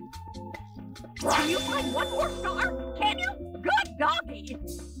 Can you find one more star? Can you? Good doggy!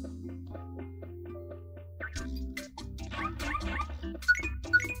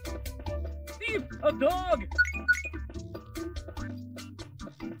 Thief! A dog!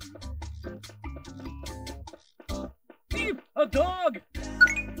 Thief! A dog!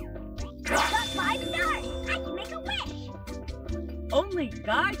 Got 5 stars. I can make a wish. Only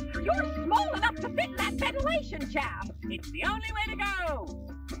guide? You're small enough to fit that ventilation shaft. It's the only way to go.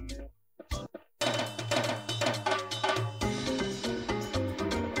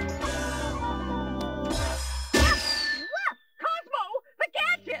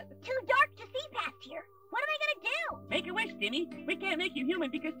 Make a wish, Timmy. We can't make you human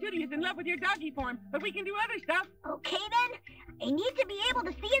because Tootie is in love with your doggy form, but we can do other stuff. Okay, then. I need to be able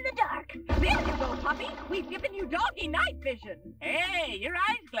to see in the dark. There you go, puppy. We've given you doggy night vision. Hey, your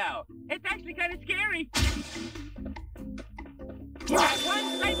eyes glow. It's actually kind of scary. You have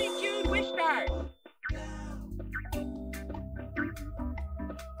one slightly chewed wish star.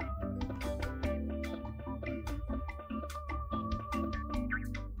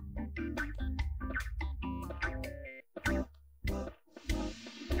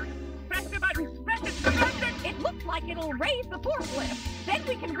 It looks like it'll raise the forklift. Then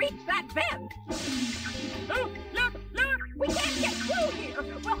we can reach that vent. Oh, look, look! We can't get through here.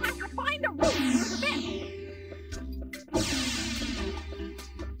 We'll have to find a route through the vent.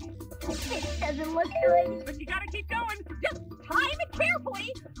 This doesn't look good. But you gotta keep going. Just time it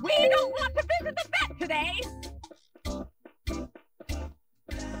carefully. We don't want to visit the vent today.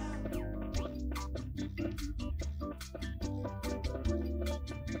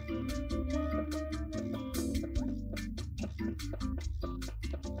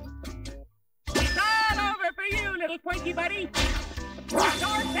 Little pointy buddy.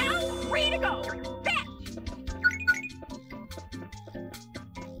 Stars down, free to go. Fetch!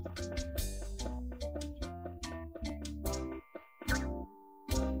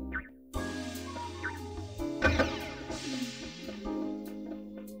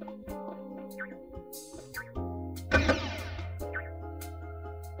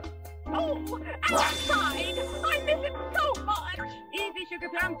 Oh, outside! I miss it so much! Easy, Sugar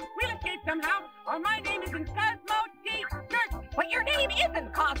Plum. We'll escape somehow. Or my name isn't Cosmo T. Kirk. But your name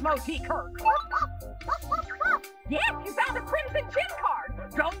isn't Cosmo T. Kirk. Yes, you found a Crimson Chin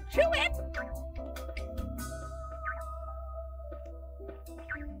card. Don't chew it.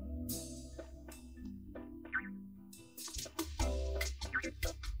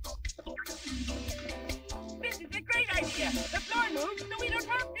 This is a great idea. The floor moves so we don't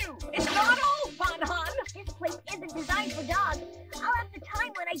have to. It's not all fun, hon. This place isn't designed for dogs.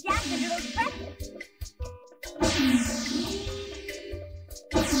 to those dresses.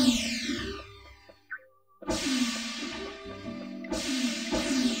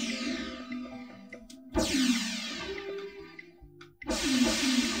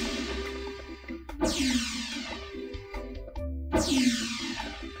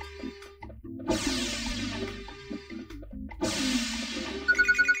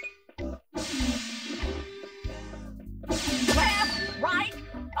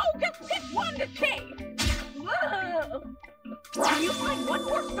 Can you find one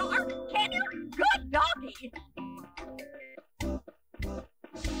more star? Can you? Good doggy!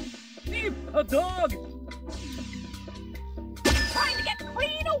 Thief! A dog! Trying to get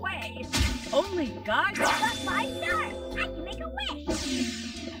clean away! Only guide dogs. Got 5 stars. I can make a wish.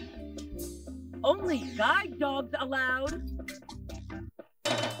 Only guide dogs allowed.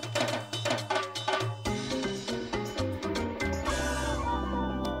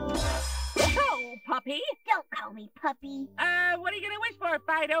 Puppy? Don't call me puppy. What are you gonna wish for,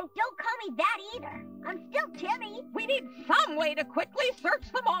 Fido? Don't call me that either. I'm still Timmy. We need some way to quickly search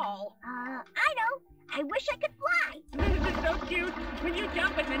them all. I know. I wish I could fly. This is so cute. When you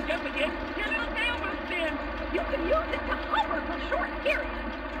jump and then jump again, your little tail will spin. You can use it to hover for short periods.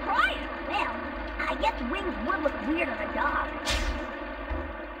 Try it. Well, I guess wings would look weird on a dog.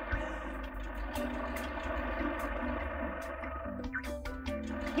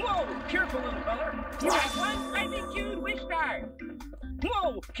 Whoa! Careful, little feller! You have one brightly hued wish star.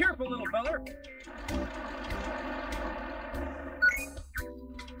 Whoa! Careful, little feller!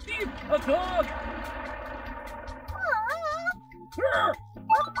 Thief! A dog!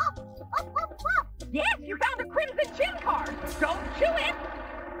 Yes, you found a crimson chin card. Don't chew it.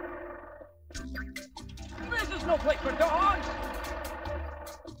 This is no place for dogs!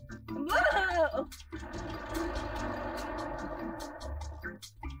 Whoa!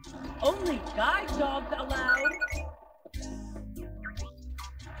 Only guide dogs allowed.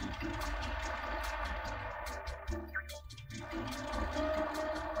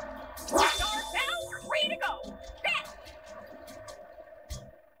 Start down, free to go. Set.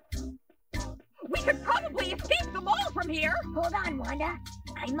 We could probably escape the mall from here. Hold on, Wanda.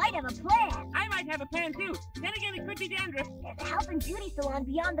 I might have a plan. I might have a plan too. Then again, it could be dandruff. There's a health and beauty salon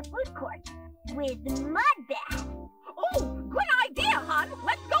beyond the food court with mud baths. Oh, good idea, hon.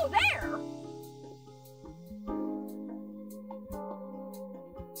 Let's go there.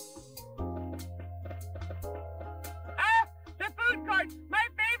 The food court, my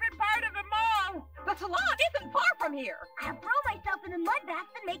favorite part of the mall. The salon isn't far from here. I'll throw myself in the mud bath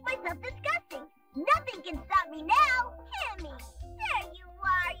and make myself disgusting. Nothing can stop me now. Timmy, there you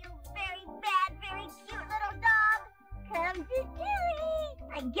are, you very bad, very cute little dog. Come to Timmy.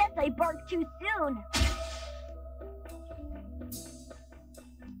 I guess I barked too soon.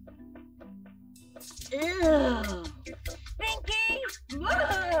 Ew. Stinky! Whoa.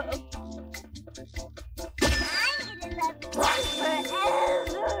 I'm gonna love you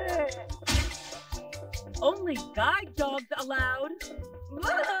forever. Only guide dogs allowed.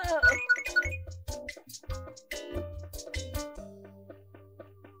 Whoa.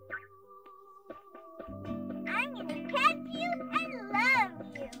 I'm gonna pet you and love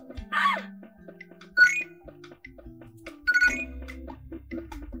you. Ah!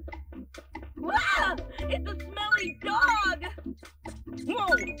 Wow! It's a smelly dog!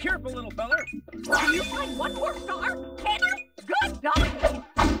 Whoa! Careful, little feller! Can you find one more star? Can you? Good dog!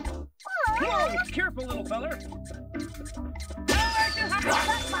 Whoa! Careful, little feller! I've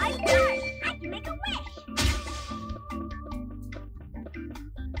got 5 stars. I can make a wish.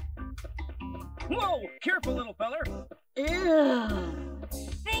 Whoa! Careful, little feller! Ew.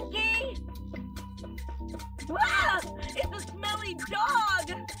 Stinky! Wow! It's a smelly dog!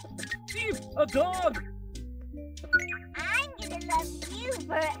 Thief! A dog! I'm gonna love you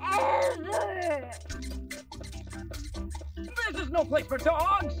forever. This is no place for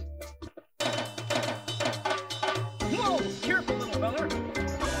dogs! Whoa! Careful, little feller!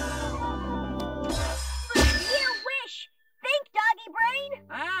 You wish. Think, doggy brain.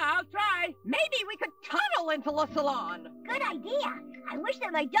 I'll try. Maybe we could tunnel into the salon. Good idea. I wish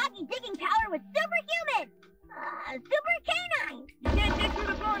that my doggy digging power was superhuman. Super canine. You can't dig through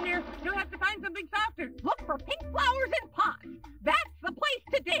the floor here. You'll have to find something softer. Look for pink flowers in pots. That's the place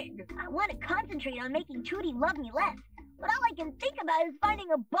to dig. I want to concentrate on making Tootie love me less. But all I can think about is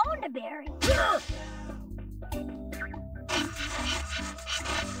finding a bone to bury.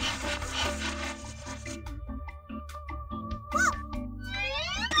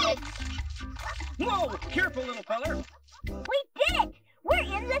 Whoa! Careful, little feller! We did it! We're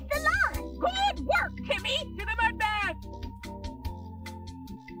in the salon! Good work, Timmy! To the mud bath!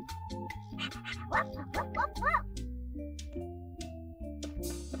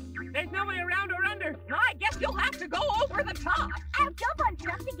 There's no way around or under. I guess you'll have to go over the top. I'll jump on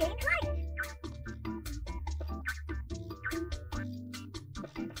stuff to gain height.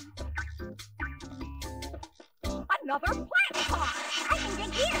 Another plant pot. I can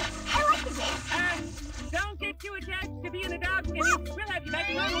dig here. I like the game. Don't get too attached to being a dog, Timmy. We'll have you back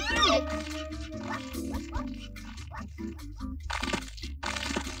to normal soon.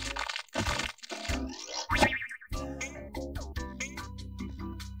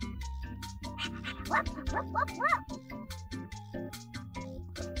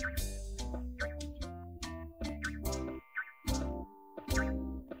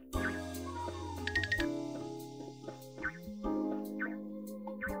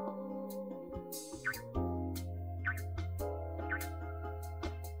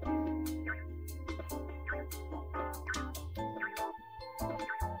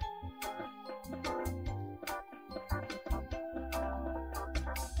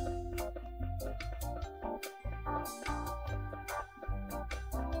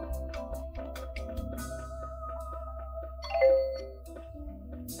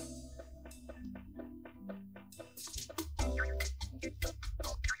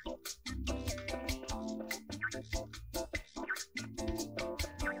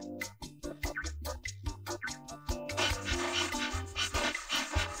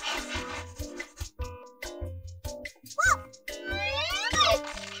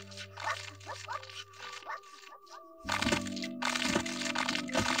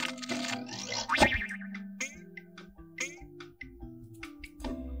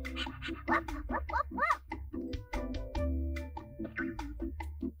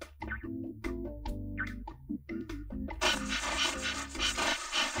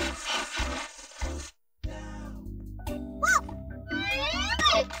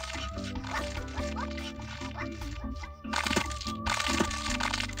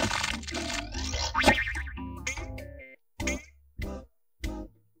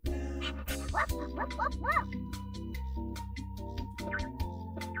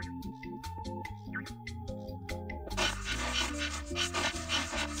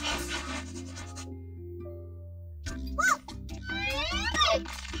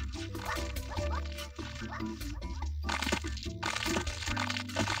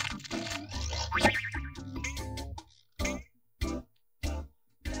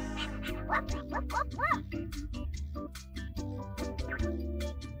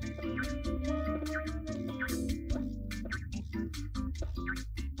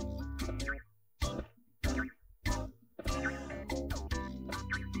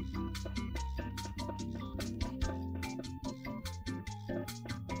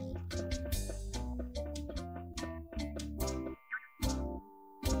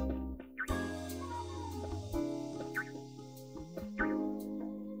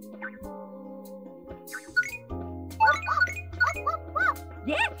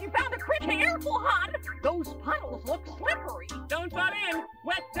 Yes, you found a critter. Careful, hon. Those puddles look slippery. Don't fall in.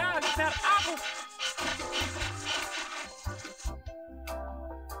 Wet dogs smell awful.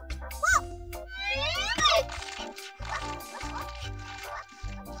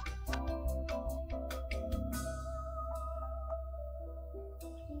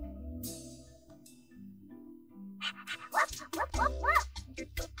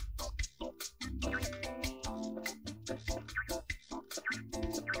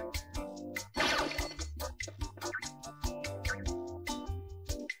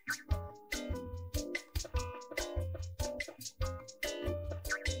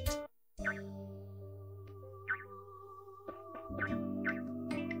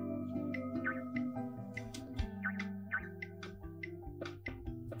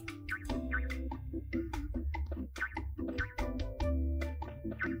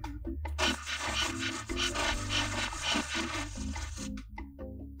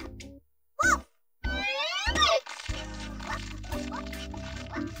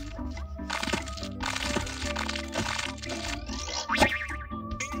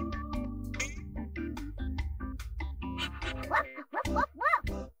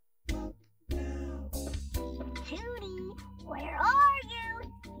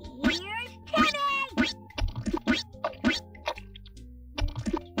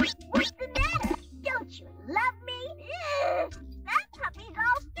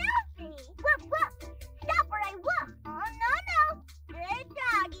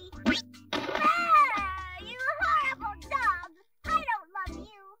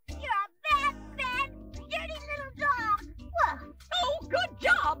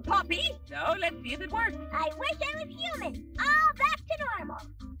 So let's see if it works. I wish I was human. All back to normal.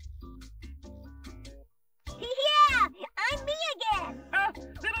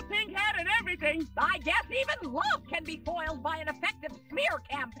 kidding. I guess even love can be foiled by an effective smear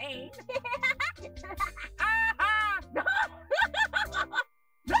campaign.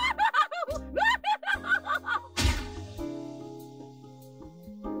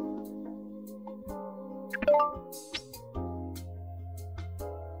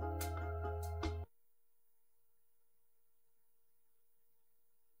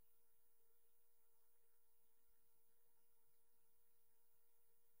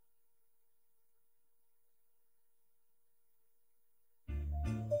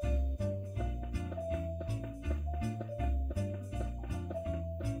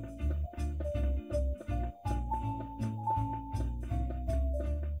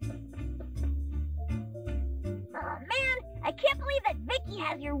 I can't believe that Vicky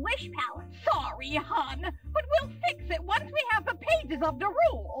has your wish power. Sorry, hon, but we'll fix it once we have the pages of the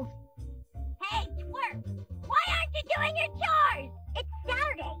rules. Hey, twerp! Why aren't you doing your chores? It's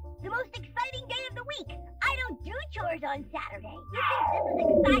Saturday, the most exciting day of the week. I don't do chores on Saturday. You think this is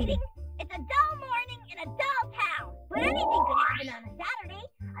exciting? It's a dull morning in a dull town. But anything could happen on a Saturday.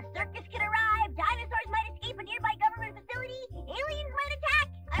 A circus could arrive, dinosaurs might escape a nearby government facility, aliens might attack.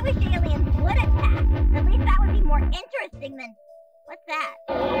 I wish aliens would attack. At least that would be more interesting than... What's that?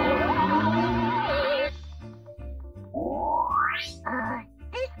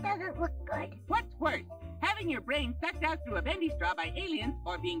 This doesn't look good. What's worse, having your brain sucked out through a bendy straw by aliens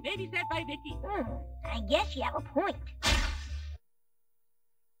or being babysat by Vicky? I guess you have a point.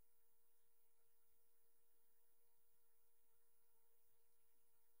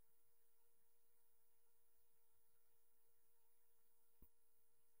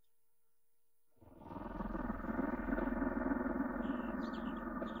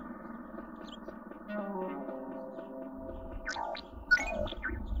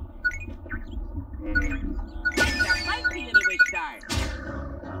 That's a feisty little wish star.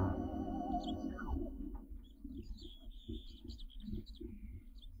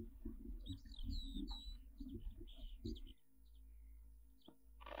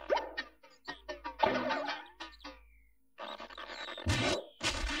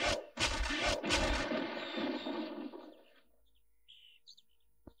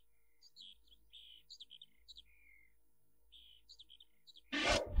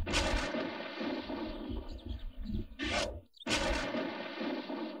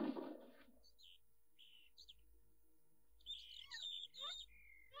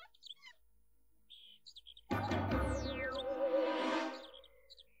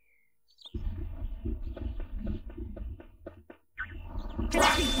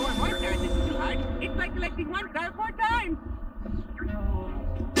 Collecting 4 more stars isn't too hard. It's like collecting 1 star 4 times.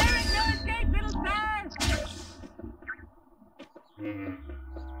 There is no escape, little star.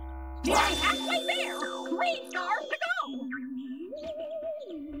 Nearly halfway there. 3 stars to go.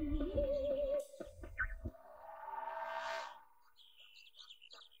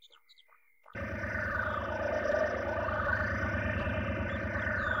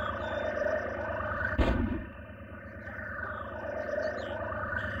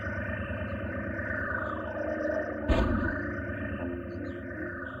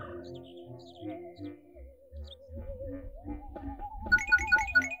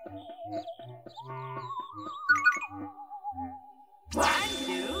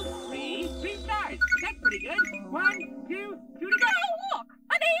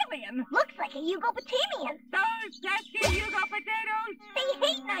 Looks like a Yugo-Potamian. Those pesky Yugo potatoes! They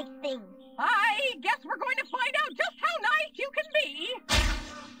hate nice things. I guess we're going to find out just how nice you can be.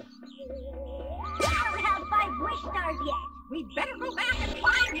 I don't have 5 wish stars yet. We better go back and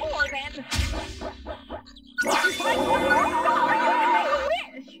find more then. If you find one more star, you can make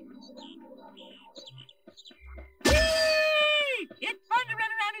a wish. Whee! It's fun to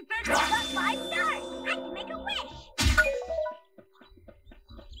run around in circles. I got 5 stars. I can make a wish.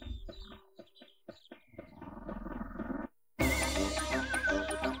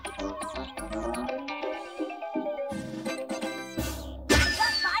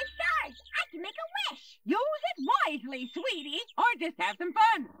 Wisely, sweetie. Or just have some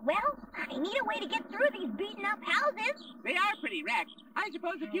fun. Well, I need a way to get through these beaten up houses. They are pretty wrecked. I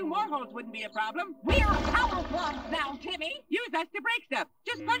suppose a few more holes wouldn't be a problem. We're power blocks now, Timmy. Use us to break stuff.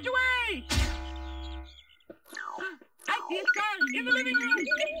 Just punch away. I see a star in the living room.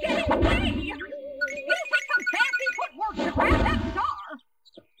 It's getting away. It'll take some fancy footwork to grab that star.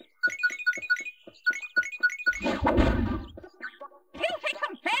 It'll take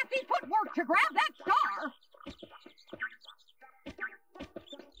some fancy footwork to grab that star.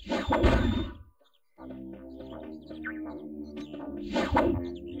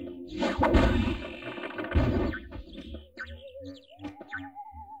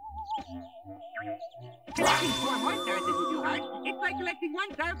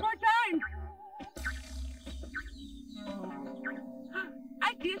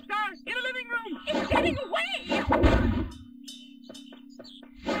 see a star in the living room. It's getting away!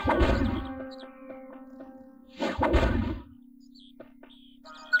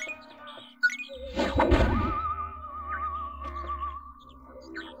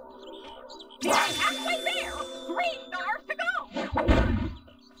 They're halfway there! 3 stars to go!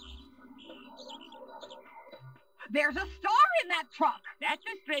 There's a star in that truck! That's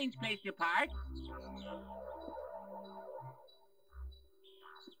a strange place to park.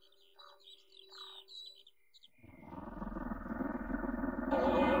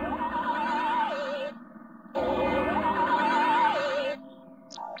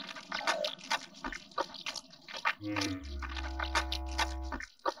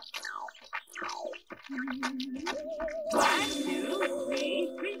 One, two,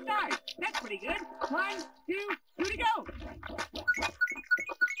 three stars. That's pretty good. 1, 2, 2 to go.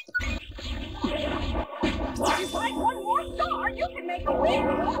 If you find one more star, you can make a wish!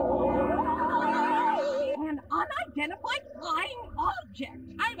 An unidentified flying object!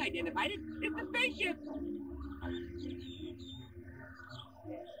 I've identified it. It's a spaceship.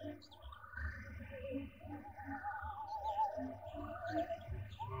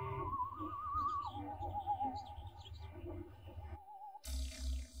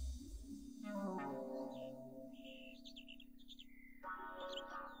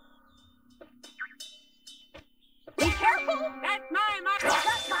 Be careful! That's my mark. Got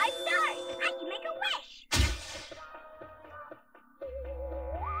 5 stars. I can make a wish.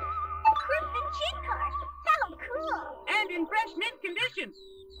 A crimson chin card. How cool. And in fresh mint condition.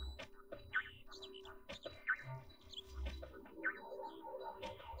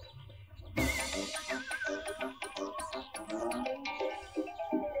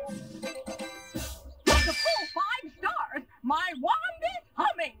 That's a full 5 stars! My wand is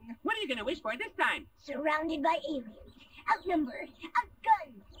humming! What are you going to wish for this time? Surrounded by aliens. Outnumbered.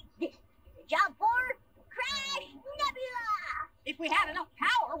 Outgunned. This is a job for Crash Nebula. If we had enough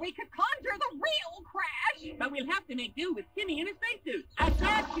power, we could conjure the real Crash! But we'll have to make do with Timmy in a spacesuit.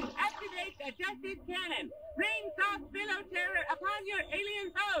 Attack to activate adjusted cannon. Rain soft billow terror upon your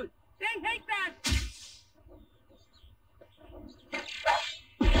alien foes. They hate that.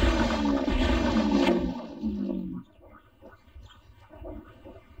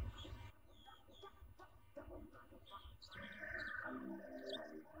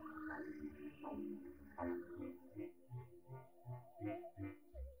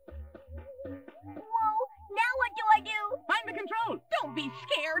 Whoa, now what do I do? Find the control. Don't be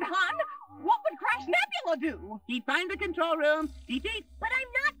scared, hon! What would Crash Nebula do? He'd find the control room, defeat But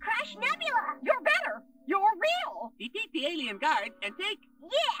I'm not Crash Nebula. You're better! You're real! the alien guards, and take...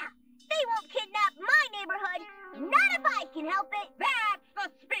 Yeah, they won't kidnap my neighborhood. Not if I can help it. That's the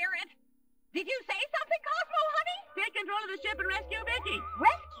spirit! Did you say something, Cosmo, honey? Take control of the ship and rescue Vicky.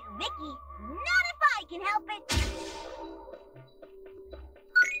 Rescue Vicky. Not if I can help it.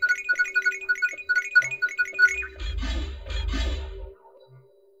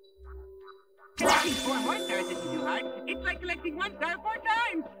 Collecting 4 more stars isn't too hard. It's like collecting 1 star 4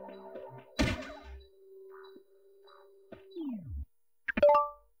 times.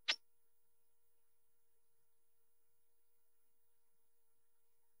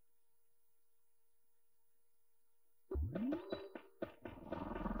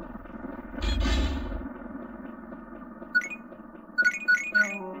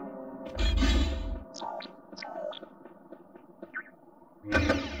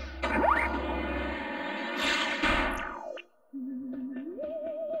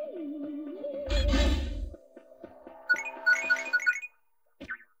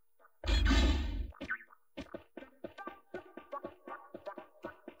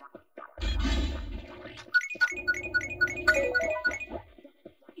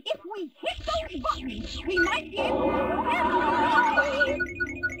 If we hit those buttons, we might be able to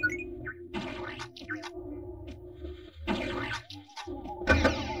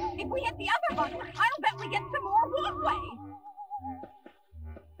If we hit the other button, I'll bet we get some more walkway.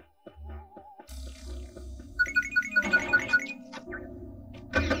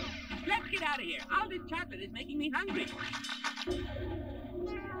 Let's get out of here. All this chocolate is making me hungry. One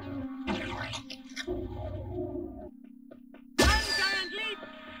giant leap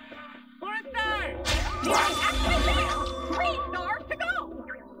for a star. You're actually there! 3 stars to go!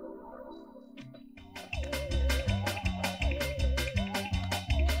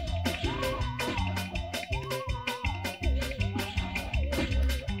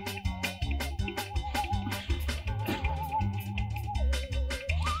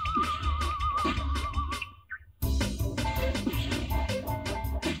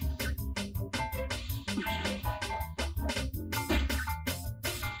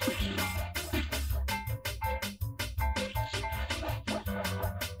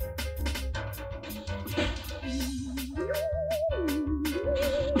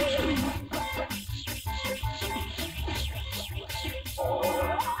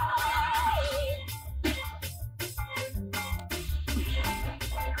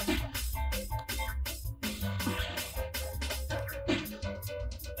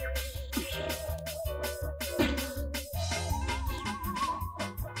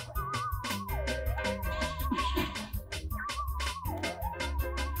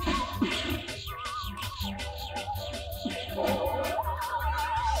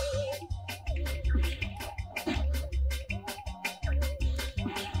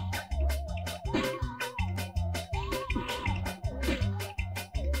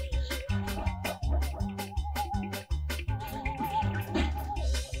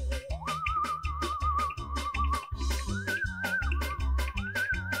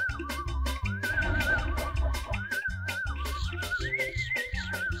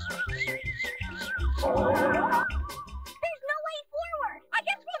 no way forward. I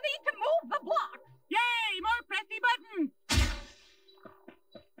guess we'll need to move the blocks. Yay, more pressy buttons.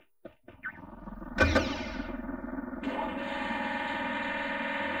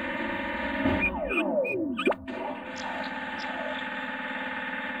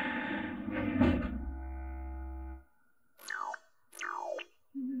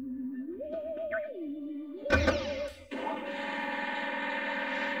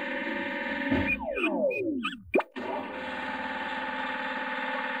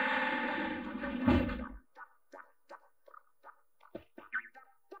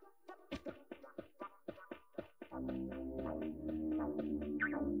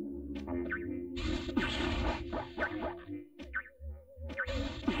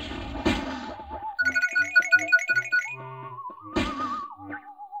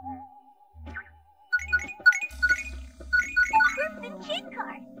 Crimson chin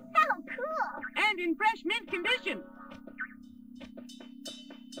card. How cool. And in fresh mint condition.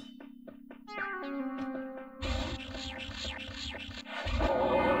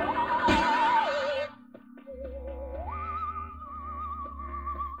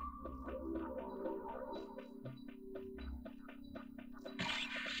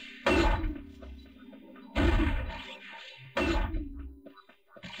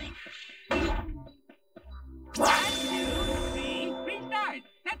 Three stars.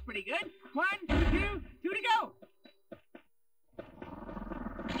 That's pretty good. 1, 2, 2 to go.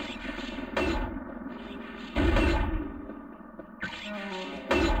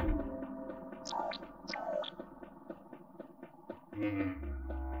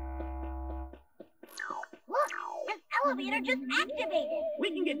 Look, this elevator just activated.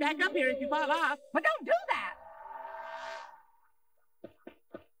 We can get back up here if you fall off. But don't do that.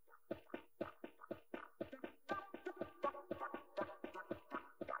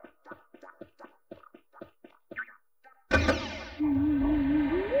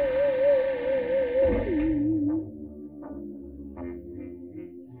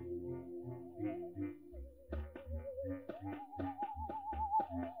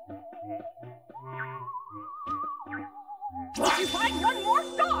 If you find one more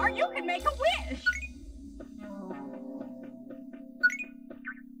star, you can make a wish.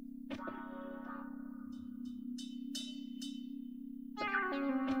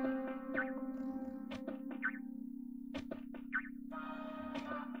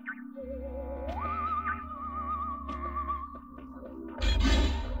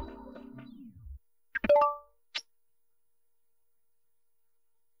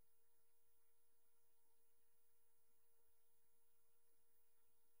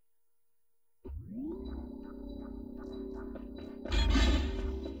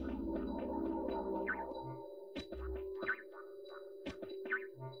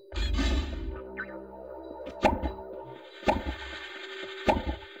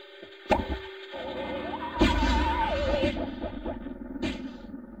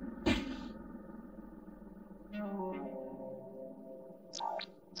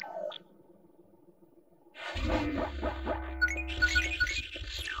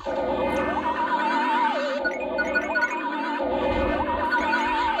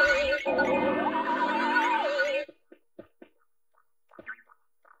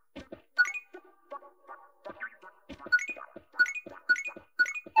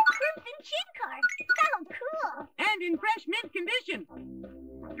 And in fresh mint condition.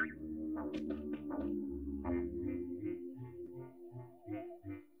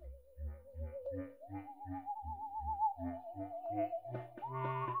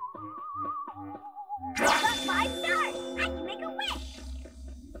 Got 5 stars. I can make a wish.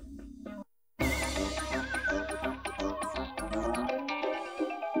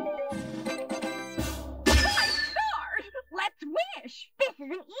 Let's wish! This is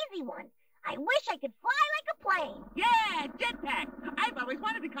an easy one. I wish I could fly like a plane. Yeah, jetpack. I've always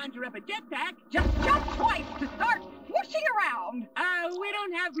wanted to conjure up a jetpack. Just jump twice to start whooshing around. We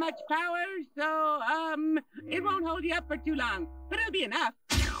don't have much power, so, it won't hold you up for too long. But it'll be enough.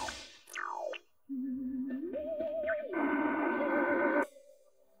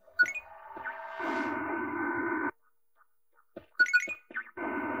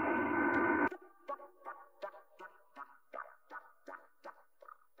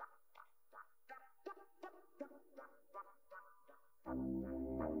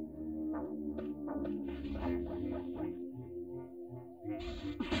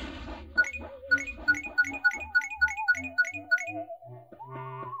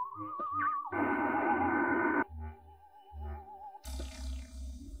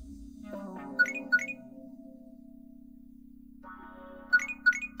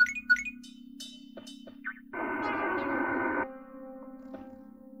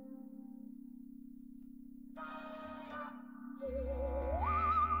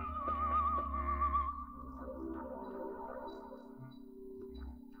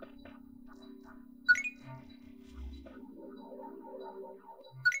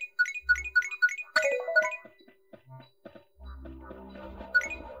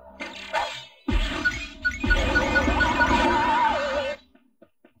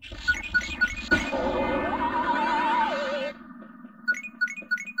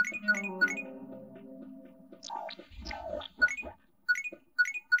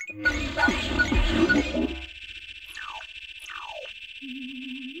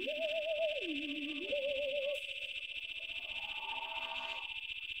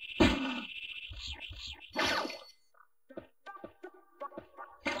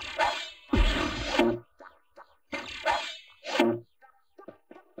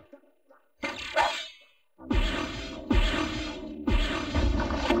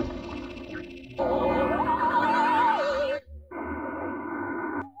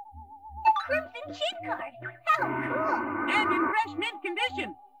 Chin card. How cool! And in fresh mint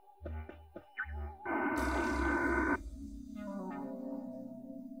condition.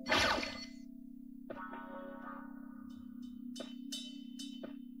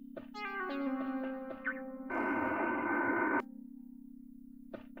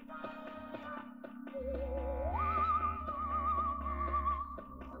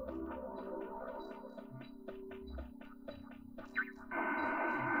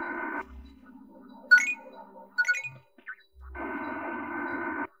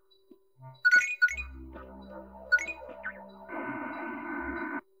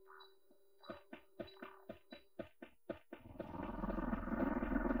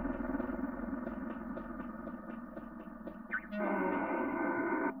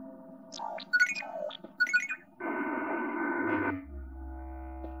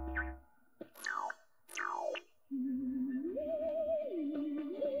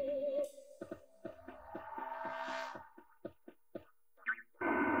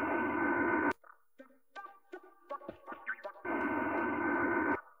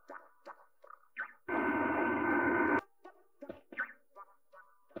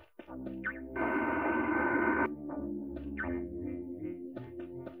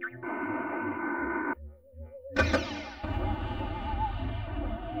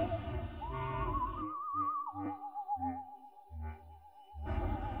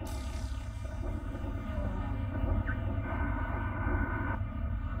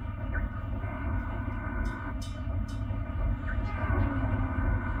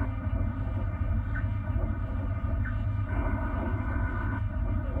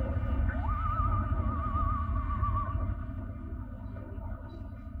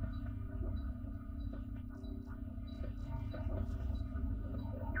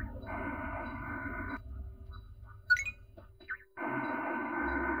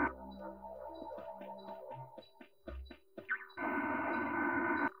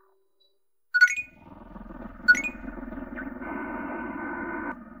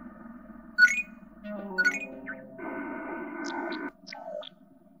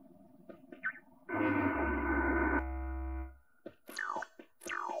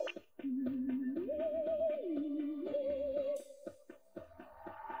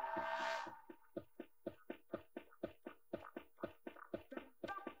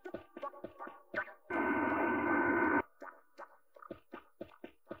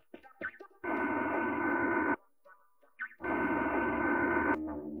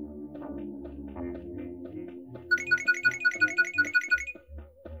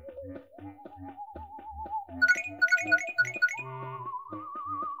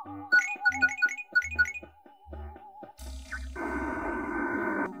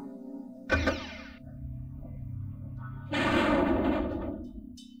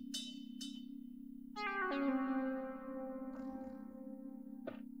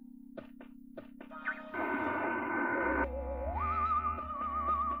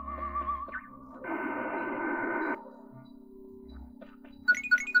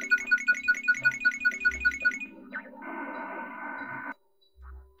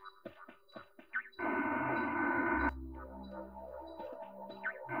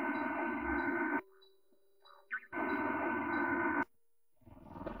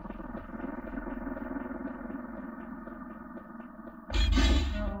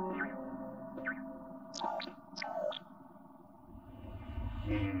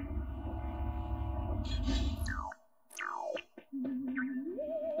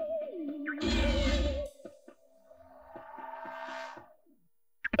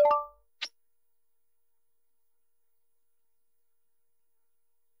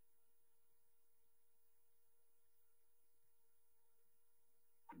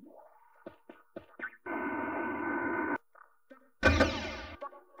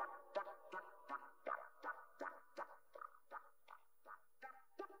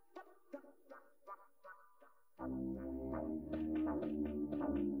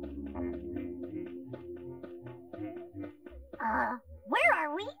 Where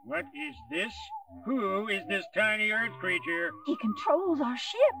are we? What is this? Who is this tiny earth creature? He controls our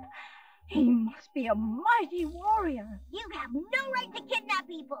ship. He must be a mighty warrior. You have no right to kidnap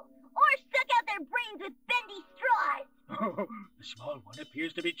people. people, or stuck out their brains with bendy straws. Oh, the small one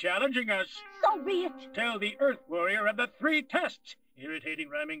appears to be challenging us. So be it. Tell the Earth Warrior of the 3 tests. Irritating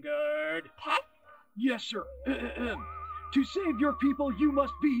rhyming guard. Tests? Yes, sir. To save your people, you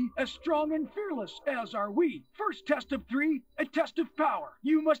must be as strong and fearless as are we. First test of 3, a test of power.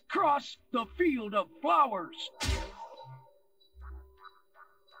 You must cross the field of flowers.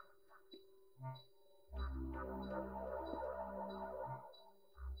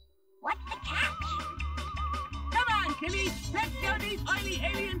 What's the catch? Come on, Timmy. Let's show these oily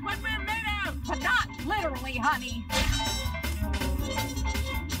aliens what we're made of. But not literally, honey.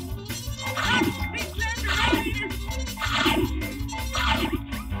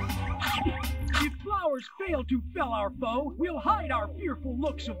 If flowers fail to fell our foe, we'll hide our fearful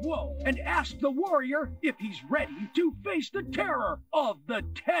looks of woe and ask the warrior if he's ready to face the terror of the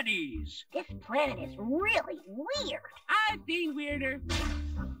teddies. This planet is really weird. I've seen weirder.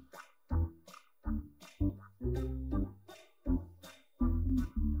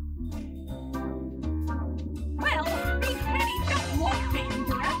 Well, these teddies don't look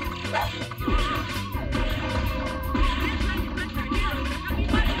dangerous.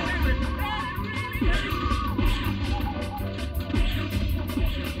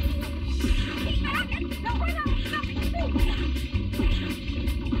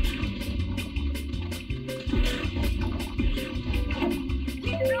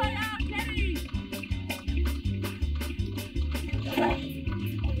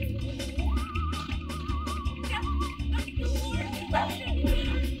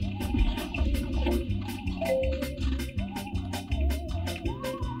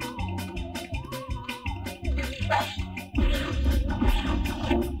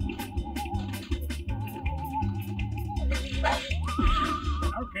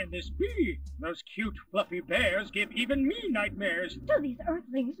 How can this be? Those cute, fluffy bears give even me nightmares. Do these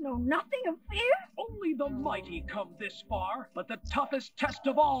Earthlings know nothing of fear? Only the mighty come this far, but the toughest test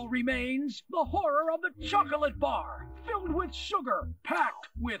of all remains the horror of the chocolate bar, filled with sugar, packed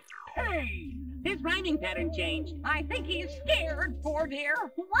with pain. His rhyming pattern changed. I think he's scared, poor dear.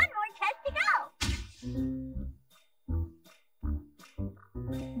 One more test to go.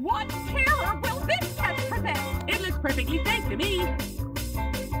 What terror will this test present? It looks perfectly safe to me.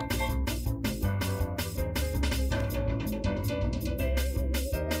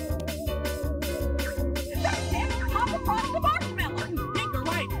 That can't come across the marshmallows. Pink or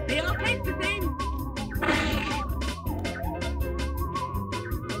white, they all taste the same.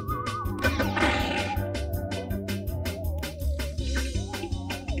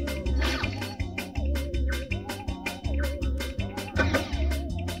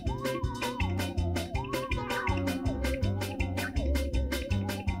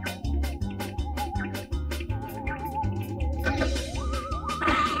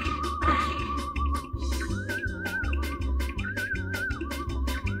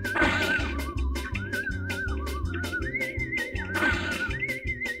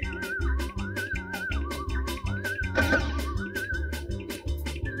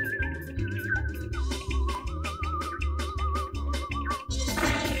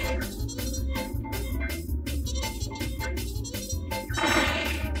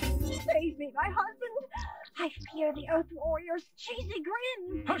 Save me, my husband. I fear the Earth Warrior's cheesy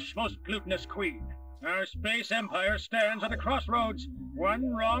grin. Hush, most glutinous queen. Our space empire stands at a crossroads.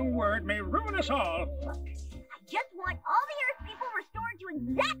 One wrong word may ruin us all. Look, I just want all the Earth people restored to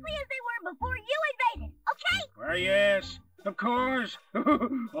exactly as they were before you invaded, okay? Why, yes, of course.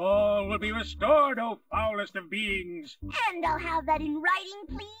 All will be restored, O foulest of beings. And I'll have that in writing,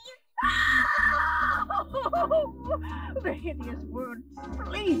 please. The hideous word,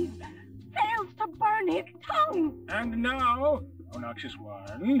 please, fails to burn his tongue. And now, obnoxious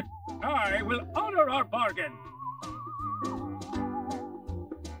one, I will honor our bargain.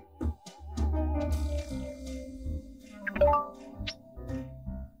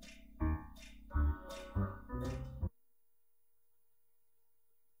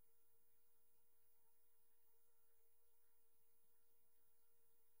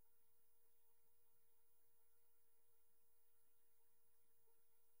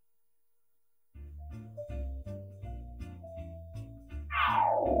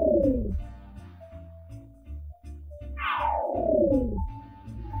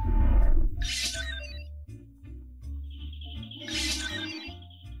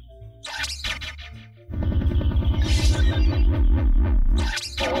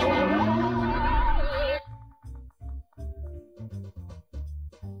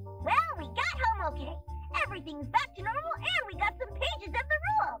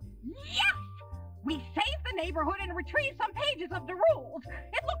 rules.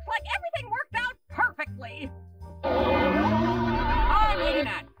 It looks like everything worked out perfectly. Oh, maybe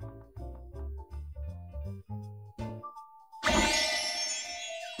not.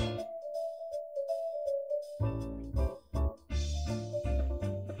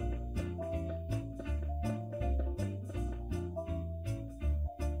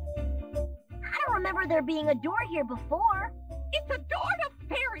 I don't remember there being a door here before. It's a door to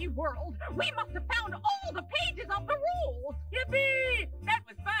Fairy World. We must have found all the pages of the rules. Yippee! That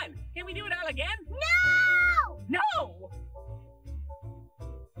was fun. Can we do it all again? No! No!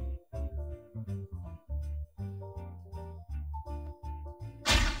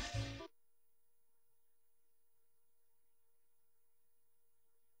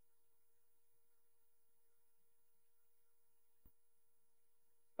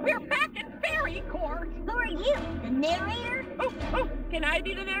 We're back at Fairy Court. Who are you, the narrator? Oh, can I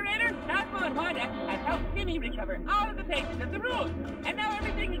be the narrator? Cosmo and Wanda have helped Timmy recover all of the pages of the rules. And now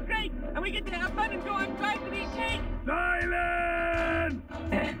everything is great, and we get to have fun and go on slides and eat cake. Silence!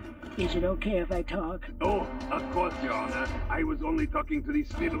 Is it okay if I talk? Oh, of course, Your Honor. I was only talking to these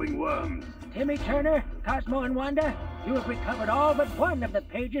sniveling worms. Timmy Turner, Cosmo and Wanda, you have recovered all but one of the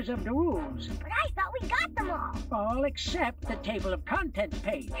pages of the rules. But I thought we got them all. All except the table of contents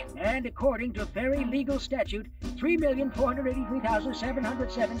page. And according to Fairy Legal Statute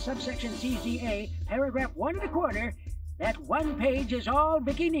 3,483,707, subsection CZA, paragraph 1 1/4, that one page is all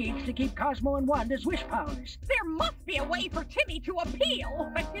Vicky needs to keep Cosmo and Wanda's wish powers. There must be a way for Timmy to appeal.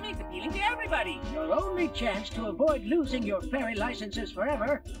 But Timmy's appealing to everybody. Your only chance to avoid losing your fairy licenses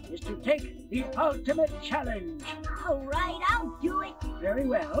forever is to take the ultimate challenge. All right, I'll do it. Very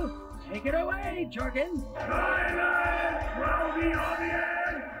well. Take it away, Jorgen. Silence! Roll the audience!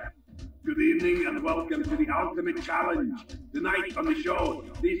 Good evening and welcome to the Ultimate Challenge. Tonight on the show,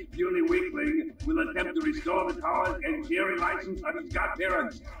 this puny weakling will attempt to restore the tower's entirety license of his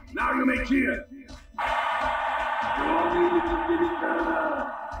godparents. Now you may cheer! Draw me, little Timmy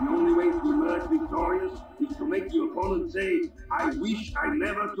Turner. The only way to emerge victorious is to make your opponent say, "I wish I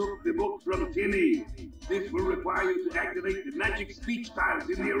never took the book from Timmy." This will require you to activate the magic speech tiles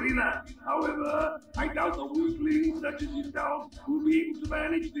in the arena. However, I doubt a weakling such as yourself will be able to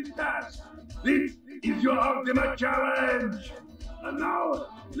manage this task. This is your ultimate challenge! And now,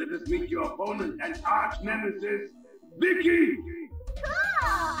 let us meet your opponent and arch nemesis, Vicky! Cool!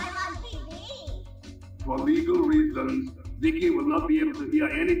 I'm on TV. For legal reasons, Vicky will not be able to hear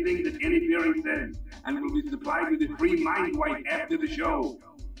anything that any parent says, and will be supplied with a free mind wipe after the show.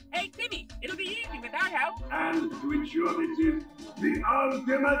 Hey, Timmy, it'll be easy without help. And to ensure this is the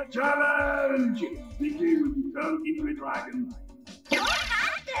ultimate challenge, Vicky will be turned into a dragon.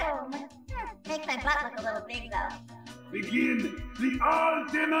 Awesome! Makes my butt look a little big, though. Begin the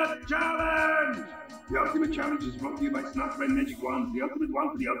ultimate challenge! The ultimate challenge is brought to you by Snot Friend Magic Wand, the ultimate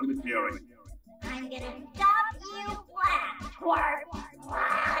one for the ultimate fairy. I'm gonna stop you flat, twerp.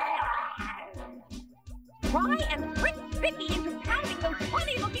 Try and trick Vicky into pounding those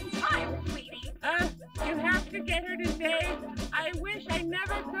funny-looking tiles, sweetie. You have to get her to say, "I wish I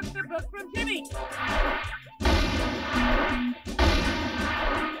never took the book from Timmy."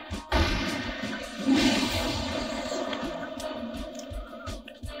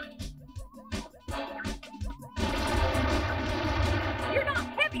 You're not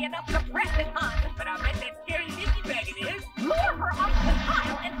heavy enough to press it on. But I'll bet that scary Vicky dragon is. Lure her onto the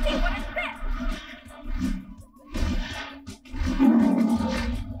tile and see what it says.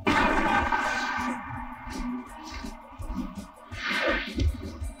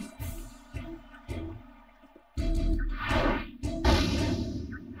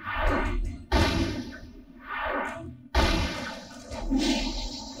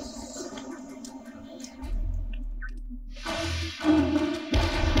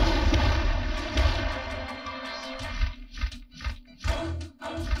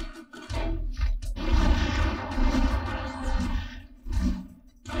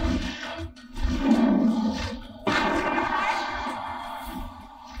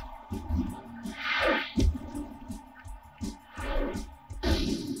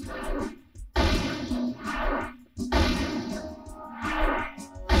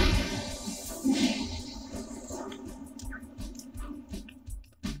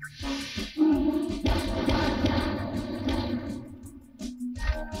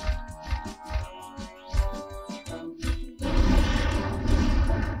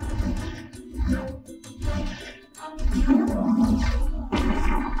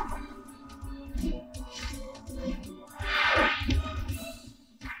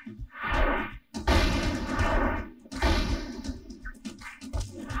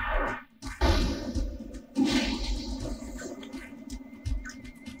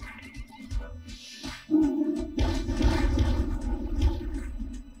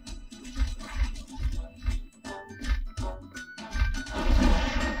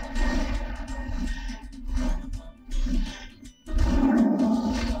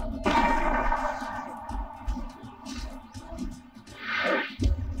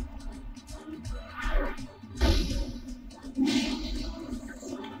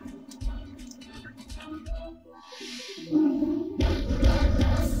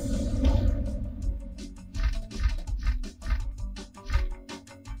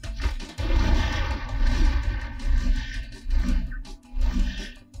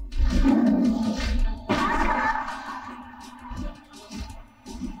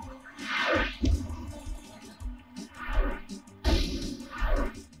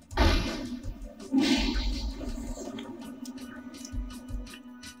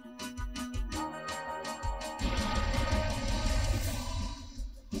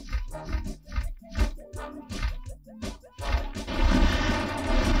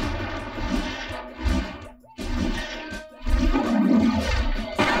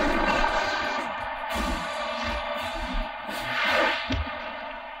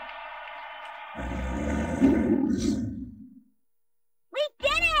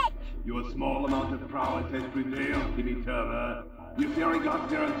 every tale, Timmy Turner. You fairy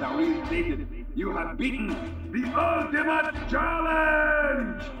godparents are reinstated. You have beaten the ultimate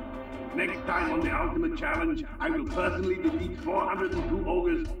challenge! Next time on the ultimate challenge, I will personally defeat 402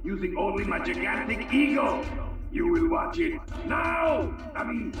 ogres using only my gigantic ego. You will watch it now! I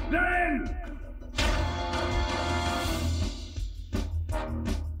mean, then!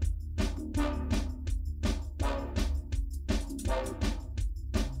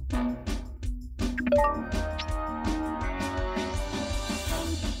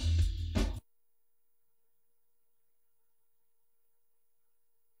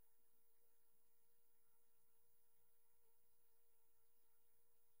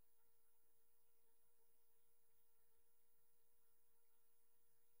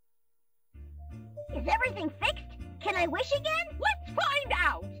 Is everything fixed? Can I wish again? Let's find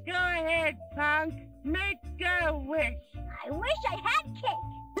out. Go ahead, punk. Make a wish. I wish I had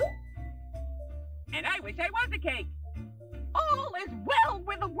cake. And I wish I was a cake. All is well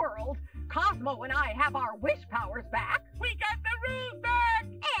with the world. Cosmo and I have our wish powers back. We got the rules back.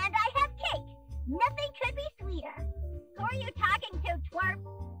 And I have cake. Nothing could be sweeter. Who are you talking to, twerp?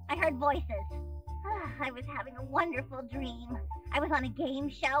 I heard voices. I was having a wonderful dream. I was on a game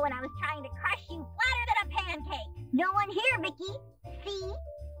show and I was trying to crush you flatter than a pancake. No one here, Vicky. See?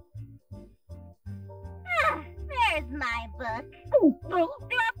 There's my book.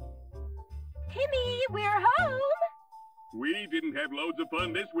 Timmy, we're home. We didn't have loads of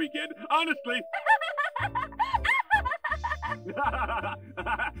fun this weekend, honestly.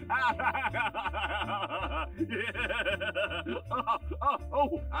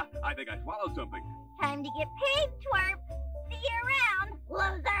 I think I swallowed something. Time to get paid, twerp. See you around,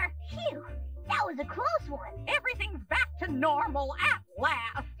 loser. Phew, that was a close one. Everything's back to normal at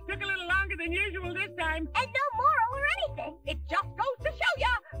last. Took a little longer than usual this time. And no moral or anything. It just goes to show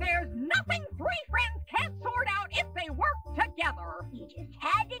ya, there's nothing three friends can't sort out if they work together. You just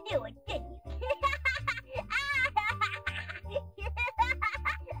had to do it, didn't you?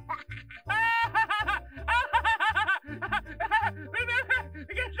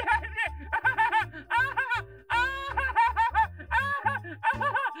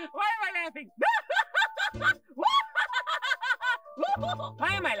 Why am I laughing?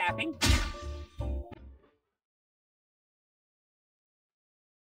 Why am I laughing?